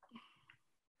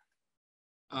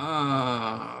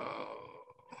 Oh.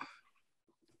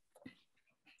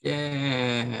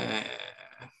 Yeah.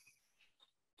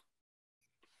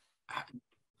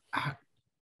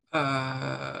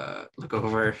 Look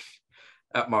over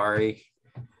at Mari.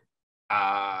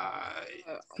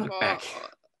 Look back.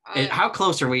 How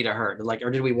close are we to her? Like, or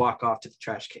did we walk off to the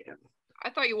trash can? I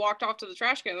thought you walked off to the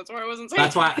trash can. That's why I wasn't saying.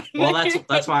 That's why. Well,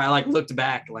 that's why I like looked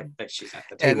back, like she's at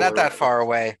the Yeah, table. not or that whatever. far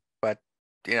away, but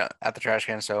at the trash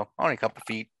can, so only a couple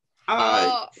feet,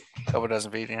 couple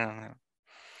dozen feet.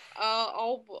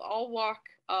 I'll walk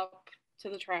up to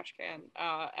the trash can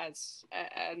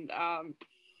and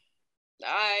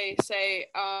I say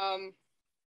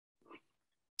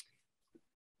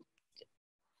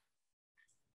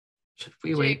Should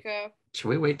we wait? Jacob, Should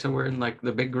we wait till we're in like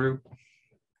the big group?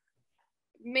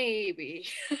 maybe.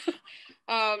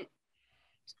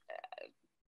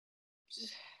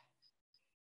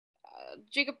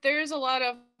 Jacob, there's a lot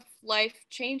of life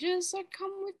changes that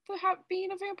come with being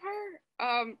a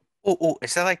vampire. Oh,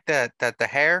 is that like the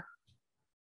hair?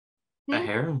 The Hmm?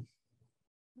 hair?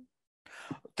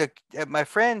 My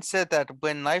friend said that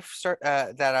when life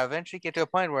that I eventually get to a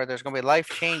point where there's gonna be life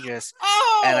changes,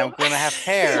 Oh! and I'm gonna have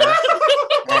hair,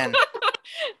 and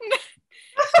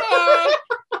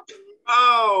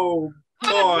Oh boy!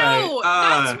 No,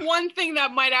 that's one thing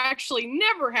that might actually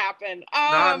never happen.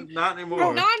 Not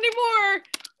anymore. Not anymore.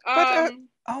 but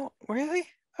oh really?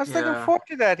 I was looking Yeah. forward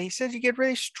to that. He said you get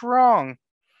really strong.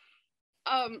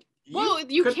 Well,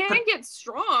 you could can get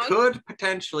strong. Could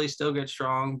potentially still get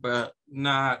strong, but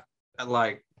not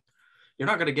like you're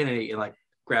not gonna get any like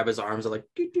grab his arms and like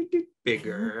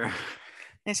bigger.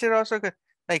 He said also good,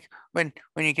 like when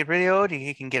you get really old,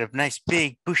 you can get a nice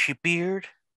big bushy beard.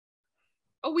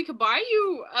 Oh, we could buy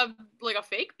you a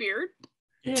fake beard.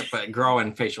 Yeah, but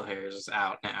growing facial hairs is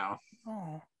out now.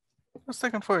 Oh, I was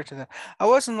looking forward to that. I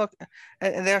wasn't looking,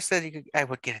 and they said I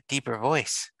would get a deeper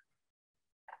voice.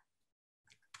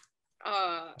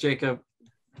 Jacob,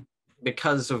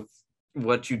 because of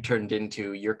what you turned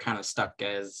into, you're kind of stuck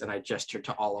as, and I gestured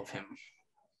to all of him.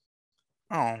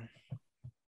 Oh,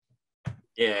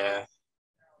 Yeah.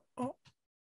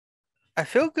 I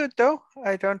feel good though.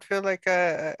 I don't feel like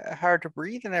hard to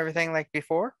breathe and everything like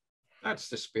before. That's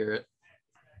the spirit.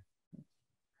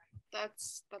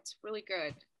 That's really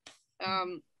good.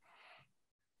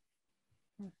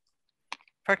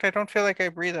 fact, I don't feel like I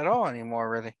breathe at all anymore,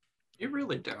 really. You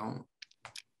really don't.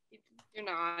 You're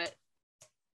not.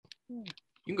 You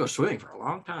can go swimming for a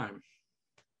long time.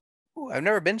 Ooh, I've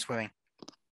never been swimming.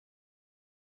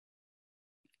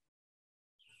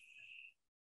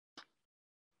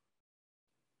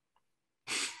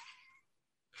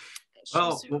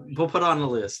 Well, we'll put on the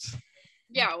list.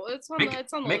 Yeah, well, it's on Make, the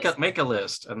it's on the make list. make a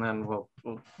list, and then we'll.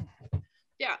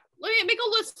 Yeah, let me make a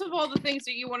list of all the things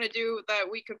that you want to do that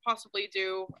we could possibly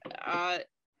do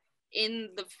in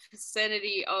the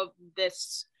vicinity of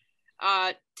this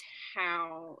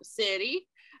city.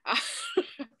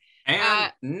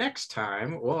 And next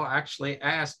time, we'll actually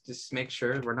ask to make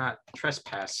sure we're not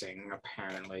trespassing,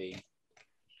 apparently.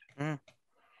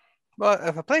 Well,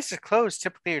 if a place is closed,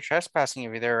 typically you're trespassing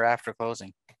if you're there after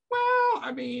closing. Well,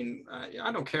 I mean,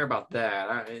 I don't care about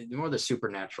that. More the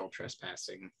supernatural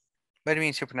trespassing. What do you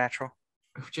mean supernatural?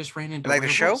 We just ran into like the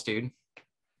show, dude.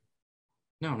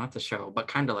 No, not the show, but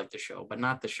kind of like the show, but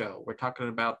not the show. We're talking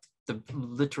about the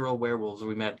literal werewolves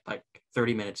we met like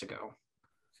 30 minutes ago.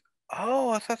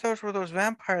 Oh, I thought those were those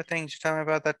vampire things you're talking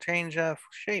about that change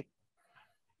shape.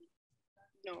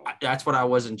 No. That's what I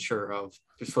wasn't sure of.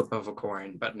 Just flip of a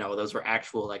coin, but no, those were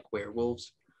actual like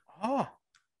werewolves. Oh.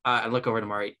 I look over to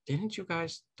Mari. Don't you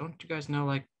guys know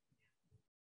like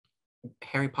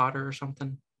Harry Potter or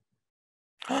something?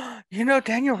 You know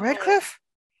Daniel Radcliffe?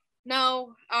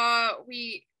 No,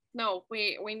 we know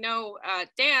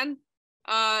Dan,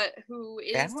 who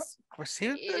is Dan, was he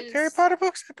the Harry Potter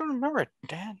books? I don't remember.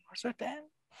 Dan, was it Dan?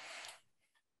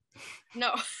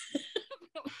 No.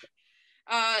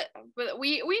 But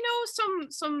we know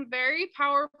some very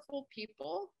powerful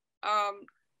people.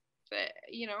 That,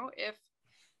 you know, if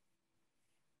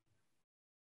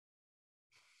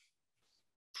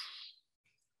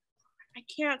I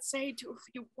can't say if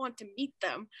you want to meet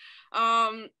them.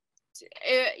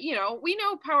 You know, we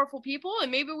know powerful people, and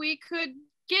maybe we could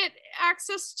get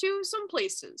access to some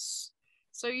places,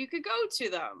 so you could go to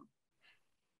them.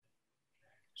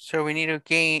 So we need to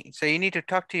gain. So you need to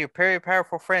talk to your very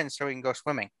powerful friends so we can go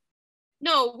swimming.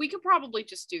 No, we could probably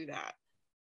just do that.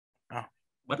 Oh,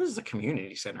 what does the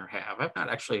community center have? I've not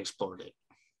actually explored it.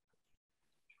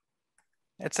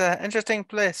 It's an interesting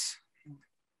place,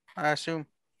 I assume.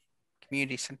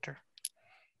 Community center.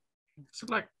 Is it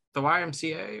like the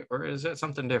YMCA, or is it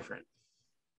something different?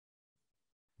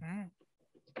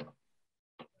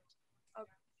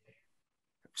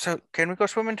 So can we go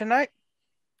swimming tonight?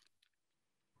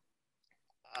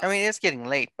 I mean, it's getting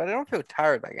late, but I don't feel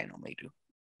tired like I normally do.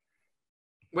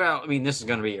 Well, I mean, this is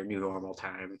going to be your new normal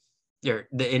time.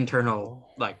 The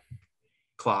internal like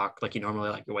clock, like you normally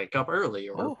like you wake up early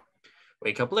or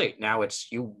wake up late. Now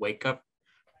it's you wake up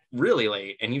really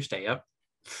late and you stay up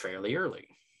fairly early.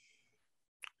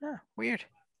 Oh, weird.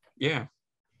 Yeah.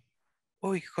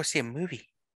 Oh, you could go see a movie.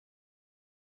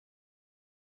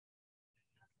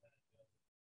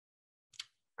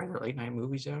 Are there late night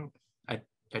movies out? I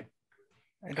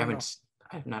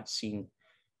have not seen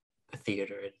a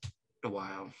theater in a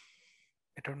while.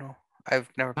 I don't know. I've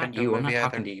never been to a movie. I'm not either.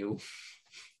 talking to you.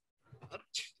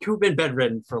 You've been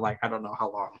bedridden for like I don't know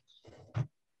how long.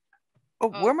 Oh,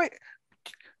 where am I?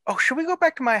 Oh, should we go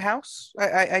back to my house?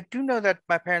 I do know that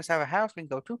my parents have a house we can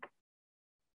go to.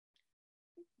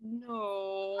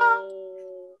 No.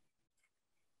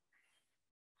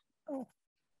 Oh.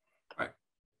 Right.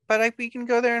 But we can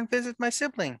go there and visit my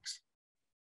siblings.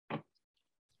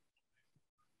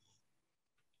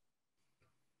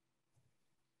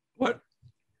 What?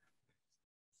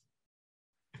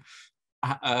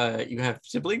 You have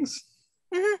siblings?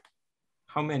 Mm-hmm.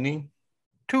 How many?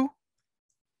 2.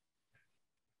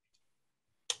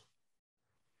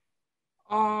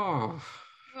 Oh.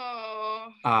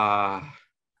 Oh.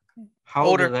 How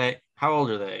old are they? How old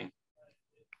are they?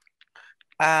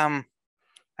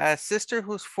 A sister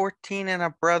who's 14 and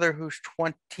a brother who's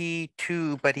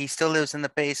 22, but he still lives in the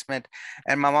basement.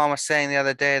 And my mom was saying the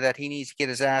other day that he needs to get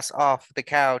his ass off the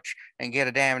couch and get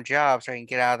a damn job so he can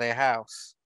get out of their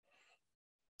house.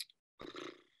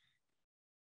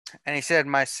 And he said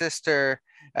my sister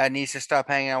needs to stop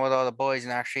hanging out with all the boys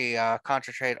and actually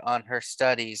concentrate on her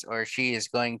studies, or she is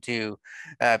going to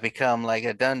become like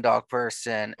a Dundalk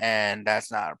person, and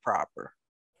that's not proper.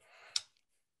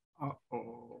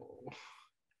 Uh-oh.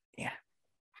 Yeah.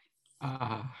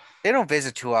 They don't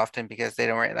visit too often because they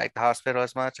don't really like the hospital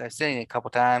as much. I've seen it a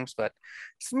couple times, but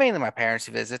it's mainly my parents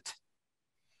who visit.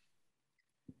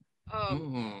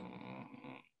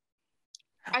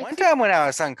 One time when I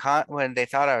was when they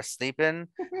thought I was sleeping,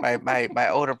 my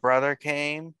older brother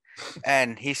came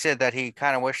and he said that he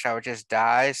kind of wished I would just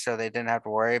die so they didn't have to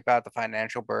worry about the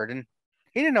financial burden.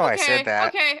 He didn't know I said that.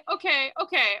 Okay.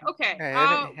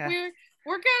 Yeah.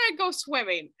 We're gonna go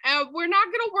swimming. We're not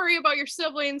gonna worry about your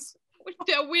siblings.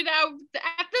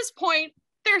 At this point,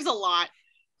 there's a lot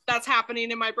that's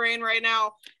happening in my brain right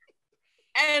now,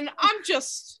 and we're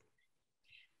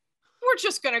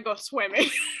just gonna go swimming.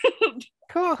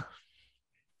 Cool.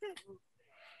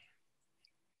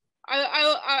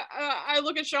 I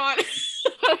look at Sean.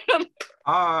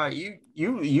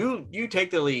 You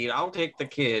take the lead. I'll take the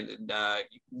kid. And,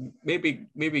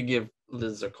 maybe give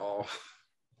Liz a call.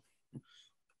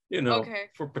 Okay.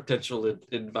 For potential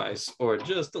advice, or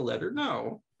just to let her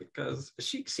know, because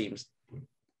she seems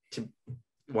to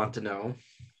want to know.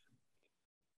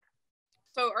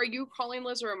 So are you calling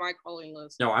Liz or am I calling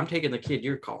Liz? No, I'm taking the kid.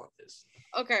 You're calling Liz.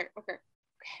 Okay.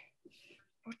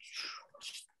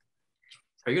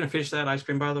 Are you gonna finish that ice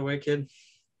cream, by the way, kid?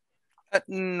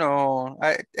 No,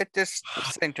 it just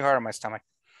sitting too hard on my stomach.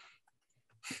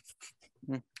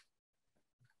 I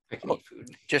can eat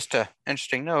food. Just an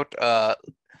interesting note.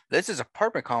 This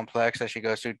apartment complex that she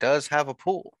goes to does have a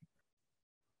pool.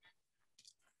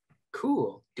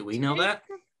 Cool. Do we know that?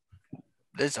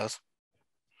 This does.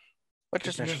 Which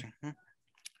is Good to know. interesting.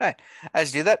 All right.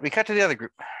 As you do that, we cut to the other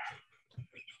group.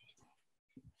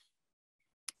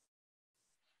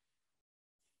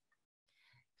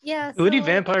 Yeah. Do any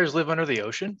vampires live under the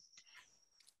ocean?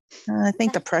 I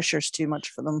think the pressure's too much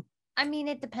for them. I mean,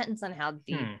 it depends on how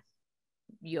deep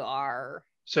you are.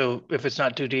 So if it's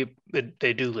not too deep,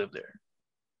 they do live there.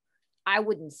 I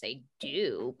wouldn't say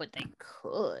do, but they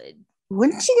could.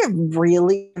 Wouldn't you get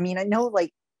really? I mean, I know,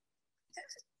 like,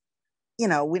 we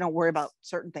don't worry about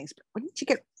certain things, but wouldn't you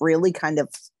get really kind of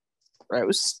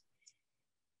gross?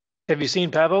 Have you seen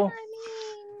Pavo?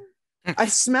 I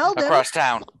smelled him across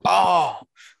town. Oh,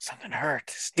 something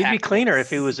hurt. He'd be cleaner if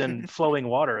he was in flowing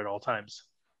water at all times.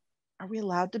 Are we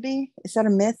allowed to be? Is that a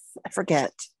myth? I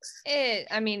forget. There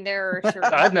are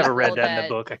certain I've never read people that in a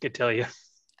book, I could tell you.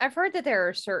 I've heard that there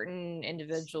are certain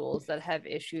individuals that have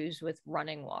issues with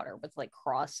running water, with like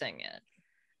crossing it.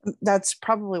 That's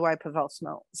probably why Pavel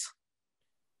smells.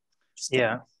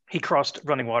 Yeah, he crossed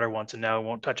running water once and now it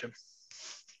won't touch him.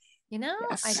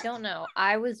 Yes. I don't know.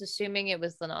 I was assuming it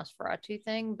was the Nosferatu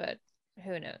thing, but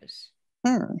who knows?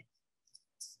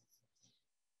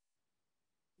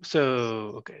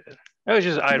 So, okay then. That was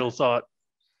just idle thought.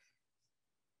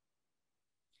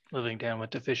 Living down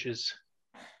with the fishes.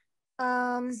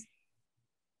 I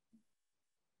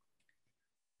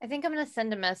think I'm gonna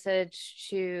send a message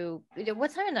to.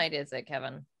 What time of night is it,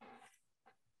 Kevin?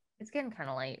 It's getting kind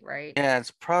of late, right? Yeah,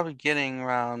 it's probably getting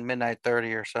around midnight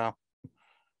 30 or so.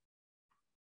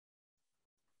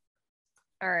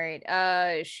 All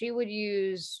right. She would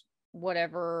use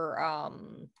whatever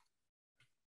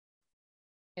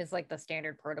is like the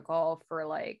standard protocol for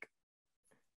like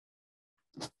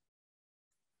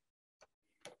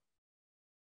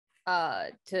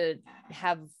to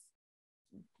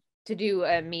do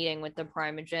a meeting with the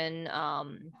Primogen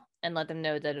and let them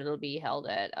know that it'll be held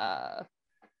at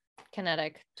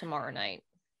Kinetic tomorrow night.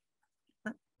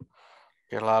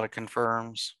 Get a lot of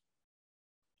confirms.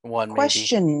 One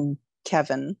question,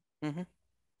 Kevin. Mhm.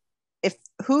 If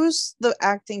who's the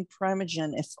acting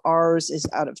Primogen if ours is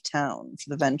out of town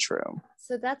for the Ventrue?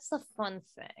 So that's the fun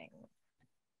thing.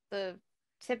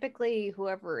 Typically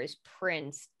whoever is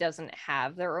Prince doesn't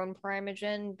have their own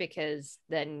Primogen because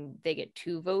then they get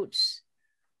 2 votes.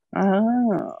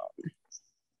 Oh.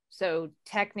 So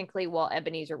technically, while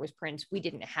Ebenezer was Prince, we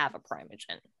didn't have a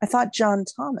Primogen. I thought John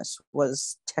Thomas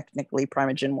was technically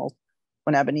Primogen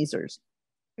when Ebenezer's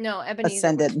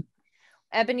ascended.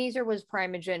 Ebenezer was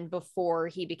Primogen before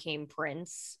he became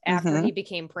Prince. After he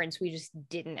became Prince, we just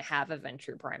didn't have a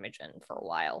Ventrue Primogen for a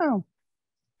while. Oh.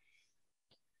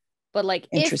 But like,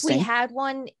 if we had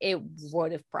one, it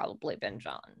would have probably been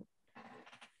John.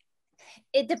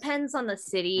 It depends on the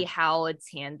city, how it's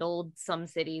handled. Some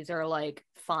cities are like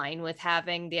fine with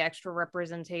having the extra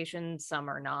representation. Some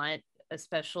are not,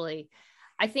 especially.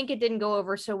 I think it didn't go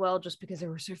over so well just because there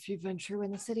were so few Ventrue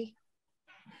in the city.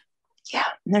 Yeah,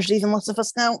 and there's even less of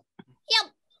us now.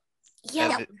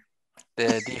 Yep.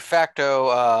 The de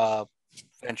facto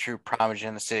Ventrue Primogen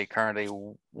in the city currently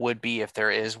would be, if there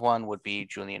is one, would be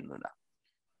Julian Luna,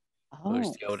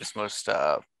 who's the oldest, most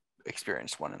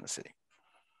experienced one in the city.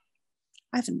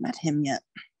 I haven't met him yet.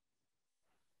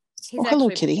 Hello,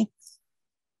 Kitty.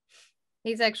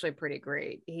 He's actually pretty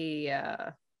great. He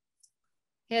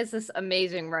has this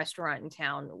amazing restaurant in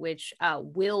town, which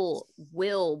will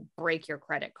break your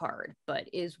credit card, but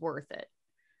is worth it.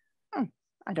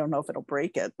 I don't know if it'll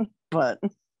break it, but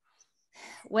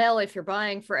well, if you're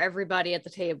buying for everybody at the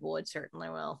table, it certainly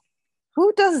will.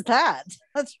 Who does that?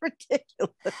 That's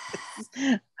ridiculous.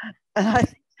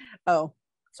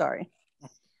 Sorry.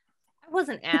 I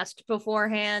wasn't asked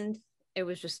beforehand. It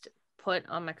was just put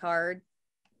on my card.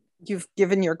 You've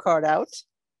given your card out?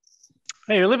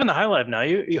 Hey, you're living the high life now.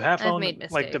 You have I've owned made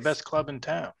like the mistakes. best club in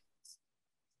town.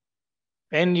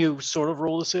 And you sort of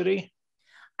rule the city.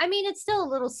 I mean, it's still a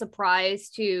little surprise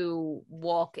to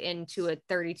walk into a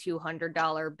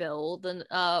 $3,200 bill, then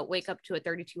wake up to a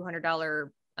 $3,200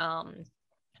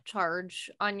 charge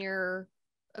on your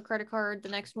credit card the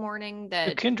next morning. Do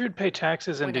That kindred pay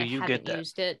taxes, and when do I you haven't get that?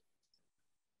 used it.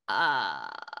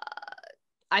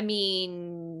 I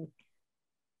mean,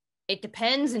 it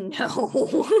depends, and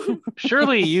no.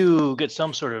 Surely you get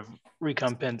some sort of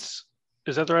recompense.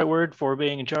 Is that the right word for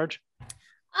being in charge?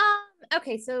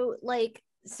 Okay,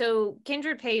 so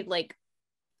kindred paid, like,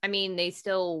 I mean, they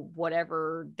still,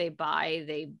 whatever they buy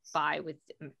with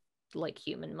like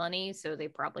human money, so they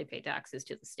probably pay taxes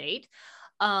to the state.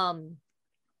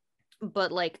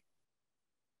 But like,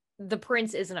 the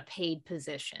prince isn't a paid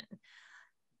position.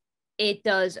 It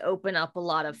does open up a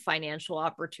lot of financial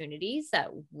opportunities that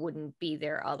wouldn't be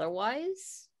there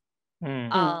otherwise.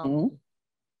 Mm.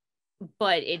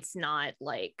 But it's not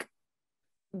like,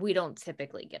 we don't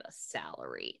typically get a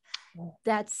salary.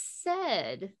 That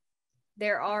said,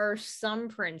 there are some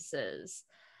princes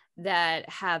that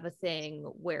have a thing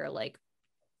where, like,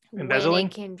 embezzling? when a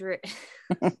kindred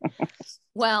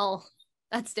well,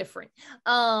 that's different.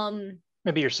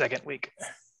 Maybe your second week.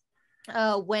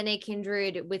 When a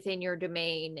kindred within your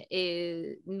domain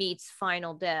meets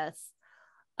final death,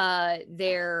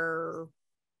 their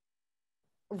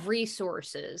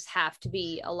resources have to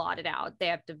be allotted out. They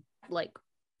have to, like,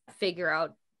 figure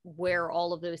out where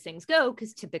all of those things go,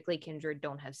 because typically kindred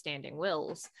don't have standing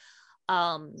wills.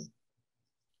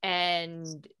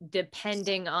 And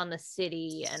depending on the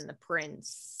city and the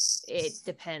prince, it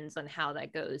depends on how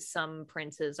that goes. Some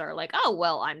princes are like, oh,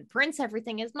 well, I'm prince,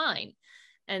 everything is mine.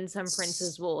 And some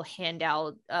princes will hand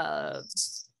out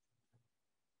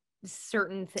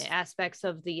certain aspects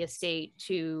of the estate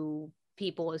to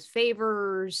people as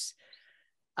favors.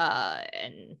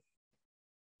 And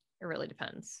it really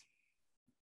depends.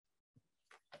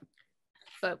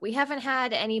 But we haven't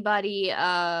had anybody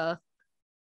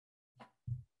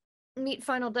meet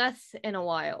final death in a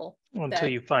while. Until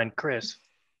you find Chris.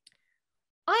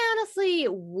 I honestly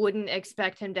wouldn't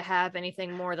expect him to have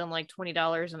anything more than like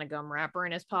 $20 and a gum wrapper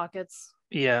in his pockets.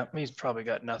 Yeah, he's probably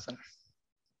got nothing.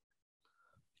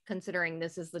 Considering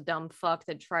this is the dumb fuck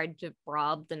that tried to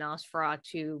rob the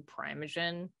Nosferatu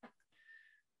Primogen.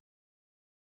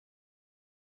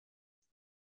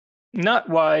 Not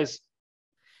wise.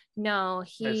 No,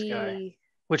 This guy.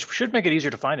 Which should make it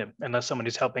easier to find him, unless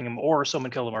somebody's helping him or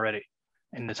someone killed him already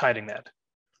and is hiding that.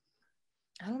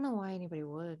 I don't know why anybody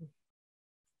would.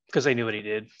 Because they knew what he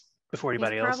did before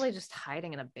anybody else. Probably just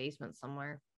hiding in a basement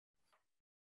somewhere.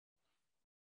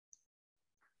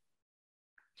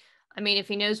 I mean, if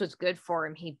he knows what's good for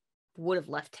him, he would have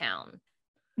left town.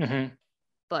 Mm-hmm.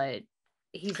 But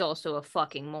he's also a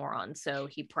fucking moron, so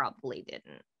he probably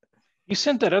didn't. You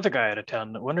sent that other guy out of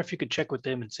town. I wonder if you could check with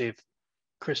him and see if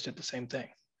Chris did the same thing.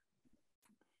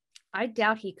 I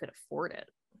doubt he could afford it.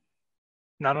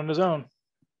 Not on his own.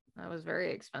 That was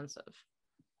very expensive.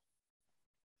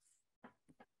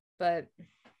 But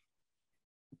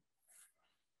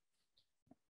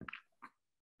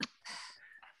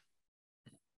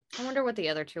I wonder what the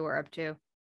other two are up to.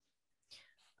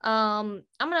 I'm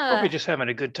gonna Hope you're just having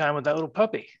a good time with that little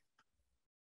puppy.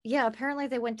 Yeah, apparently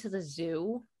they went to the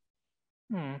zoo.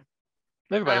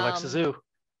 Everybody likes the zoo.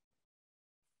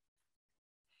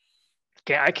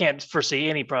 I can't foresee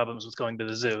any problems with going to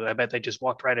the zoo. I bet they just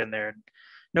walked right in there and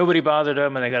nobody bothered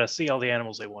them, and they got to see all the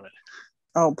animals they wanted.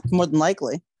 Oh, more than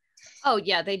likely. Oh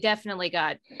yeah, they definitely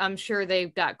I'm sure they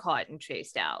got caught and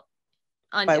chased out.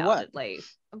 Undoubtedly.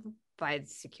 By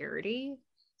security.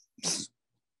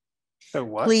 So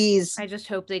what? Please. I just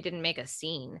hope they didn't make a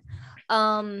scene.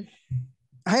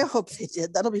 I hope they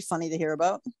did. That'll be funny to hear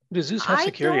about. Do zoos have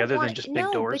security other than just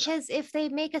big doors? Because if they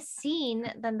make a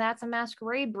scene, then that's a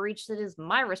masquerade breach that is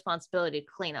my responsibility to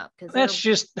clean up. Because that's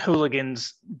just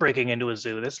hooligans breaking into a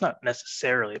zoo. That's not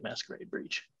necessarily a masquerade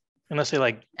breach, unless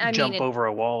they jump over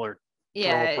a wall or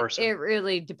throw a person. It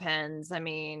really depends. I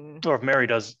mean, or if Mary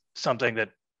does something that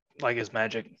is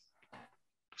magic,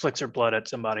 flicks her blood at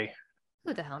somebody.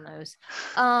 Who the hell knows?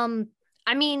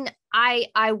 I mean,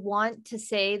 I want to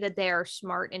say that they are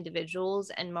smart individuals,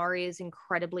 and Mari is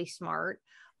incredibly smart.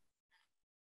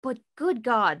 But good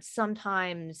God,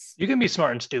 sometimes you can be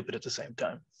smart and stupid at the same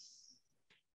time.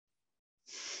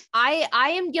 I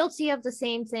am guilty of the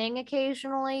same thing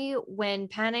occasionally. When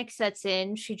panic sets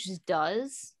in, she just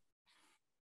does.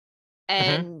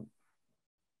 And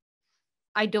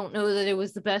I don't know that it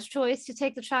was the best choice to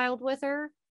take the child with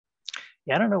her.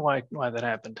 Yeah, I don't know why that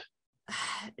happened.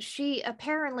 She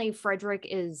apparently, Frederick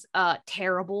is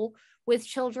terrible with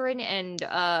children, and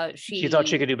she thought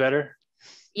she could do better.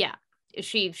 Yeah,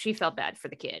 she felt bad for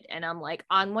the kid, and I'm like,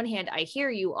 on one hand, I hear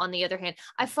you. On the other hand,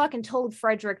 I fucking told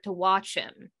Frederick to watch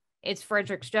him. It's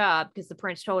Frederick's job because the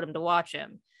prince told him to watch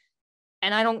him,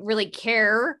 and I don't really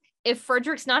care if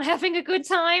Frederick's not having a good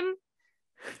time.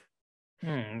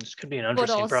 This could be an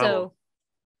interesting problem.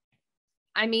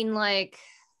 I mean, like,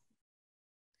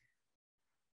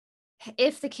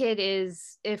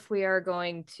 if we are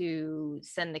going to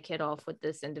send the kid off with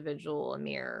this individual,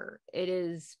 Amir, it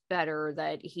is better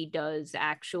that he does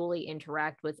actually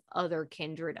interact with other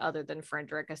kindred other than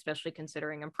Frederick, especially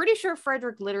considering I'm pretty sure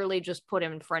Frederick literally just put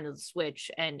him in front of the switch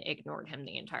and ignored him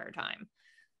the entire time.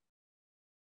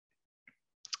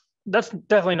 That's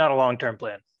definitely not a long-term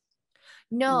plan.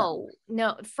 No,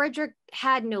 Frederick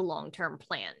had no long-term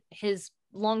plan. His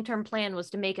long-term plan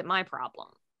was to make it my problem.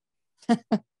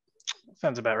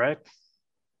 Sounds about right.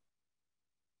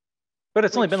 But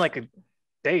it's only been like a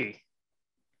day.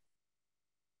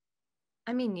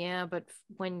 I mean, yeah, but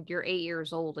when you're 8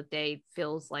 years old, a day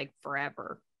feels like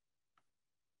forever.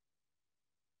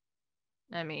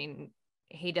 I mean,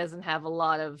 he doesn't have a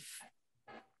lot of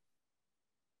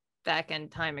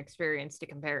back-end time experience to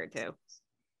compare it to.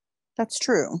 That's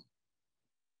true.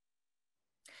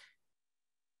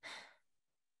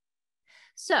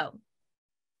 So,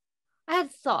 I had a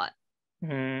thought.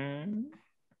 Hmm.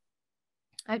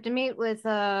 I have to meet with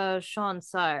Sean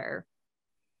Sire.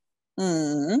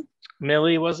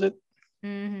 Millie, was it?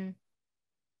 Mm-hmm.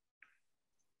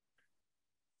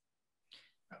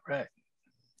 All right.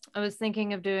 I was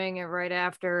thinking of doing it right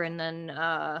after, and then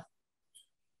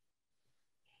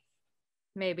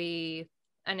maybe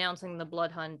announcing the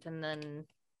blood hunt and then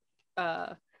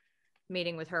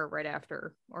meeting with her right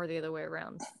after, or the other way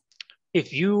around.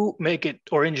 If you make it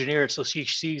or engineer it so she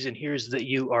sees and hears that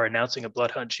you are announcing a blood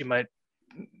hunt, she might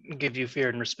give you fear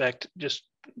and respect just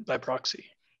by proxy.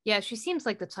 Yeah, she seems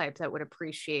like the type that would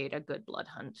appreciate a good blood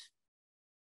hunt.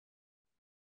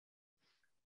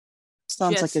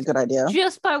 Sounds like a good idea.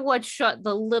 Just by what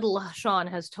the little Sean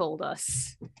has told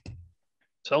us.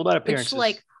 It's all about appearances. Which,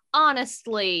 like,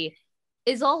 honestly,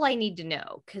 is all I need to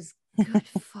know. Because, good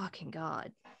fucking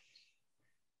God.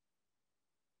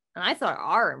 And I thought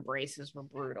our embraces were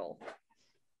brutal.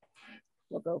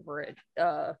 Look over it,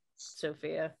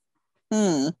 Sophia.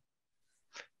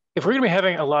 If we're going to be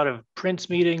having a lot of Prince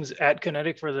meetings at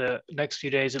Kinetic for the next few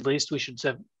days, at least, we should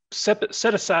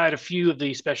set aside a few of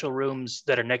the special rooms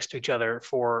that are next to each other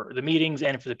for the meetings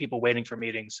and for the people waiting for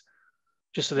meetings,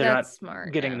 just so they're not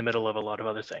getting in the middle of a lot of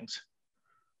other things.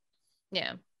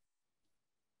 Yeah.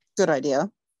 Good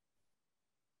idea.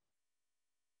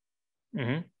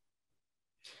 Mm-hmm.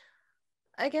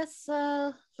 I guess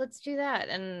let's do that,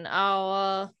 and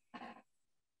I'll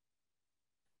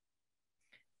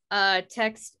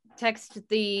text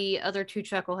the other two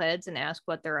chuckleheads and ask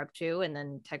what they're up to, and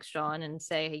then text John and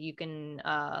say, hey, you can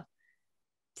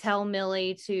tell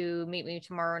Millie to meet me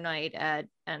tomorrow night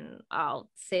and I'll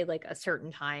say like a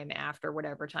certain time after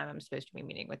whatever time I'm supposed to be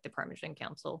meeting with the Parmesan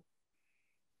Council,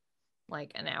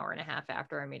 like an hour and a half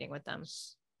after I'm meeting with them.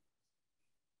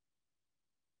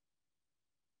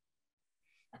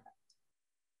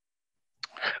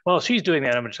 While she's doing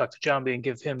that, I'm going to talk to Jambi and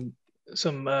give him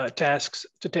some tasks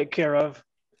to take care of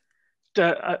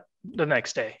the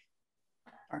next day.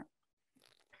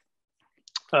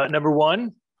 Number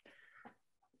one,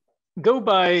 go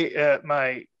by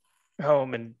my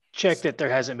home and check that there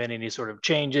hasn't been any sort of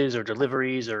changes or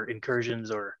deliveries or incursions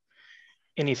or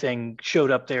anything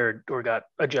showed up there or got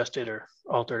adjusted or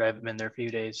altered. I haven't been there a few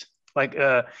days. Like,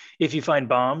 if you find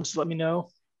bombs, let me know.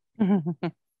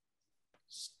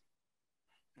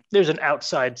 There's an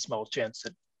outside small chance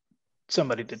that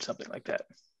somebody did something like that.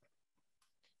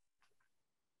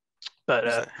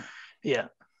 But yeah,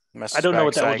 I don't know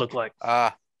what that would look like.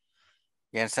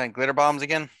 You gonna send glitter bombs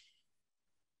again?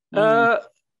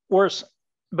 Worse,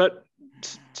 but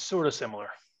sort of similar.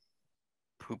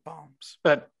 Poop bombs.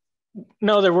 But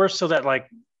no, they're worse so that like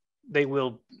they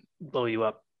will blow you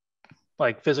up,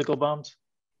 like physical bombs,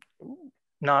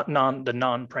 not the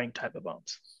non-prank type of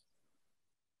bombs.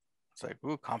 It's like,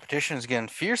 ooh, competition is getting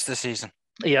fierce this season.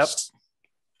 Yep.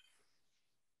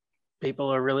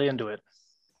 People are really into it.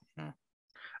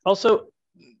 Also,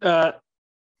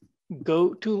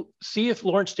 go to see if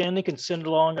Lawrence Stanley can send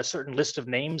along a certain list of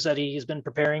names that he's been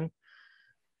preparing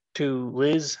to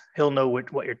Liz. He'll know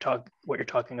what you're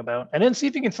talking about, and then see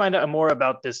if you can find out more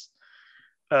about this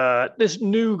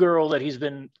new girl that he's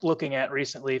been looking at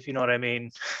recently, if you know what I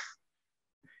mean.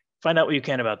 Find out what you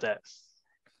can about that.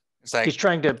 It's like he's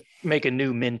trying to make a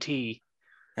new mentee.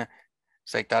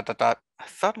 It's like ... I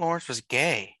thought Lawrence was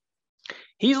gay.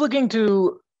 He's looking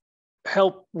to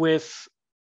help with.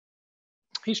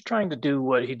 He's trying to do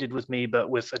what he did with me, but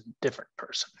with a different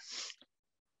person.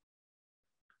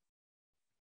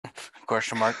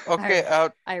 Question mark. Okay,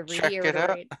 I'll I check it out.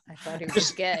 reiterate, I thought he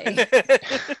was gay.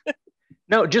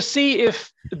 No, just see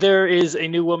if there is a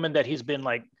new woman that he's been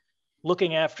like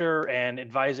looking after and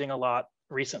advising a lot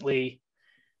recently,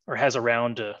 or has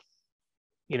around to,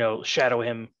 shadow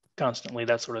him constantly,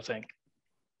 that sort of thing.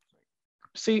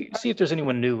 See if there's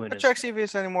anyone new in I'll his. check see if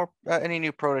there's any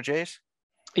new proteges.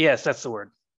 Yes, that's the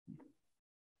word.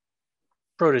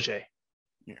 Protege.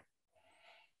 Yeah.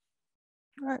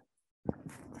 All right.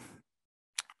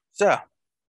 So,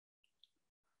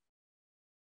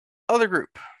 other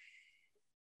group.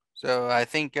 So I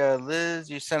think Liz,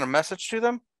 you sent a message to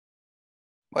them.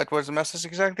 What was the message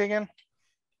exactly again?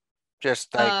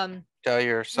 Just like tell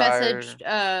your sire.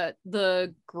 Messaged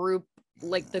the group,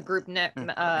 like the group net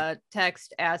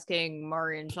text asking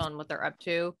Mari and Jean what they're up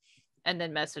to, and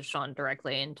then messaged Jean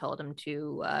directly and told him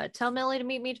to tell Millie to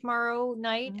meet me tomorrow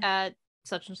night at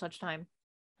such and such time.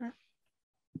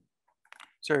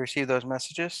 So receive those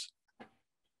messages.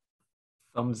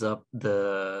 Thumbs up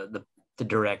the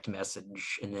direct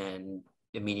message, and then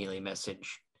immediately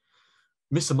message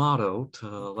Miss Amato to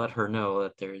let her know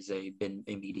that there's been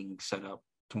a meeting set up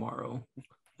tomorrow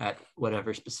at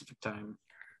whatever specific time.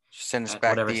 Send us at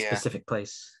back whatever the specific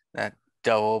place. that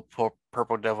double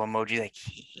purple devil emoji, like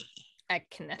At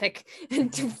kinetic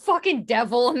fucking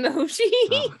devil emoji.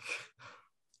 Oh.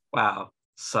 Wow,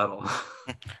 subtle.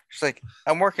 she's like,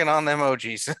 I'm working on the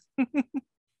emojis.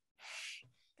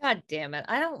 God damn it!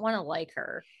 I don't want to like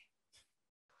her.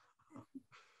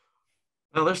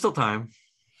 Well, there's still time.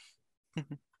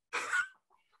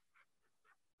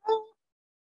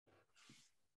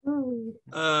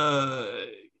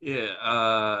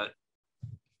 Yeah.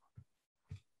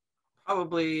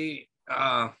 Probably.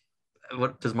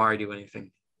 What does Mari do?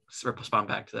 Anything? Respond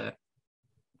back to that.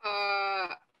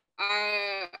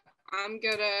 I'm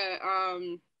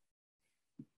gonna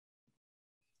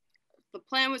the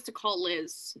plan was to call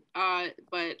Liz,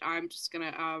 but I'm just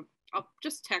gonna I'll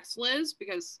just text Liz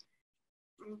because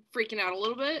I'm freaking out a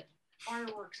little bit.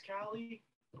 Fireworks, Callie.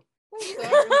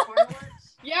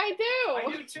 Fireworks? Yeah, I do. I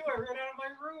do too. I ran out of my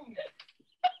room.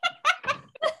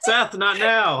 Seth, not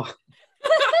now.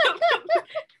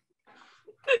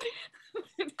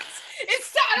 It's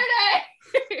Saturday.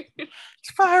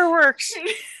 It's fireworks.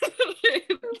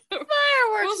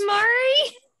 Fireworks, Mari.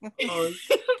 Oh,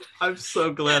 I'm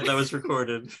so glad that was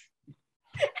recorded.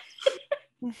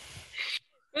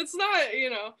 It's not,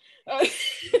 it's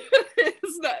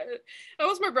not. That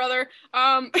was my brother.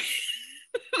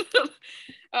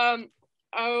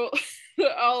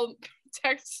 I'll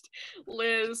text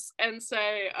Liz and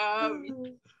say,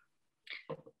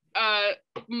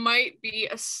 might be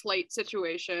a slight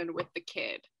situation with the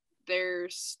kid.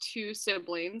 There's 2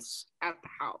 siblings at the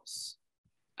house.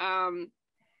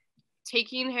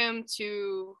 Taking him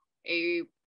to a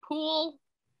pool.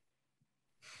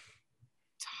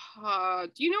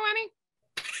 Do you know any?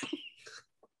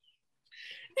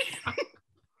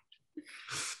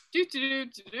 do.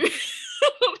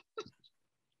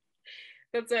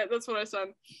 That's it. That's what I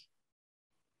said.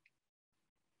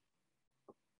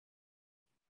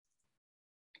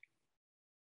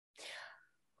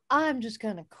 I'm just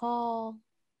gonna call.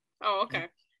 Oh, okay.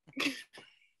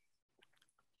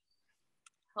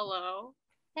 Hello.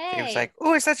 Hey. He was like,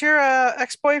 "Oh, is that your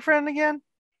ex-boyfriend again?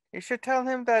 You should tell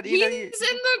him that He's either in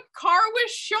the car with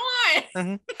Sean.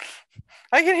 Mhm.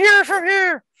 I can hear it from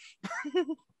here."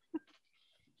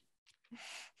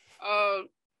 All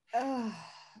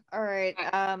right.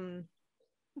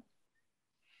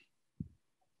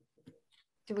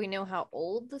 Do we know how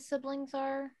old the siblings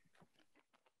are?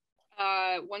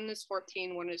 One is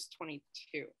 14, one is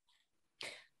 22.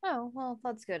 Oh, well,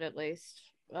 that's good at least.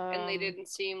 And they didn't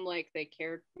seem like they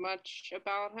cared much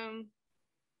about him.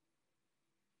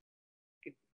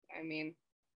 I mean,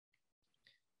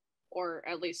 or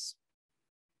at least.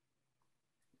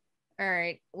 All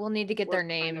right, we'll need to get their We're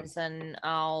kind names, and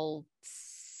I'll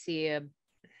see a.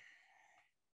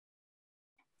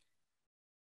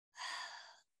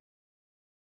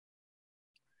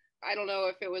 I don't know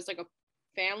if it was like a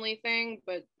family thing,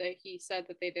 but that he said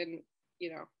that they didn't,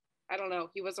 I don't know.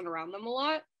 He wasn't around them a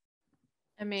lot.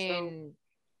 I mean,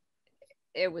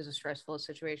 it was a stressful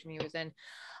situation he was in.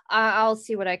 I'll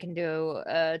see what I can do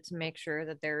to make sure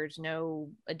that there's no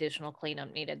additional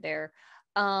cleanup needed there.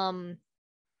 So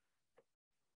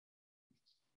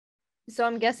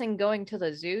I'm guessing going to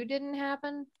the zoo didn't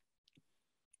happen?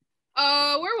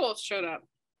 Werewolves showed up.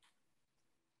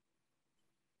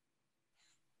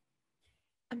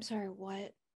 I'm sorry,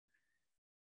 what?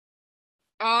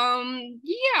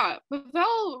 Yeah,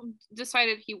 Pavel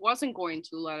decided he wasn't going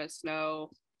to let us know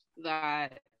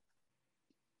that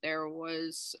there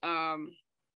was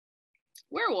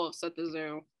werewolves at the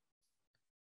zoo.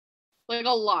 Like a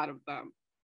lot of them.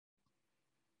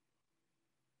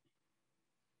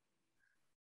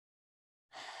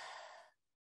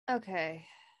 Okay.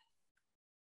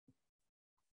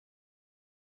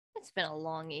 It's been a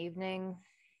long evening.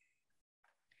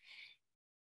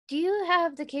 Do you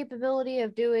have the capability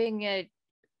of doing it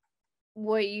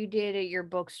what you did at your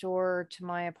bookstore to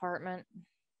my apartment?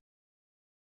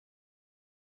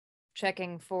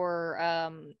 Checking for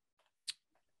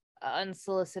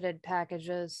unsolicited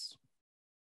packages.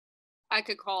 I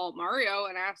could call Mario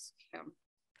and ask him.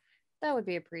 That would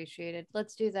be appreciated.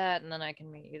 Let's do that, and then I can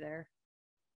meet you there.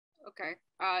 Okay.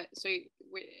 So do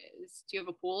you have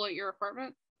a pool at your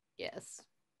apartment? Yes.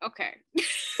 Okay.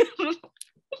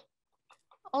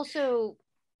 Also,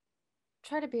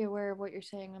 try to be aware of what you're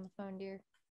saying on the phone, dear.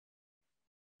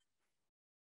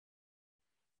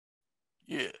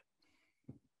 Yeah.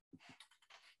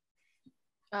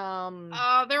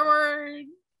 There were.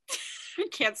 I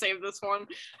can't save this one.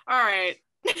 All right.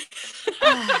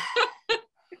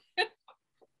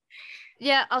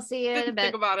 Yeah, I'll see you in a Didn't bit.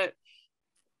 think about it.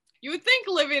 You would think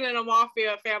living in a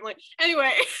mafia family.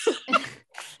 Anyway.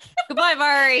 Goodbye,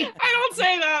 Mari. I don't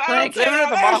say that. I don't say Living in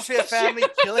the that. mafia family,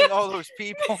 killing all those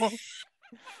people, That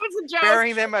was a joke.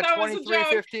 burying them at That was a joke.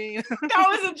 2315. That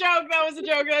was a joke. That was a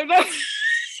joke. I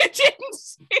didn't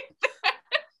say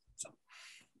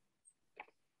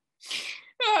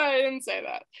that. I didn't say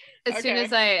that.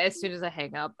 As soon as I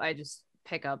hang up, I just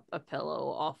pick up a pillow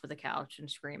off of the couch and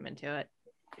scream into it.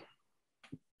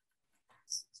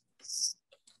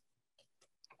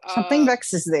 Something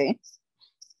vexes thee.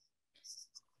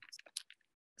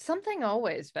 Something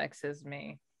always vexes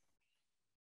me.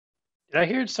 Did I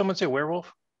hear someone say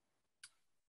werewolf?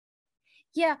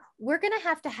 Yeah, we're gonna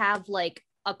have like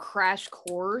a crash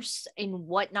course in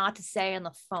what not to say on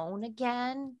the phone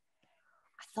again.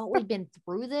 I thought we'd been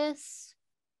through this.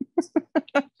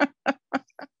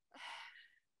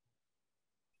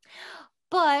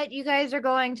 But you guys are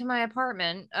going to my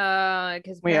apartment,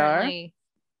 because apparently,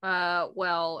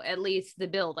 well, at least the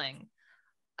building.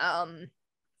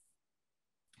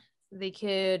 The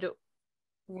kid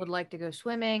would like to go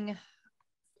swimming.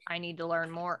 I need to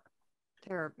learn more.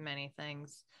 There are many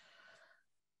things.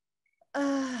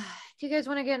 Do you guys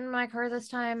want to get in my car this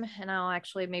time? And I'll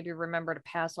actually maybe remember to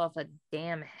pass off a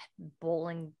damn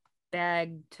bowling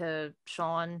bag to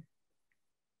Sean.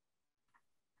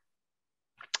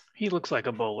 He looks like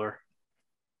a bowler.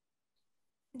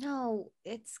 No,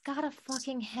 it's got a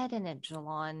fucking head in it,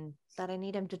 Jilon, that I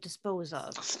need him to dispose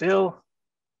of. Still.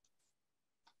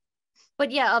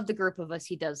 But yeah, of the group of us,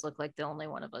 he does look like the only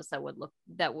one of us that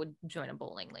would join a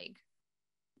bowling league.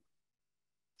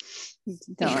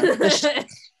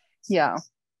 Yeah.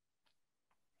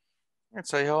 And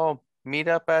so you all meet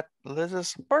up at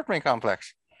Liz's apartment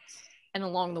complex. And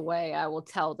along the way, I will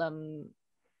tell them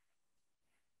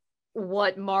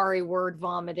what Mari word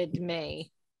vomited to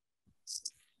me.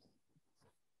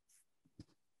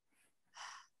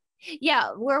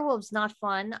 Yeah, werewolves not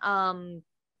fun.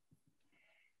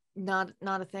 Not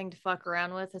a thing to fuck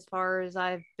around with, as far as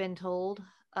I've been told.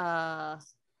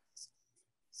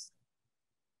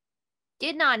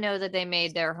 Did not know that they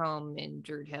made their home in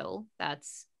Druid Hill.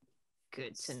 That's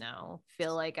good to know.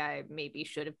 Feel like I maybe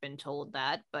should have been told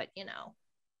that, but you know.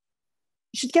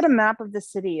 You should get a map of the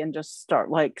city and just start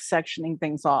like sectioning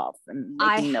things off and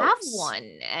making I have notes.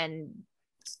 one, and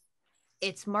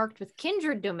it's marked with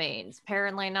kindred domains.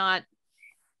 Apparently not.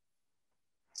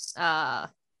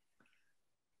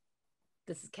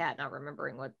 This is Cat not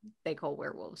remembering what they call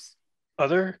werewolves.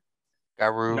 Other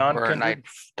Garu or non-kindred?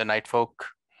 the night folk.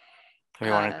 If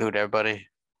you want to include everybody.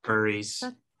 Furries.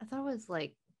 I thought it was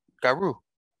like Garu.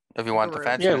 If you want the Garu.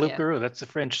 fancy. Yeah, name. Loup-Garou, that's the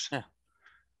French. Yeah.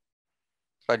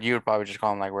 But you would probably just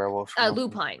call them like werewolves.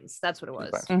 lupines. That's what it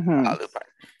was. Mhm. Lupine.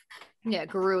 Yeah,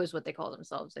 Guru is what they call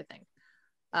themselves, I think.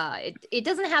 It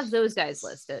doesn't have those guys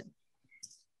listed.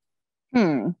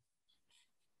 Hmm.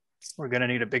 We're gonna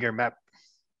need a bigger map.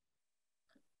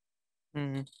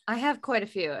 Mm-hmm. I have quite a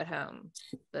few at home,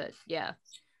 but yeah.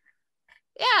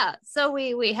 So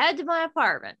we head to my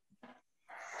apartment.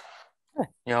 You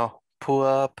know, pull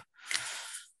up,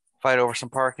 fight over some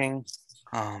parking.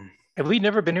 Have we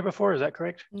never been here before? Is that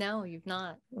correct? No, you've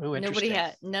not. Oh, Nobody interesting.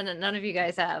 had. None of you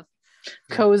guys have.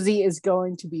 Cozy is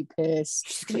going to be pissed.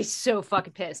 She's gonna be so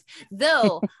fucking pissed.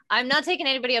 Though I'm not taking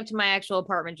anybody up to my actual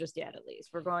apartment just yet. At least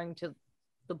we're going to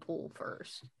the pool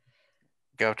first.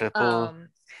 Go to the pool.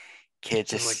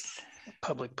 Kids It's just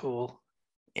Public pool.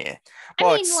 yeah.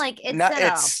 I mean, like it's not. not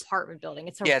an It's apartment building.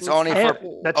 It's a yeah, it's only rooftop for-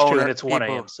 pool. That's true, owner and it's 1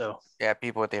 people. a.m. So yeah,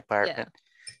 people at the apartment.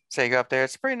 So you go up there.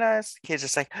 It's pretty nice. The kids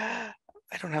just like, I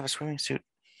don't have a swimming suit.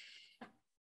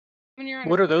 When you're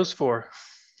what are those for?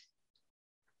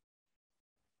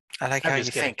 I like I'm how you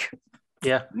just kidding. think.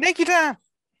 Yeah. Naked time.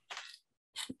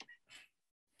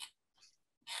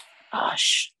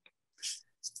 Gosh.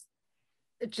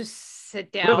 Just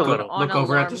sit Live down a little. on Look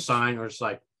over at the alarm. sign where it's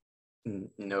like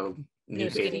no knee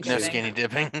skinny bathing No dipping. suit. skinny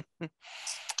dipping.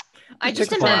 I just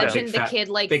Take a photo. imagine Big the fat- kid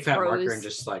like Big fat marker and throws.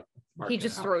 just like mark He it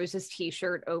just out. throws his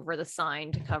t-shirt over the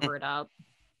sign to cover it up.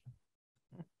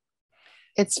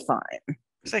 It's fine.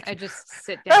 It's like, I just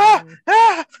sit ah, down.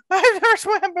 ah, I've never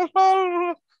swam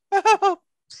before.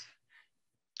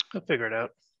 I'll figure it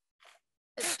out.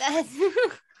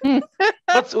 And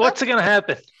What's gonna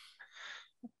happen?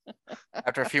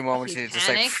 After a few moments, he he's just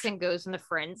like panics and goes into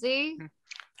frenzy.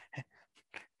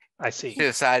 I see. to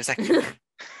the side. It's like, I didn't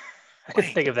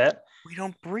Wait. think of that. we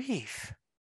don't breathe.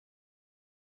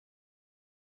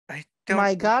 I don't.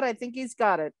 My God, I think he's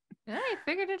got it. Yeah, I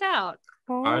figured it out.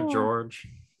 All right, George.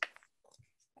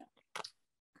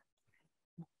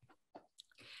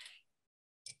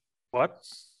 What?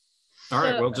 All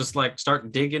right, So- we'll just like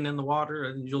start digging in the water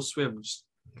and you'll swim. Just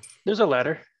There's a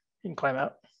ladder. You can climb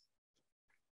out.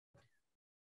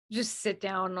 Just sit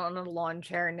down on a lawn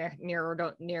chair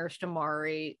nearest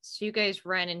Amari. So you guys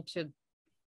ran into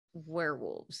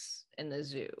werewolves in the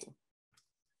zoo.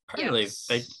 apparently,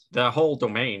 Yes. the whole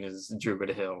domain is Druid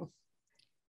Hill.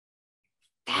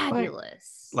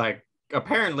 Fabulous. Like,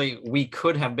 apparently, we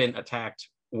could have been attacked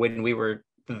when we were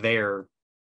there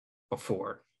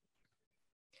before.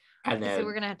 And so then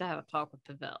we're gonna have to have a talk with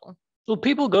Pavel. Well,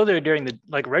 people go there during the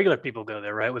regular people go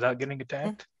there, right? Without getting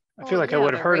attacked. I feel like I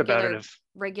would have heard about it if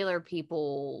regular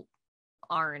people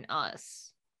aren't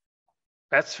us.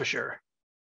 that's for sure.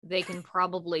 They can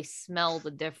probably smell the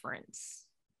difference.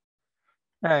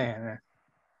 Yeah.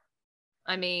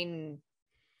 I mean,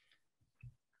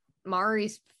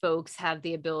 Mari's folks have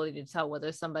the ability to tell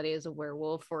whether somebody is a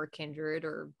werewolf or a kindred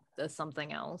or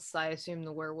something else. I assume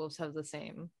the werewolves have the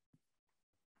same.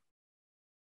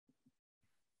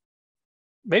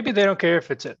 Maybe they don't care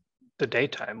if it's at the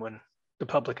daytime when the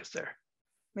public is there.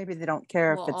 Maybe they don't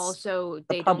care Well, if it's also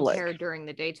they don't public. care during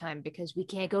the daytime because we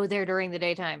can't go there during the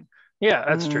daytime. Yeah,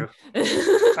 that's Mm. true.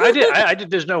 I did.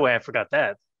 There's no way I forgot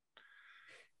that.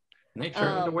 Can they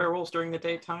turn into Um, werewolves during the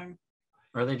daytime?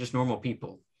 Or are they just normal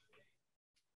people?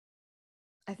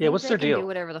 I think what's they their can deal? do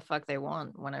whatever the fuck they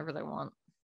want whenever they want.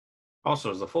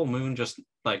 Also, is the full moon just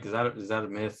like is that a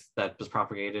myth that was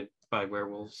propagated by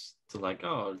werewolves to like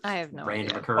it's I have no random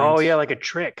idea. occurrence? Oh yeah, like a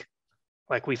trick.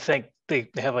 Like we think they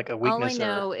have like a All I weakness.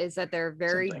 know is that they're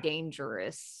very something.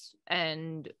 dangerous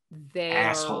and they are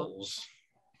assholes.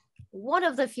 one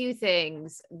of the few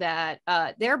things that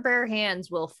their bare hands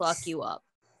will fuck you up.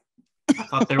 I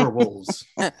thought they were wolves.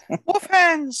 Wolf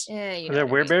hands. Yeah, you Are know there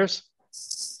what I mean.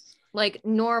 werebears? Like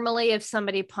normally if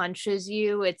somebody punches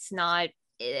you, it's not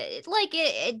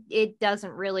it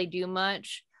doesn't really do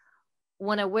much.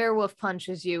 When a werewolf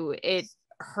punches you, it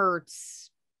hurts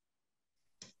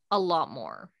a lot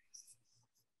more.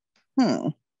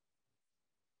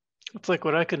 It's like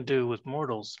what I can do with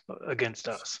mortals against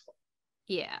us.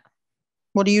 Yeah.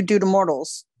 What do you do to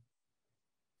mortals?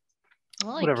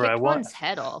 Well, I Whatever I kicked want. one's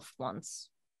head off once.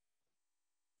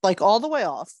 Like all the way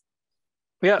off.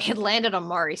 Yeah, It landed on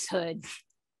Mari's hood.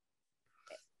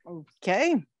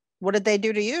 Okay. What did they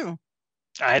do to you?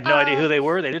 I had no idea who they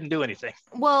were. They didn't do anything.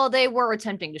 Well, they were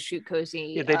attempting to shoot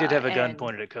Cozy. Yeah, they did have a gun and-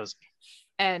 pointed at Cozy.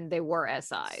 and they were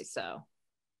SI, so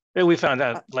Yeah, we found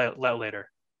out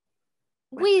later.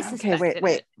 we Okay, suspected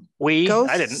wait. it.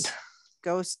 I didn't.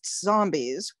 Ghosts,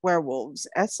 zombies, werewolves,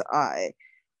 SI.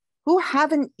 Who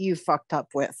haven't you fucked up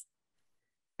with?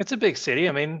 It's a big city.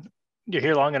 I mean, you're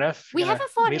here long enough. We you're gonna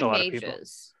haven't fought meet any a lot of people.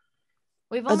 mages.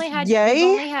 We've only had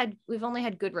yay? we've only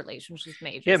had good relations with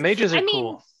mages. Yeah, mages are I mean,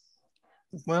 cool.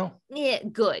 Well, Yeah,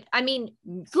 good. I mean,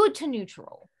 good to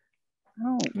neutral.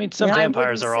 Oh, I mean, some Yeah, I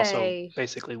vampires wouldn't are say- also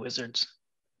basically wizards.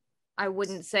 I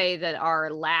wouldn't say that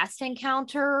our last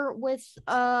encounter with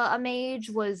a mage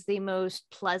was the most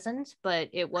pleasant, but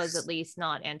it was at least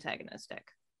not antagonistic.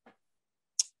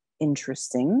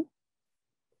 interesting.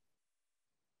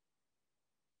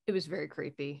 It was very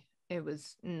creepy. it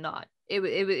was not. It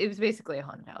was basically a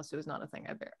haunted house. It was not a thing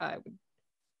I would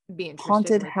be interested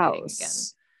Haunted in repeating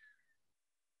house.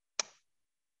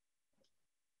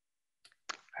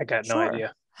 I got no Sure.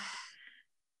 idea.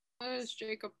 What is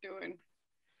Jacob doing?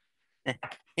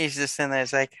 He's just in there.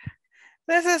 It's like,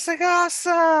 this is like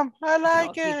awesome. I like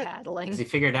Doggy it. paddling. Has he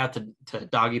figured out to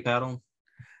doggy paddle?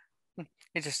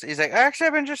 He's like, actually,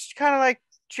 I've been just kind of like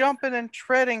jumping and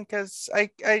treading because I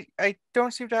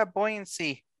don't seem to have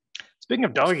buoyancy. Speaking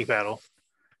of doggy paddle,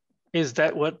 is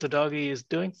that what the doggy is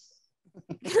doing?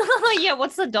 Yeah,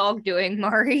 what's the dog doing,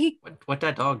 Mari? What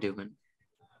that dog doing?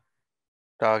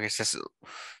 Dog is just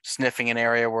sniffing an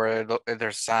area where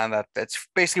there's a sign that it's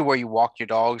basically where you walk your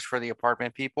dogs for the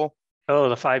apartment people. Oh,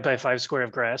 the 5x5 square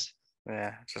of grass.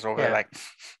 Yeah, it's just over there Yeah. like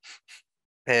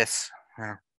piss,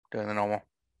 doing the normal.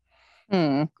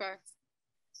 Hmm. Okay.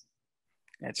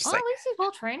 It's just Well, like, at least he's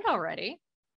well trained already.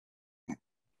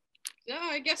 Yeah,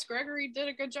 I guess Gregory did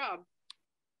a good job.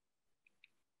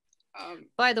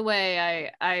 By the way,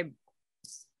 I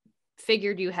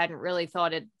figured you hadn't really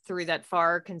thought it through that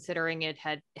far, considering it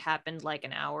had happened like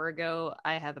an hour ago.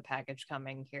 I have a package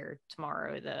coming here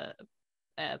tomorrow, the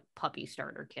puppy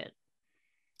starter kit.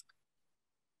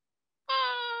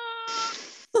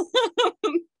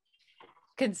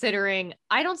 Considering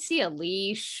I don't see a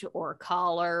leash or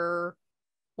collar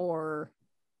or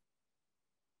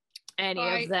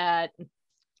any of that.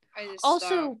 I just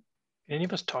Also, Any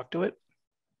of us talk to it?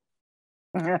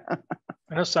 I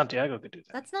know Santiago could do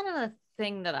that. that's not a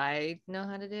thing that I know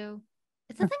how to do.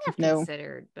 It's a thing I've No.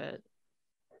 considered, but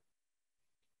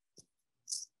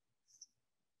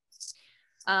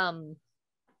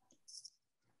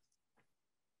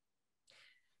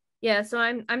yeah, so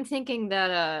I'm thinking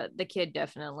that the kid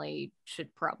definitely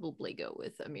should probably go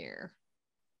with Amir.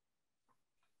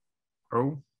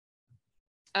 Oh,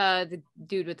 The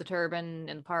dude with the turban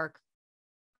in the park.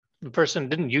 The person,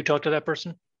 didn't you talk to that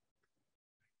person?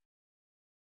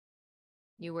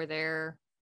 You were there.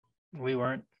 We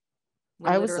weren't. We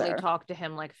I was literally there. talked to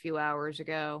him like a few hours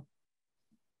ago.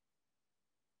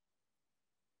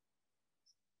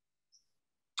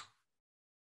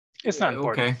 It's not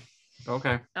important.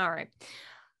 Okay. All right.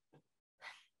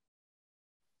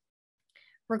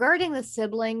 Regarding the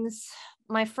siblings,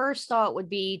 my first thought would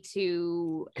be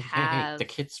to Hey, have. the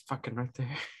kid's fucking right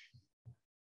there.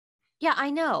 Yeah,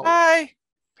 I know. hi.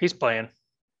 He's playing.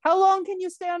 How long can you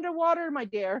stay underwater, my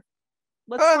dear?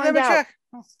 Let's Oh, let find me out. check.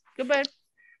 Goodbye.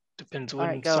 Depends All when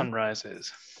right, go. sunrise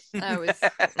is. I was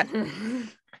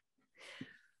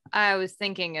I was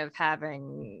thinking of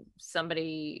having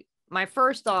somebody. My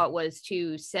first thought was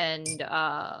to send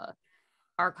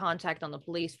our contact on the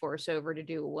police force over to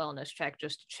do a wellness check,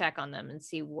 just to check on them and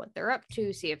see what they're up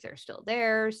to, see if they're still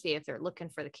there, see if they're looking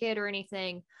for the kid or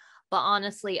anything. But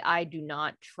honestly, I do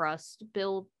not trust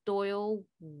Bill Doyle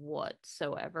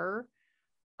whatsoever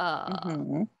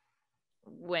Mhm.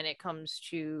 when it comes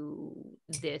to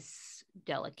this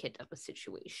delicate of a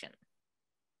situation.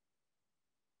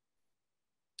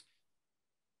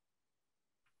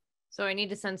 So I need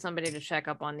to send somebody to check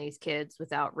up on these kids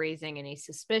without raising any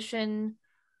suspicion.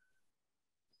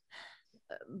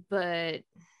 But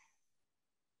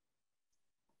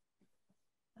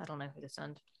I don't know who to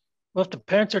send. Well, if the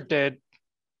parents are dead,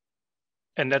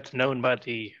 and that's known by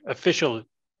the official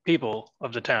people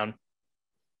of the town,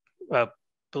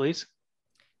 police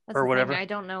That's or the whatever. thing. I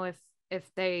don't know if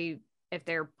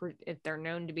they're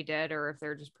known to be dead or if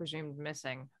they're just presumed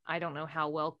missing. I don't know how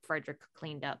well Frederick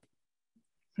cleaned up.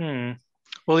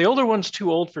 Well, the older one's too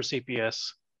old for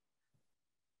CPS.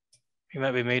 He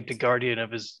might be made the guardian of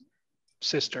his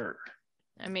sister.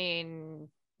 I mean,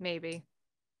 maybe.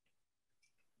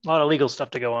 A lot of legal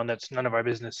stuff to go on. That's none of our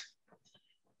business.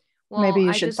 Well, Maybe you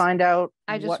I should just, find out.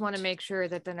 I just what- want to make sure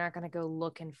that they're not going to go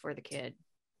looking for the kid.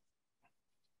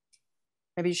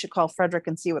 Maybe you should call Frederick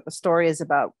and see what the story is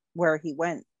about where he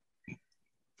went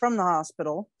from the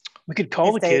hospital. We could call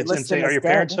If the they kids and list say, him "Are as your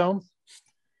parents dead." home?"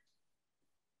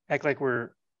 Act like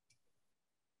we're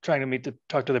trying to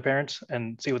talk to their parents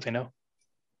and see what they know.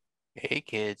 Hey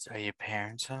kids, are your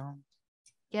parents home?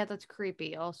 Yeah, that's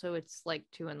creepy. Also, it's like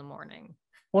 2 a.m.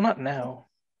 Well, not now.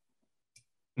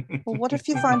 Well, what if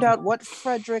you find out what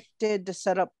Frederick did to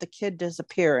set up the kid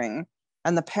disappearing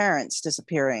and the parents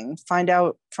disappearing? Find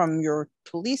out from your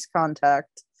police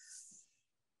contact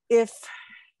if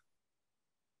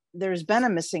there's been a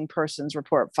missing persons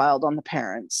report filed on the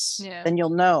parents. Yeah. Then you'll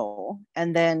know.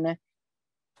 And then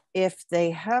if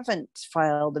they haven't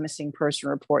filed a missing person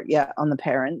report yet on the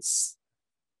parents,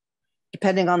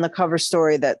 depending on the cover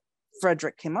story that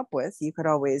Frederick came up with, you could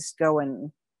always go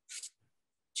and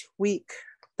tweak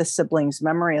the siblings'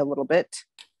 memory a little bit.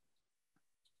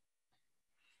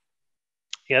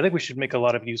 Yeah, I think we should make a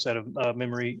lot of use out of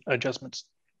memory adjustments.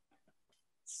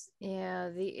 Yeah,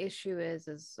 the issue is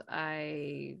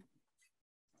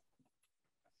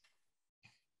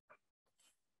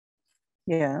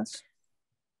Yes.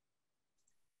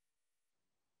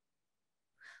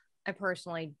 I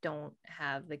personally don't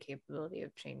have the capability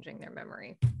of changing their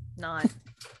memory. Not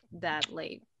that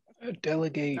late.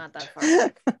 Delegate. Not that far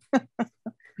back.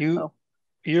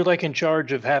 You're like in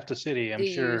charge of half the city, I'm Do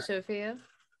sure. you, Sophia?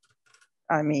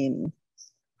 I mean,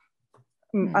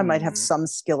 I might have some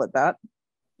skill at that.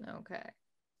 Okay.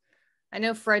 I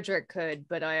know Frederick could,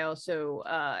 but I also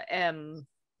am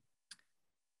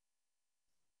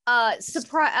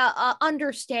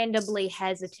understandably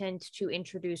hesitant to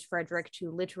introduce Frederick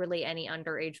to literally any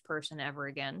underage person ever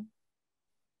again.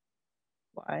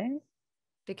 Why?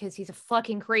 Because he's a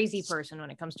fucking crazy person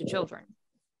when it comes to children.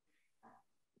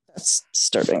 That's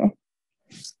disturbing.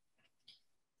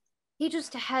 He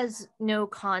just has no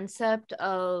concept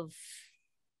of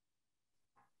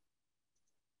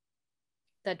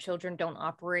that children don't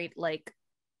operate like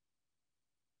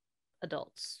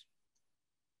adults.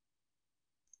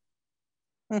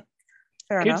 Fair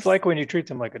Kids enough. like when you treat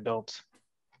them like adults.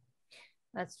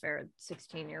 That's fair.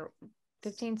 15,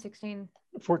 16.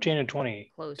 14 and 22,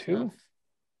 Close enough.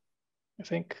 I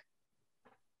think.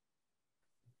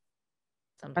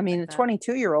 Something I mean, like a that.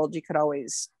 22-year-old, you could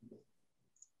always.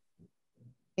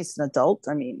 He's an adult.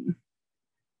 I mean,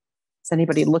 is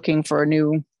anybody looking for a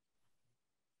new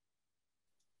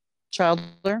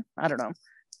childler? I don't know.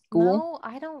 Ghoul? No,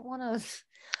 I don't want to.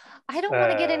 I don't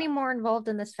want to get any more involved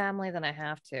in this family than I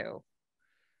have to.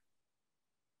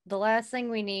 The last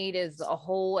thing we need is a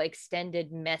whole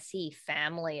extended, messy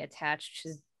family attached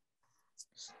to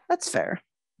That's fair.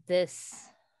 this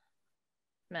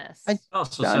mess. It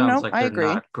also No, sounds like I they're agree.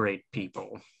 not great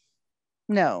people.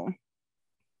 No.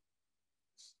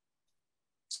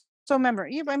 So remember,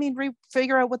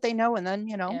 figure out what they know, and then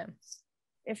Yeah,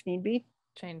 if need be,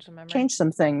 change the memory. change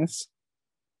some things.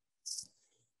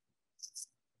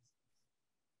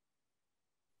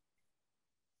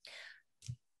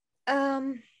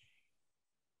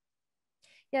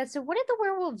 Yeah, so what did the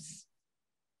werewolves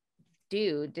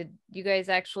do? Did you guys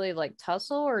actually like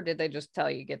tussle, or did they just tell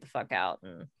you get the fuck out?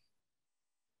 And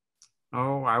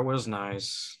Oh, I was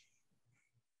nice.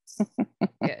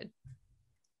 good.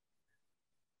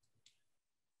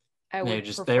 I They would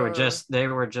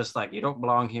were just like, you don't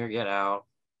belong here, get out.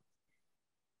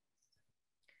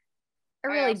 I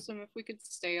I really asked them if we could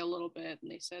stay a little bit,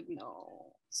 and they said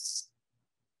no.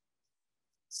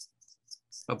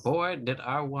 But boy, did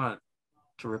I want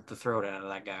to rip the throat out of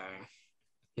that guy.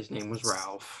 His name was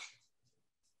Ralph.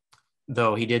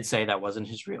 Though he did say that wasn't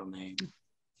his real name.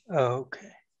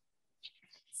 Okay.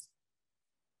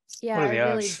 Yeah, What are I the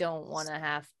really odds? don't want to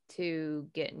have to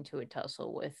get into a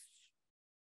tussle with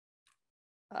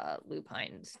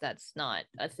lupines. That's not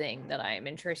a thing that I am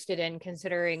interested in,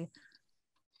 considering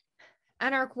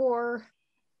Anarch War,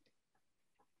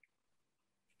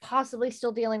 possibly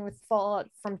still dealing with fallout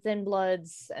from Thin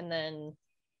Bloods, and then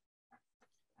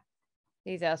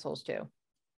these assholes too.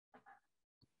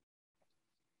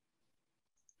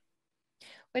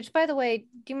 Which, by the way,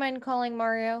 do you mind calling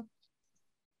Mario?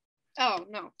 Oh,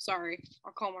 no, sorry.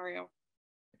 I'll call Mario.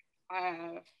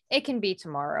 It can be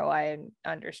tomorrow. I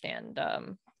understand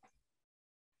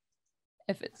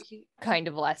if it's kind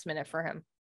of last minute for him.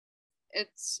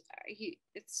 It's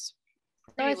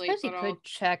No, I pretty late, suppose he but could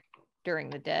check during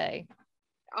the day.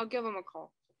 I'll give him a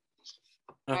call.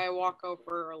 Huh. I walk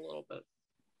over a little bit.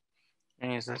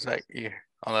 And he's just like, you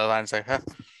on the line, like, huh?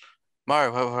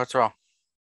 Mario, what's wrong?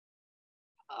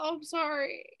 Oh, I'm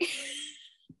sorry.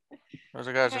 Those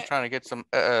are guys just trying to get some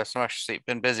extra sleep.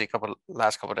 Been busy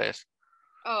last couple days.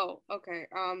 Oh, okay.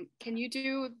 Can you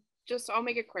do I'll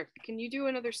make it quick. Can you do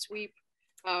another sweep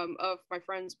of my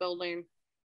friend's building?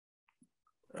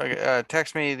 Okay,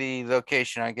 text me the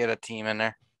location. I get a team in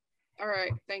there. All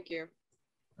right, thank you.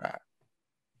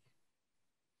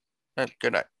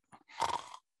 Good night.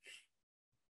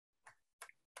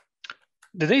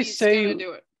 Did they He's say gonna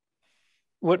do it.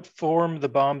 what form the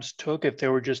bombs took, if they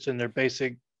were just in their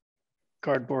basic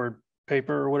cardboard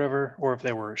paper or whatever, or if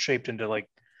they were shaped into like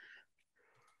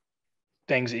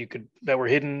things that were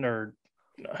hidden, or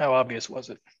how obvious was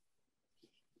it?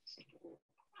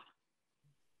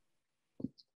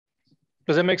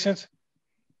 Does that make sense?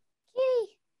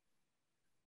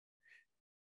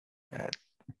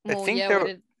 Well, think yeah,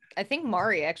 there- I think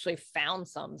Mari actually found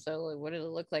some. So what did it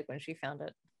look like when she found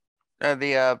it?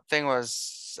 The thing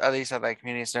was, at least at that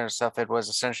community center stuff, it was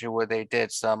essentially where they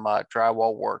did some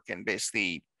drywall work and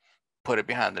basically put it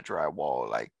behind the drywall,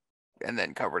 like, and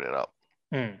then covered it up.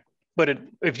 But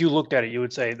if you looked at it, you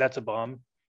would say that's a bomb.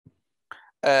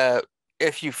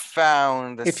 If you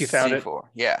found the If you found it. C4,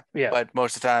 yeah. Yeah. But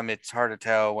most of the time, it's hard to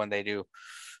tell when they do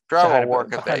To hide drywall work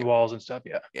behind walls and stuff.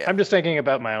 Yeah. Yeah. I'm just thinking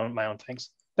about my own things.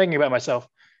 Thinking about myself.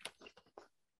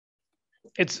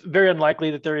 It's very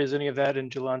unlikely that there is any of that in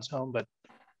Jilon's home, but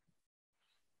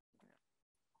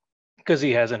because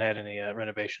he hasn't had any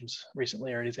renovations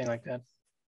recently or anything like that.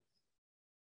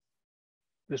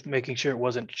 Just making sure it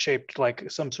wasn't shaped like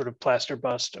some sort of plaster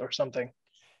bust or something.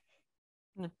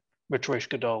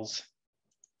 Matryoshka dolls.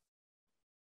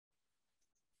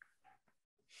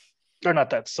 They're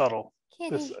not that subtle.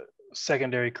 This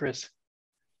secondary Chris.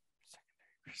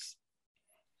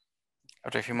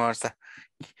 After a few moments,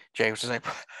 Jake was just like,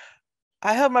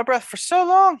 I held my breath for so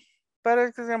long, but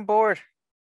because I'm bored.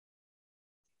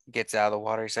 Gets out of the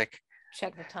water. He's like,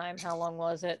 Check the time. How long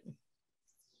was it?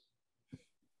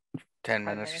 10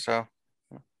 minutes or so.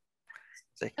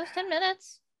 It's like, It was 10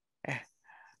 minutes.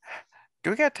 do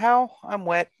we got a towel? I'm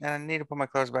wet and I need to put my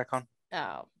clothes back on.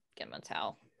 Oh, get him a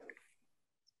towel.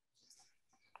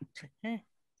 Like,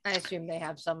 I assume they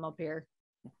have some up here.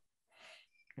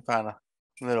 I found a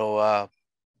little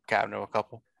cabinet with a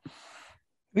couple.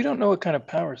 We don't know what kind of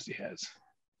powers he has.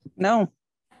 No.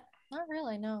 Not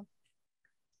really, no.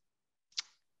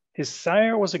 His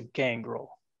sire was a gangrel.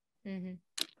 Mm-hmm.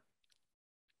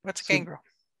 What's a gangrel?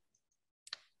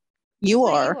 You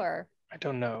What are. you are. I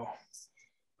don't know.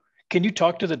 Can you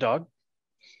talk to the dog?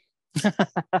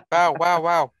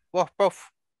 Wow.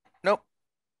 Woof. Nope.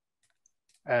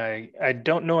 I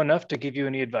don't know enough to give you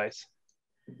any advice.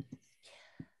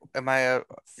 Am I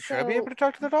should I be able to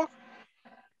talk to the dog?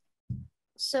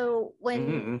 So when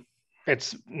Mm-hmm.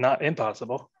 It's not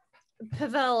impossible.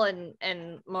 Pavel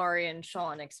and Mari and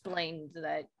Sean explained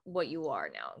that what you are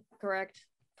now, correct?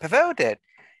 Pavel did.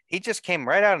 He just came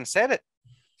right out and said it.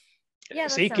 Yeah,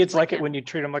 that See, sounds kids like it him. when you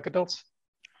treat them like adults.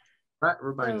 That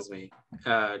reminds me.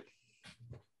 Now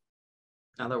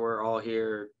that we're all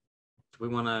here, do we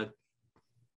want to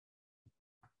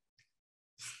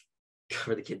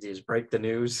cover the kids' ears? Break the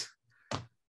news.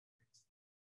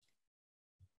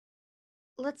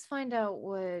 Let's find out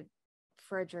what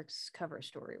Frederick's cover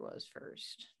story was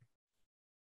first,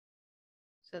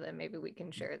 so that maybe we can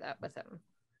share that with him.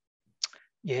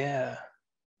 Yeah.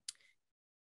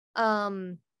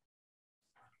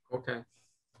 Okay.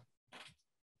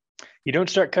 You don't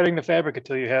start cutting the fabric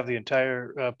until you have the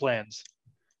entire plans.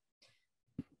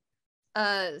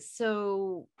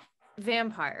 So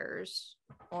vampires,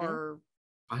 or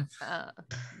What?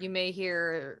 you may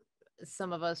hear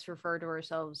some of us refer to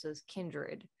ourselves as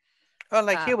kindred. Oh,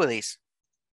 like hillbillies.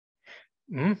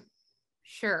 Hmm?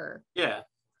 Sure. Yeah.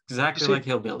 Exactly See, like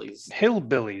hillbillies.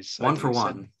 Hillbillies. I One think for you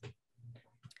said.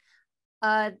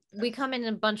 one. We come in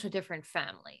a bunch of different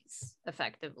families,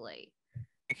 effectively.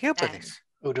 Hillbillies.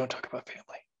 Oh, don't talk about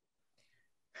family.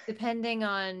 Depending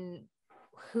on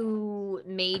who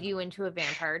made you into a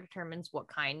vampire determines what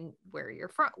kind, where you're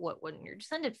from, what one you're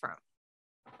descended from.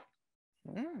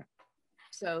 Mm.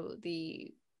 So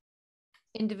the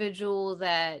individual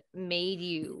that made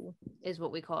you is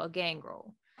what we call a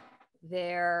gangrel.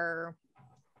 They're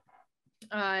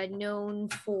known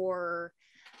for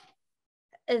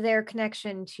their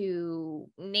connection to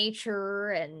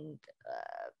nature and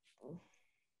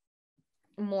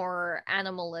more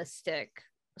animalistic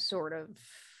sort of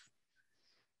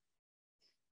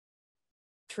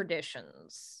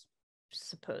traditions,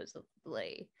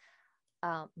 supposedly.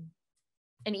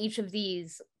 And each of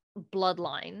these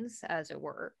bloodlines, as it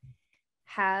were,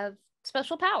 have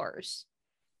special powers.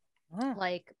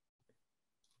 Like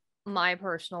my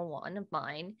personal one of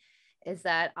mine is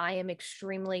that I am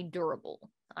extremely durable.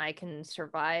 I can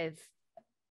survive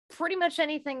pretty much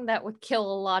anything that would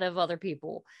kill a lot of other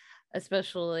people,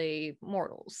 especially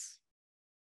mortals.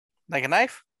 Like a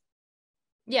knife?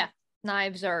 Yeah,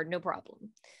 knives are no problem.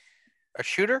 A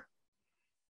shooter?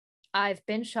 I've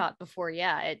been shot before.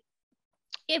 Yeah, it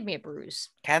gave me a bruise.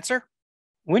 Cancer?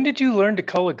 When did you learn to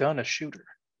call a gun a shooter?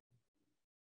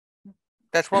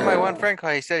 That's what my one friend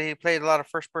called. He said he played a lot of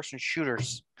first-person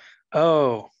shooters.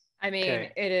 Oh. I mean,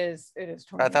 Okay. it is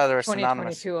 20, I thought they were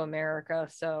synonymous. 2022 America,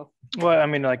 so. Well, I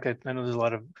mean, like I know there's a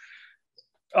lot of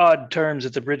odd terms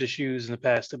that the British used in the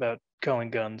past about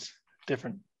calling guns,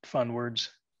 different fun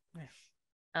words.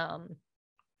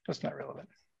 That's not relevant.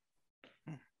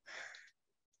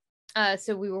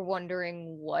 So we were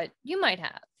wondering what you might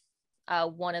have.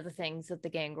 One of the things that the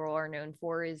gangrel are known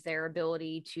for is their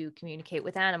ability to communicate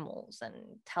with animals and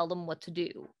tell them what to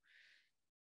do.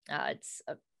 It's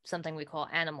something we call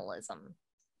animalism.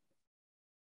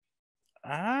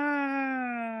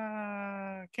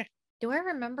 Okay. Do I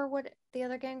remember what the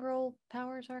other gangrel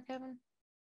powers are, Kevin?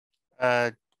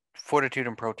 Fortitude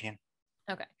and protein.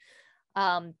 Okay.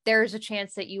 There's a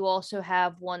chance that you also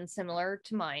have one similar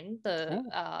to mine,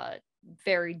 the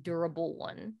very durable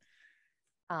one.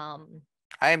 I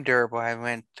am durable. I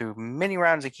went through many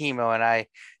rounds of chemo and I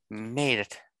made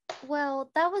it.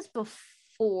 Well, that was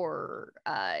before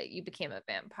you became a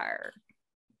vampire.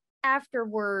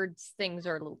 Afterwards, things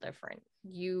are a little different.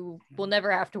 You will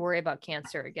never have to worry about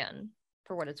cancer again,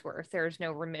 for what it's worth. There's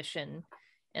no remission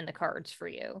in the cards for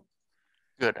you.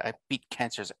 Good. I beat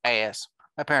cancer's ass.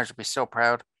 My parents would be so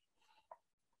proud.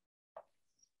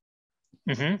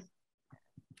 Mm-hmm.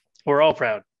 We're all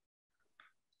proud.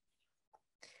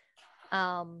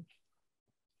 Protean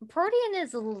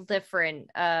is a little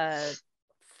different.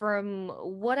 From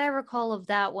what I recall of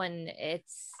that one,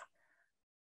 it's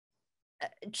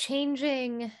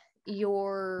changing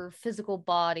your physical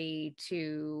body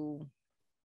to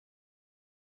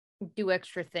do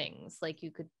extra things. Like you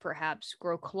could perhaps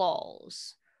grow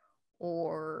claws,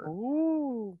 or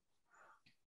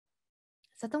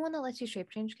is that the one that lets you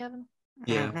shape change, Kevin?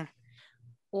 Yeah. Mm-hmm.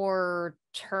 Or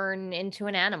turn into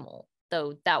an animal,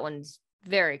 though that one's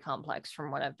very complex from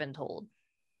what I've been told.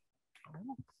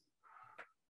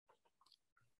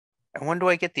 And when do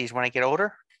I get these? When I get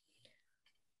older?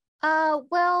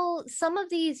 Well, some of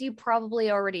these you probably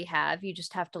already have. You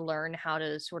just have to learn how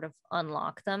to sort of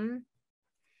unlock them.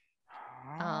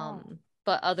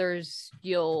 But others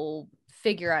you'll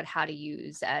figure out how to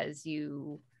use as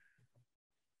you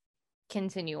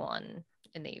continue on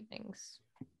in the evenings.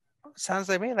 Sounds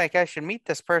like me. Like I should meet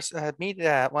this person, meet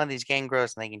one of these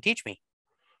gangrels, and they can teach me.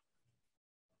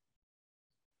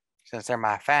 Since they're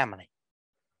my family.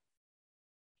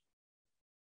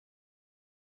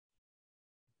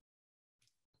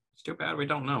 It's too bad we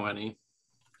don't know any.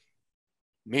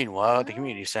 Meanwhile, at the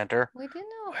community center. We do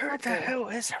know a Where the couple. hell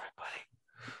is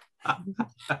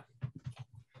everybody?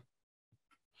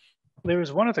 There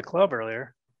was one at the club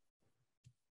earlier.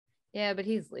 Yeah, but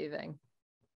he's leaving.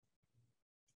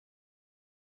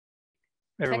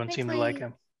 Everyone seemed to like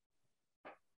him.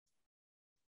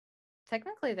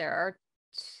 Technically, there are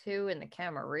two in the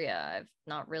Camarilla. I've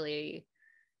not really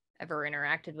ever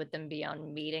interacted with them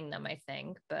beyond meeting them, I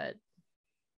think, but...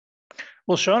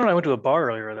 Well, Sean and I went to a bar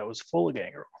earlier that was full of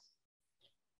gangrel.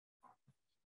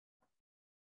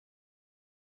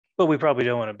 But we probably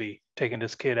don't want to be taking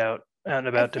this kid out and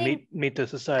about to meet the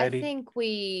society. I think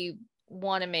we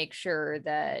want to make sure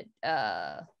that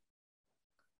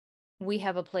we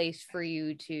have a place for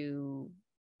you to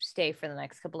stay for the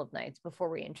next couple of nights before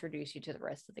we introduce you to the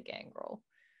rest of the gangrel.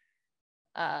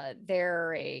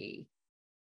 They're a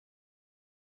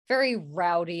very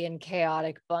rowdy and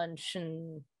chaotic bunch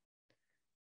and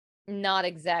not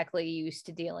exactly used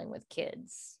to dealing with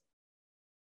kids.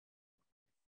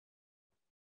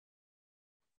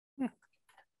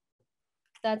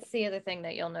 That's the other thing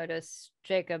that you'll notice,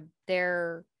 Jacob.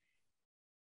 There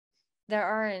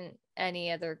aren't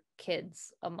any other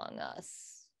kids among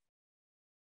us.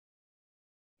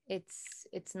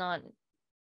 It's not.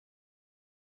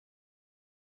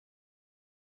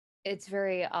 It's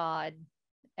very odd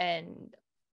and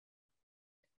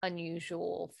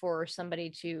unusual for somebody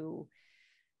to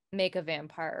make a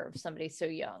vampire of somebody so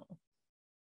young.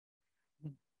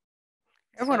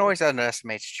 Everyone always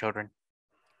underestimates children.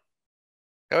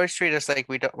 They always treat us like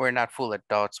we're not full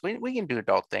adults. We can do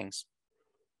adult things.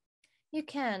 You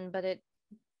can, but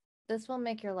this will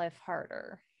make your life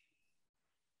harder.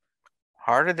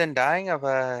 Harder than dying of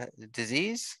a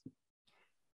disease?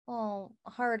 Well,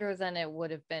 harder than it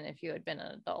would have been if you had been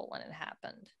an adult when it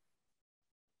happened.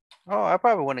 Oh, I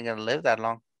probably wouldn't gonna live that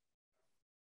long.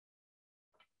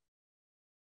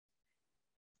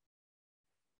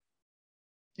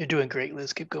 You're doing great,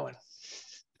 Liz. Keep going.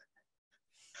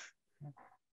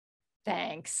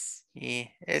 Thanks. Yeah,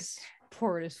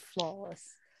 Port is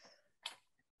flawless.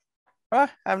 Well,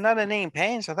 I'm not in any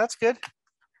pain, so that's good.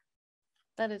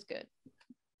 That is good.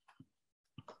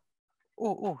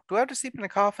 Oh, do I have to sleep in a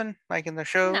coffin like in the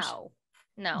shows?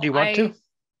 No. Do you want to?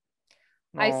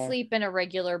 I No. sleep in a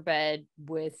regular bed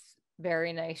with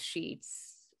very nice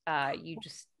sheets. You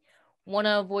just want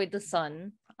to avoid the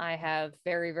sun. I have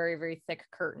very, very, very thick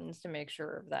curtains to make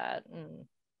sure of that, and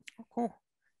Cool.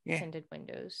 Yeah, tinted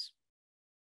windows.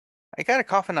 I got a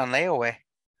coffin on layaway.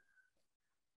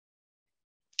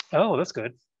 Oh, that's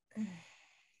good.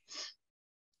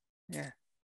 Yeah,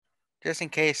 just in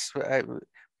case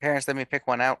parents let me pick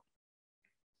one out.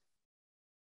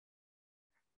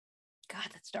 God,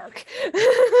 that's dark.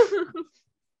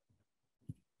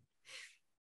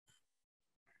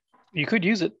 You could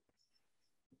use it.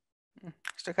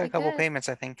 Still got a couple payments,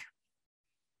 I think.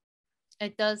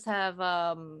 It does have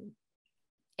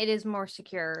it is more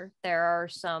secure. There are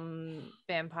some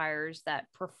vampires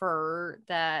that prefer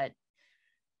that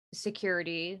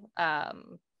security. It's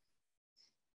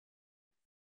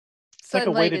like a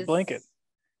Sunlight weighted blanket.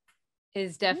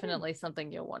 is definitely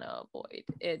something you'll want to avoid.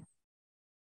 It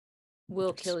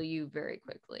will kill you very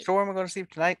quickly. So where am I going to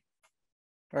sleep tonight?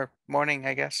 Or morning,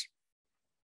 I guess.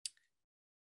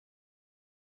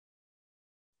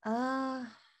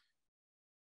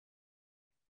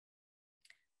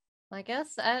 I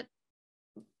guess at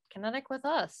Kinetic with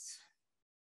us.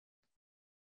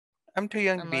 I'm too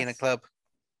young to be in a Unless- club.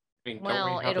 I mean, don't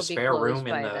Well, we have it'll a be spare closed room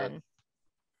by then.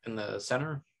 in the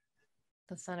center?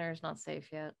 The center is not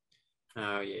safe yet.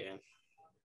 Oh yeah.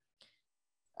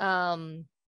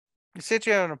 You said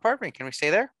you have an apartment. Can we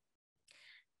stay there?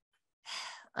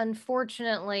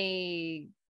 Unfortunately,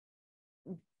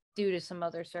 due to some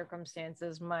other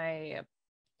circumstances, a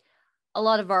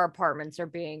lot of our apartments are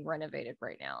being renovated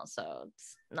right now, so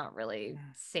it's not really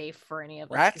safe for any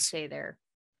of us to Rats? stay there.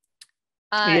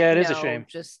 Yeah, it is a no, shame.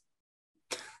 Just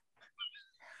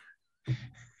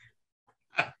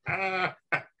I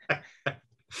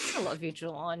I love you,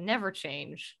 Jilon. Never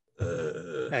change.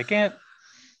 I can't.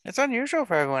 It's unusual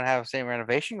for everyone to have the same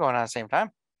renovation going on at the same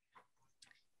time.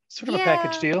 Sort of a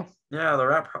package Yeah. deal. Yeah,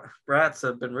 the rats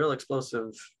have been real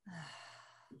explosive.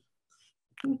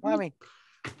 Well, I mean,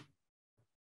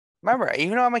 remember,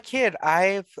 even though I'm a kid,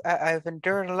 I've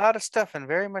endured a lot of stuff and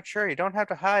very mature. You don't have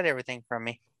to hide everything from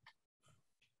me.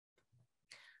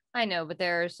 I know, but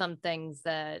there are some things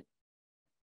that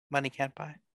Money can't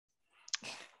buy.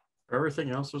 Everything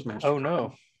else was magic. Oh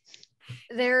no.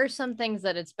 there are some things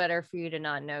that it's better for you to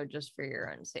not know just for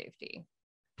your own safety.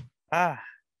 Ah,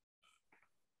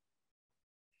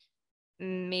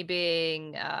 Me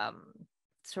being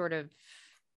sort of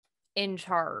in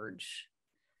charge,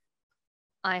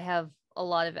 I have a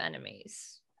lot of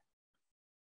enemies.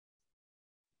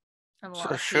 And a lot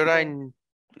so of should people-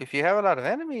 if you have a lot of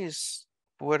enemies,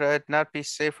 would it not be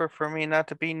safer for me not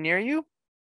to be near you?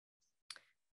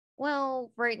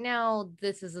 Well, right now,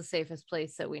 this is the safest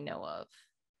place that we know of.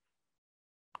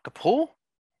 The pool?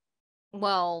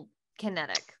 Well,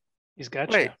 Kinetic. He's got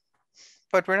Wait. you.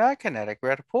 But we're not kinetic. We're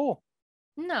at a pool.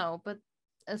 No, but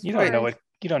as You far don't know as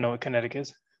what kinetic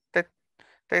is.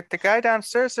 The guy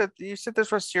downstairs said you said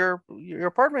this was your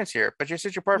apartment's here, but you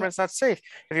said your apartment's not safe.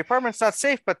 If your apartment's not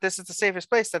safe, but this is the safest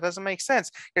place, that doesn't make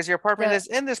sense because your apartment The- is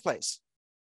in this place.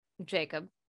 Jacob,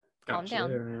 calm Gotcha.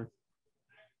 down.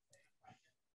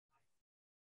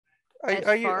 As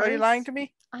Are you far lying as- to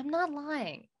me? I'm not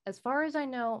lying. As far as I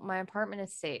know, my apartment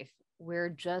is safe. We're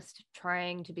just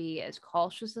trying to be as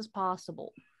cautious as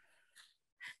possible.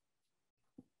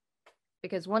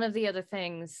 Because one of the other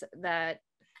things that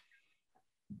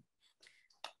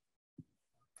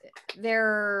there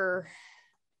are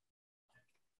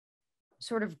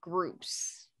sort of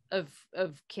groups of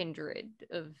kindred,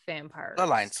 of vampires.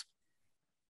 Bloodlines.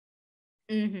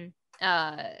 Mm-hmm.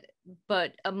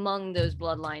 But among those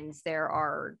bloodlines, there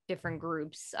are different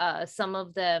groups. Some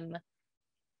of them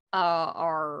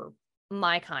are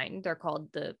my kind. They're called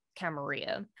the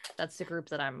Camarilla. That's the group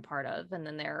that I'm a part of. And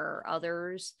then there are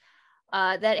others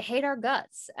that hate our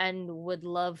guts and would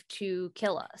love to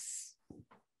kill us.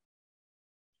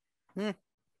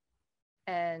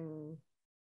 And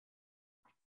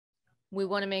we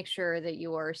want to make sure that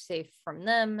you are safe from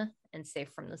them and safe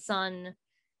from the sun.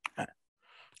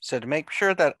 So to make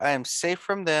sure that I am safe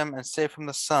from them and safe from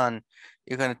the sun,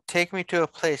 you're going to take me to a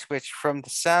place which, from the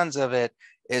sounds of it,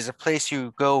 is a place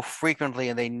you go frequently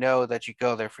and they know that you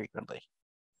go there frequently.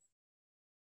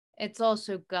 It's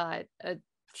also got a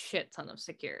shit ton of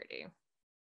security.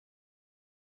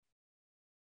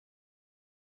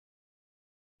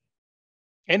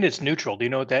 And it's neutral. Do you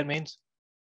know what that means?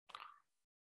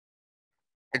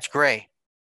 It's gray.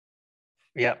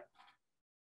 Yeah.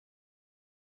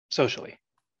 Socially.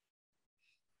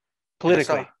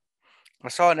 Politically. I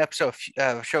saw an episode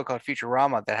of a show called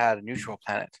Futurama that had a neutral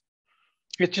planet.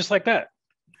 It's just like that.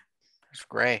 It's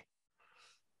gray.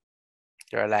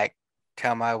 They're like,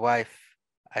 tell my wife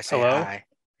I say Hello? hi.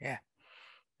 Yeah,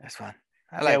 that's fun.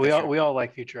 I like Yeah, that show. we all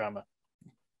like Futurama.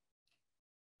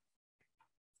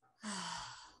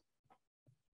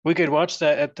 We could watch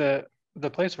that at the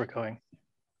place we're going.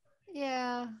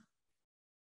 Yeah.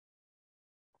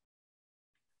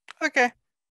 Okay.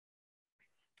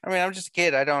 I mean, I'm just a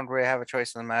kid. I don't really have a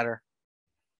choice in the matter.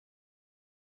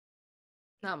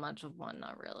 Not much of one,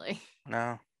 not really.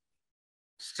 No.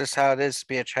 It's just how it is to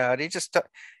be a child.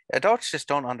 Adults just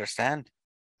don't understand.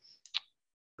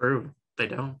 True. They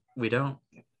don't. We don't.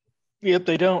 Yep,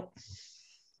 they don't.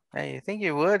 Hey, you think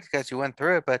you would because you went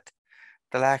through it, but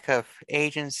the lack of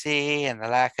agency and the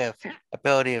lack of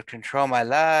ability to control my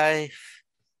life.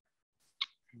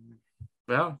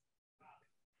 Well,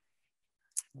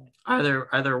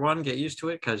 either one, get used to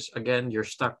it, because again, you're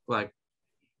stuck like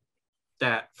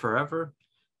that forever,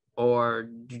 or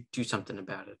you do something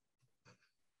about it.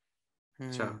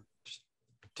 So just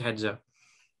heads up.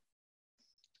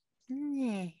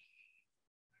 Yeah.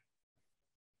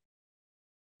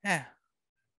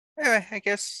 Anyway, I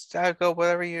guess I'll go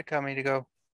wherever you tell me to go.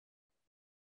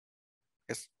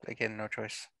 Guess again, no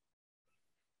choice.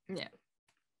 Yeah.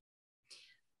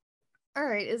 All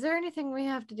right. Is there anything we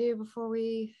have to do before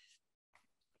we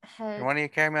head One of you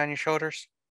carry me on your shoulders?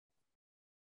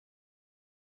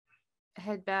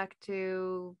 back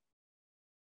to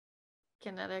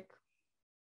Kinetic?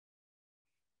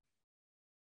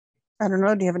 I don't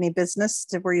know. Do you have any business?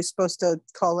 Were you supposed to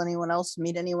call anyone else,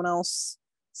 meet anyone else,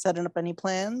 setting up any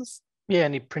plans? Yeah,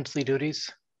 any princely duties?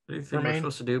 What do you think we're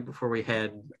supposed to do before we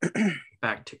head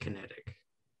back to Kinetic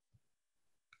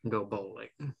and go bowling?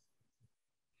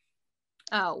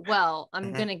 Oh, well,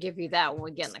 I'm gonna give you that when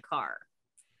we get in the car.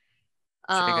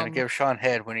 So you're gonna give Sean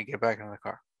head when you get back in the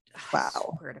car.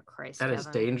 Wow. Swear to Christ, That is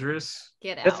Kevin. dangerous.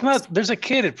 Get out. That's not. There's a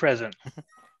kid at present.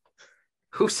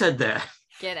 Who said that?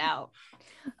 Get out.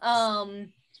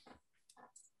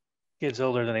 Kid's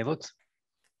older than he looks.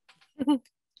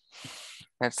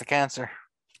 That's the cancer.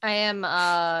 I am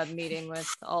meeting with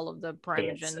all of the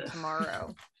Primogen Cancer.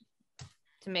 tomorrow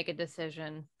to make a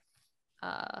decision.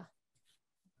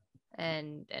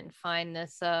 And find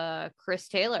this Chris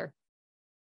Taylor.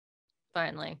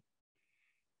 Finally.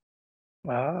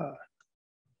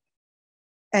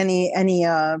 Any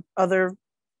other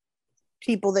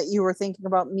people that you were thinking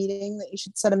about meeting that you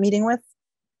should set a meeting with?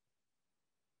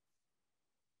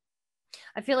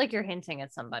 I feel like you're hinting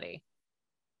at somebody.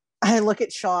 I look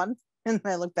at Sean and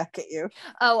I look back at you.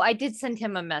 Oh, I did send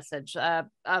him a message.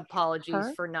 Apologies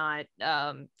Her? for not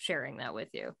sharing that with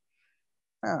you.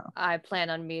 Oh. I plan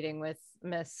on meeting with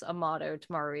Miss Amato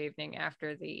tomorrow evening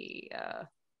after the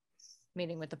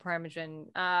meeting with the Primogen.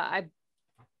 I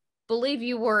believe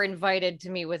you were invited to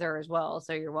meet with her as well,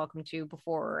 so you're welcome to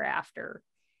before or after.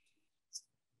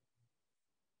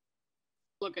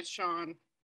 Look at Sean.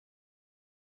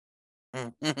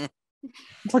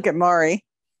 Look at Mari.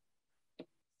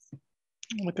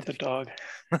 Look at the dog.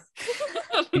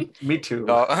 Me too.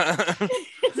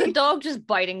 Is the dog just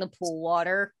biting the pool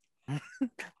water?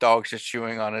 Dog's just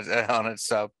chewing on its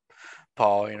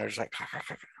paw, just like.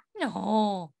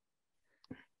 No.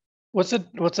 What's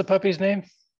the puppy's name?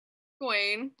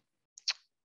 Wayne.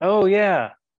 Oh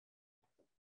yeah.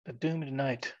 The Doomed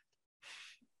Knight.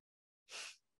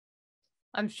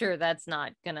 I'm sure that's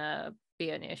not gonna be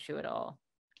an issue at all.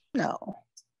 No.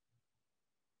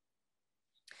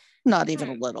 Not even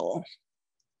a little.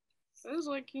 That is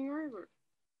like King River.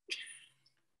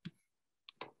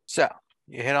 So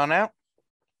you head on out.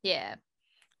 Yeah.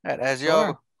 All right, as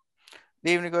y'all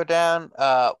leaving to go down,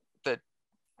 the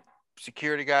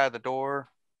security guy at the door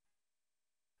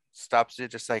stops you,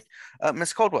 just like,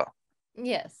 Miss Coldwell.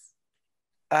 Yes.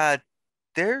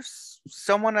 There's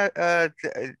someone. I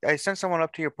sent someone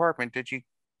up to your apartment. Did you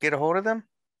get a hold of them?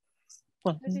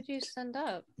 Who did you send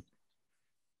up?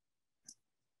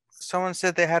 Someone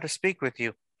said they had to speak with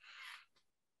you.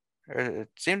 It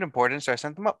seemed important, so I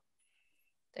sent them up.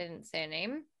 They didn't say a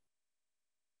name.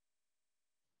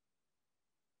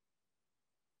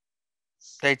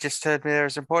 They just said it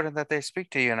was important that they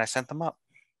speak to you, and I sent them up.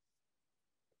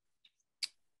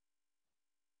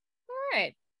 All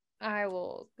right. I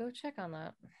will go check on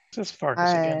that. This is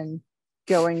Farkas again. I'm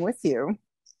going with you.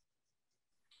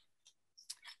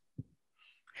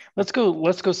 Let's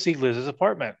go see Liz's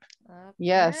apartment.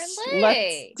 Yes, let's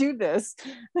Apparently. do this.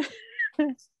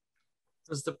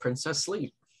 Does the princess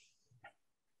sleep?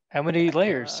 How many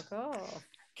layers? Fuck off.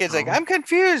 Kid's like, I'm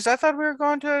confused. I thought we were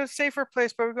going to a safer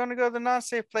place, but we're going to go to the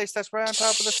non-safe place that's right on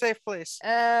top of the safe place.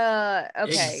 Okay.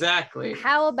 Exactly.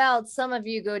 How about some of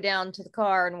you go down to the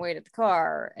car and wait at the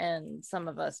car, and some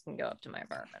of us can go up to my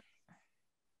apartment?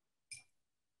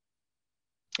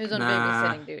 Who's on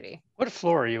babysitting duty? What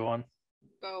floor are you on?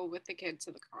 Go with the kid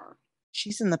to the car.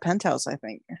 She's in the penthouse, I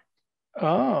think.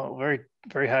 Oh, very,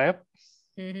 very high up.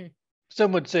 Mm-hmm.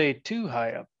 Some would say too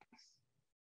high up.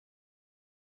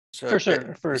 So For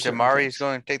certain- for so certain Mari's things.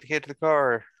 going to take the kid to the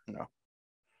car, or no?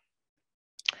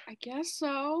 I guess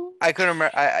so. I couldn't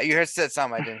remember. You had said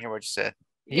something. I didn't hear what you said.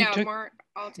 You Yeah, took- Mark.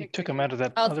 I'll You take. took the him kid. out of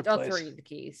that I'll other throw place. you the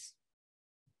keys.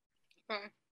 Okay.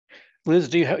 Liz,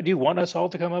 do you want us all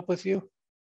to come up with you?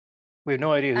 We have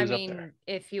no idea I who's up mean, there.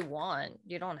 if you want,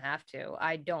 you don't have to.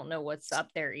 I don't know what's up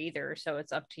there either, so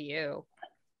it's up to you.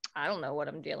 I don't know what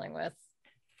I'm dealing with.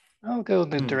 I'll go in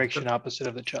the Hmm, direction good. opposite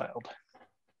of the child.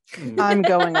 I'm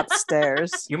going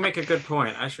upstairs. You make a good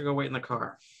point. I should go wait in the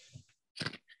car.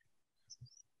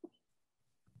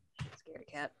 Scaredy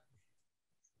cat.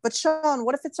 But Sean,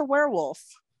 what if it's a werewolf?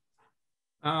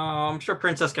 I'm sure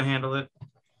Princess can handle it.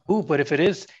 Ooh, but if it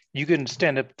is, you can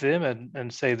stand up to them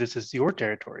and say this is your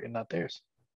territory and not theirs.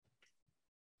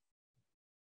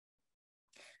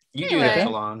 You do that,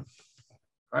 Anyway. Jilon.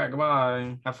 All right,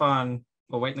 goodbye. Have fun.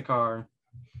 We'll wait in the car.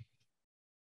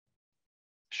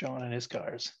 Sean and his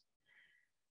cars.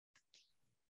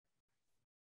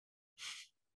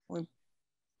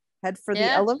 Head for the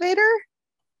Yeah. elevator?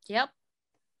 Yep.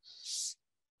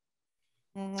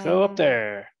 Go up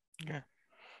there.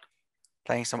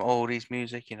 Playing some oldies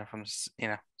music, from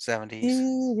 70s.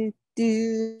 Do,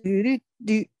 do, do, do,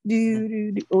 do,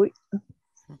 do, do. Oh,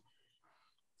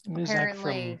 Music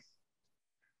Apparently. from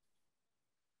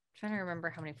Trying to remember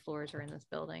how many floors are in this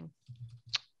building.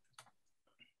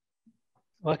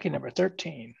 lucky number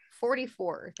 13.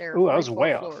 44. There are Ooh, I was 44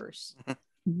 way off. floors.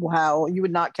 wow, you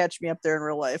would not catch me up there in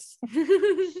real life.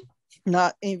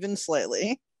 Not even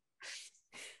slightly.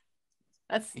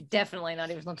 That's definitely not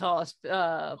even the tallest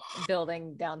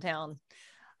building downtown.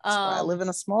 That's why I live in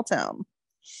a small town.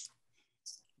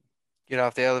 Get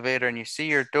off the elevator and you see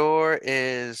your door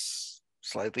is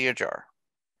slightly ajar.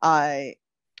 I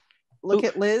look Ooh.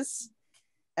 at Liz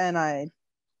and I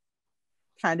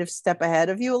kind of step ahead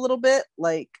of you a little bit,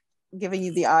 like giving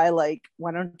you the eye, like,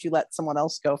 why don't you let someone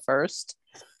else go first?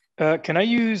 Can I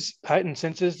use heightened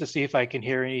senses to see if I can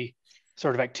hear any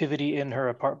sort of activity in her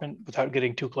apartment without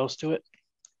getting too close to it?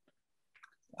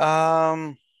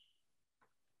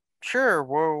 Sure.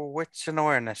 Well, what's an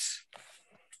awareness?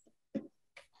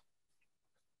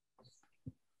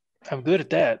 I'm good at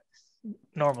that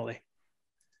normally.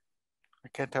 I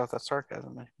can't tell if that's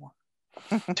sarcasm anymore.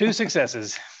 2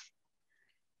 successes.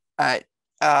 All right.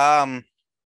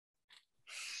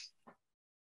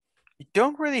 You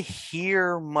don't really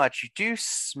hear much. You do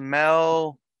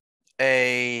smell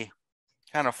a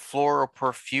kind of floral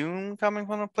perfume coming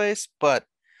from the place, but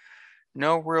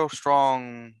no real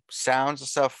strong sounds and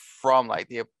stuff from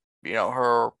like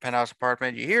her penthouse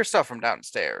apartment. You hear stuff from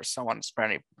downstairs. Someone's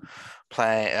apparently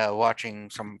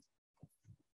watching some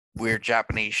weird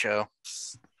Japanese show.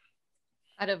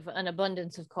 Out of an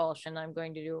abundance of caution, I'm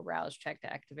going to do a rouse check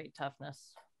to activate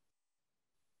toughness.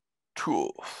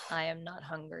 Cool. I am not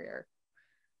hungrier.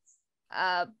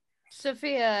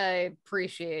 Sophia, I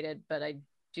appreciate it, but I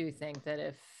do think that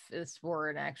if this were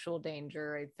an actual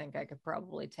danger, I think I could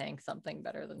probably tank something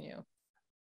better than you.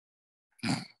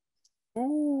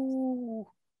 Ooh.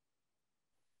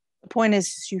 The point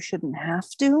is, you shouldn't have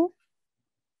to.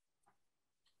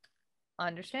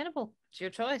 Understandable. It's your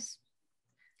choice.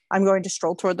 I'm going to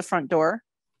stroll toward the front door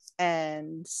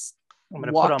and I'm going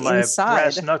to walk put on my inside.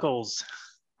 brass knuckles.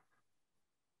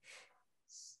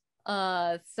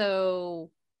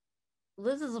 So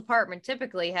Liz's apartment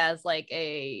typically has like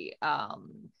a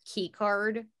key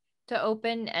card to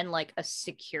open and like a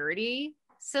security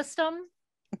system.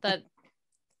 That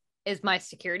is my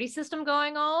security system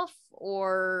going off,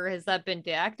 or has that been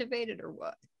deactivated, or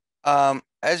what?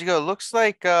 As you go, it looks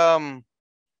like you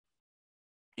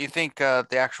think the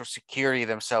actual security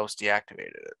themselves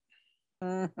deactivated it.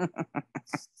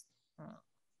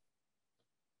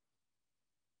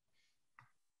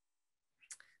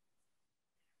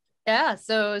 Yeah,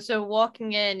 so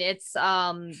walking in, it's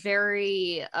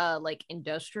very like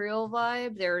industrial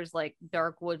vibe. There's like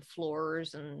dark wood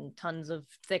floors and tons of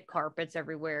thick carpets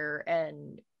everywhere,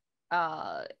 and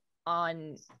on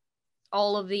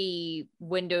all of the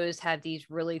windows have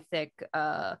these really thick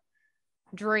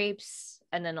drapes,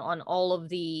 and then on all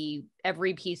of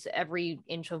every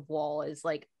inch of wall is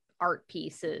like art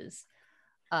pieces,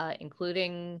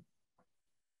 including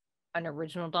an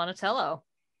original Donatello.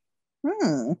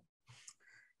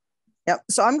 Yep.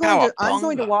 So I'm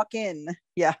going to walk in.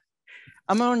 Yeah.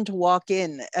 I'm going to walk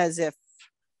in as if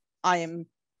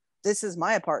this is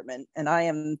my apartment and I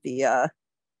am the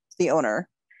owner,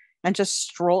 and just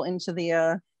stroll into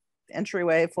the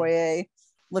entryway, foyer,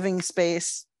 living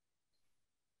space,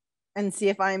 and see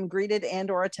if I'm greeted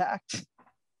and or attacked.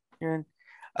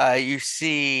 You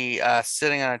see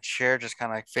sitting on a chair, just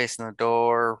kind of like facing the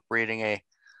door, reading a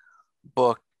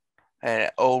book.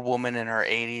 An old woman in her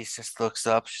 80s just looks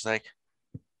up. She's like,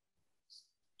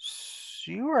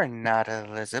 "You are not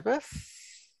Elizabeth.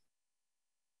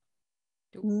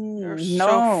 You're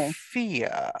No.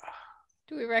 Sophia."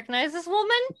 Do we recognize this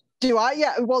woman? Do I?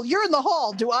 Yeah. Well, you're in the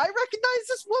hall. Do I recognize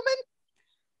this woman?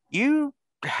 You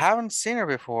haven't seen her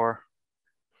before.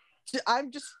 I'm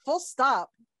just full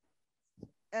stop.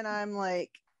 And I'm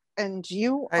like, And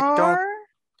you I are?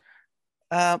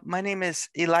 My name is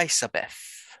Elizabeth.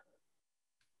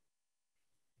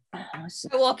 I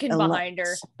walk in behind her.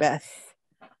 Elizabeth.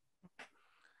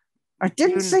 I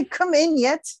didn't say come in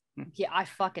yet. Yeah, I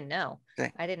fucking know.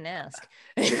 Okay. I didn't ask.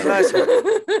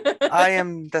 Elizabeth, I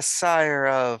am the sire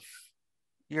of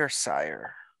your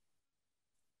sire.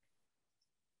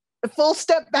 A full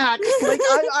step back. Like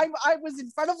I was in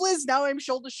front of Liz. Now I'm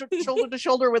shoulder to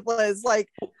shoulder with Liz. Like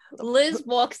Liz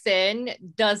walks in,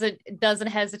 doesn't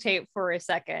hesitate for a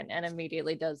second, and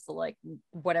immediately does the like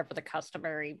whatever the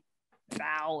customary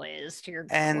bow is to your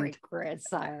And great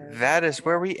grandsire. that is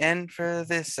where we end for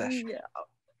this session. yeah.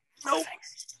 So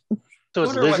it's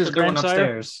Wonder what Liz's they're doing grandsire.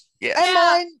 upstairs. Yes.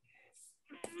 And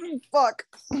mine. Fuck.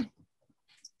 All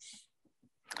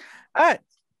right.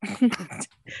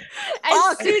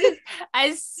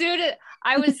 as soon as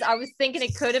I was thinking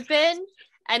it could have been,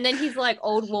 and then he's like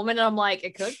old woman, and I'm like,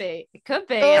 it could be, and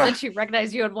then she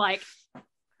recognized you and like,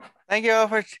 Thank you all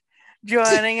for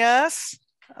joining us.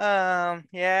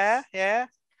 Yeah,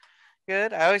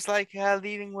 good. I always like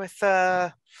leading with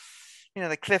the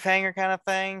cliffhanger kind of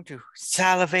thing to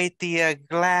salivate the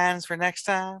glands for next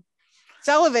time.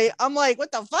 Salivate. I'm like,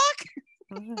 what the fuck?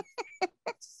 Mhm.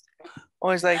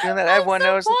 Always like doing that. I'm Everyone so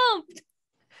knows. pumped.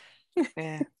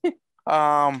 Yeah.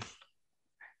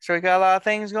 So we got a lot of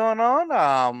things going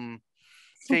on.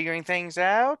 Figuring things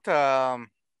out.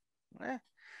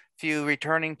 Few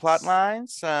returning plot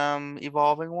lines.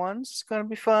 Evolving ones. It's gonna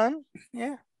be fun.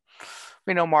 Yeah.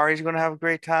 We know Mari's gonna have a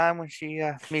great time when she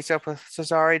meets up with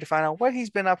Cesare to find out what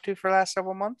he's been up to for the last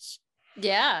several months.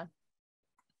 Yeah.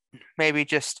 Maybe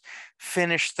just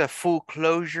finish the full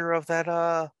closure of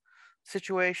that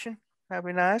situation. That'd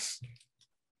be nice.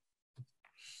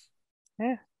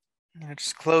 Yeah.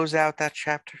 Just close out that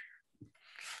chapter.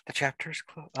 The chapter is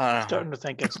closed. Starting to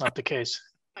think that's not the case.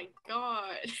 My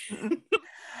God.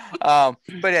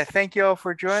 But yeah, thank you all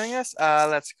for joining us.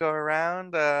 Let's go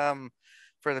around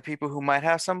for the people who might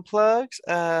have some plugs.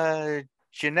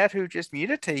 Jeanette, who just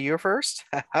muted, to you first.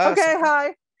 Okay,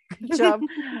 hi. Good job.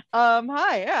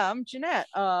 Hi, yeah, I'm Jeanette.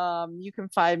 You can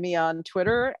find me on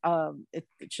Twitter. It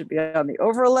should be on the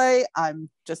overlay. I'm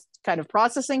just kind of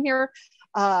processing here.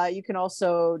 You can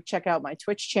also check out my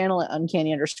Twitch channel at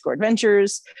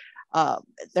uncanny_adventures.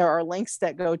 There are links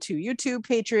that go to YouTube,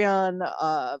 Patreon,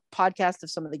 podcast of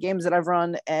some of the games that I've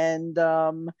run, and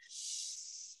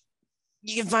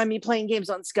you can find me playing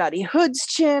games on Scotty Hood's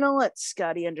channel at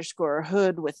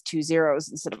Scotty_Hood with 2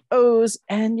 zeros instead of O's.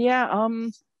 And yeah,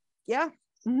 yep,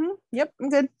 I'm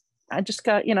good. I just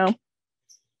got,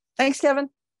 thanks, Kevin.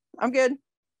 I'm good.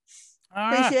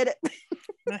 All right. Appreciate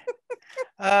it.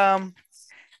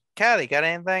 Callie, got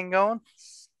anything going?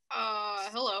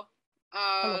 Hello.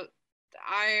 Hello.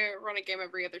 I run a game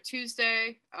every other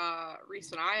Tuesday.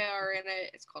 Reese and I are in it.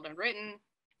 It's called Unwritten.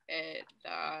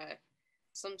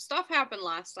 Some stuff happened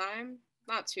last time.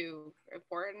 Not too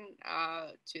important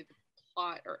to the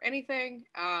plot or anything.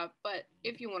 But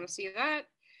if you want to see that,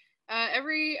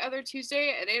 every other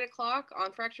Tuesday at 8 o'clock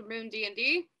on Fractured Moon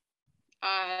D&D.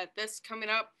 This coming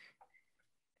up.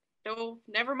 No,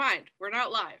 never mind. We're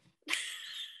not live.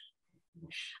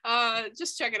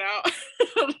 Just check it out.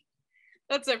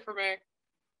 That's it for me.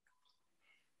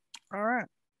 All right.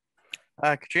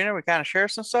 Katrina, we kind of share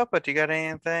some stuff, but do you got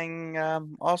anything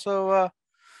also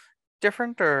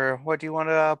different, or what do you want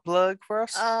to plug for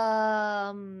us?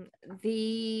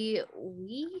 The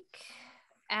week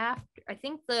after, I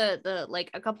think the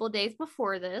like a couple of days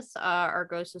before this, our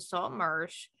Ghost of Salt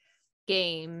Marsh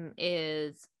game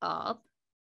is up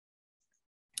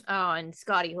on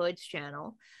Scotty Hood's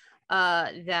channel.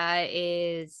 That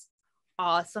is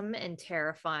awesome and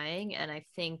terrifying, and I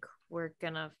think we're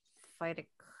gonna fight a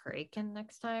kraken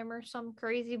next time or some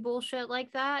crazy bullshit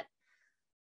like that.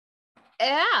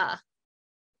 Yeah.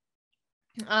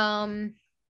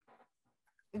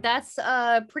 That's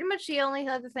pretty much the only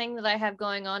other thing that I have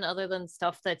going on other than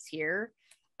stuff that's here.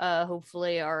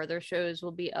 Hopefully our other shows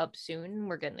will be up soon.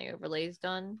 We're getting the overlays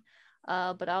done.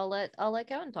 But I'll let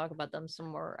Kevin talk about them some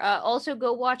more. Also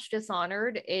go watch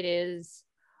Dishonored. It is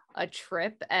a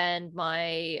trip, and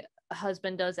my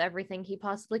husband does everything he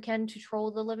possibly can to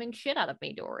troll the living shit out of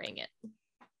me during it.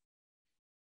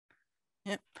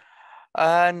 Yeah.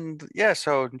 And yeah,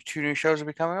 so 2 new shows will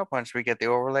be coming up once we get the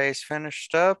overlays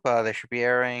finished up. They should be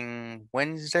airing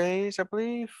Wednesdays, I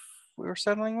believe we were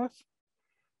settling with.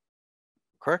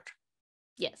 Correct?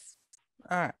 Yes.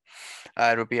 All right.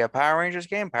 It will be a Power Rangers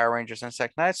game, Power Rangers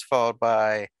Insect Knights, followed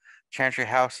by Chantry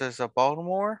Houses of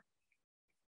Baltimore,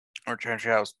 or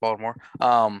Chantry House Baltimore,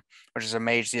 which is a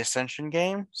Mage the Ascension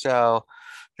game. So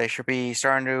they should be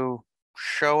starting to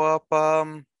show up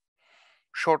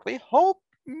shortly. Hope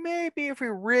maybe if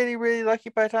we're really, really lucky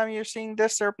by the time you're seeing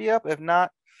this, they'll be up. If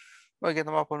not, we'll get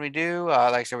them up when we do.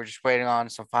 Like I said, we're just waiting on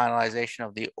some finalization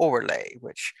of the overlay,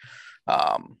 which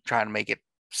trying to make it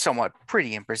somewhat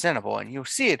pretty and presentable, and you'll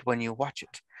see it when you watch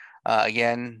it.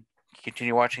 Again,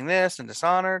 continue watching this and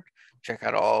Dishonored. Check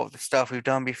out all of the stuff we've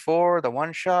done before, the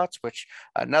one-shots, which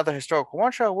another historical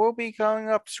one-shot will be coming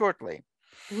up shortly.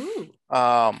 Ooh.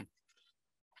 Yeah,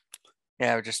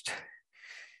 we're just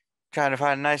trying to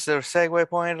find a nice little segue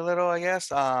point a little, I guess.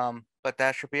 But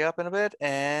that should be up in a bit.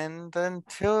 And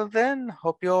until then,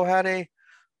 hope you all had a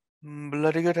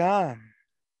bloody good time.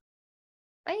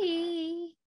 Bye.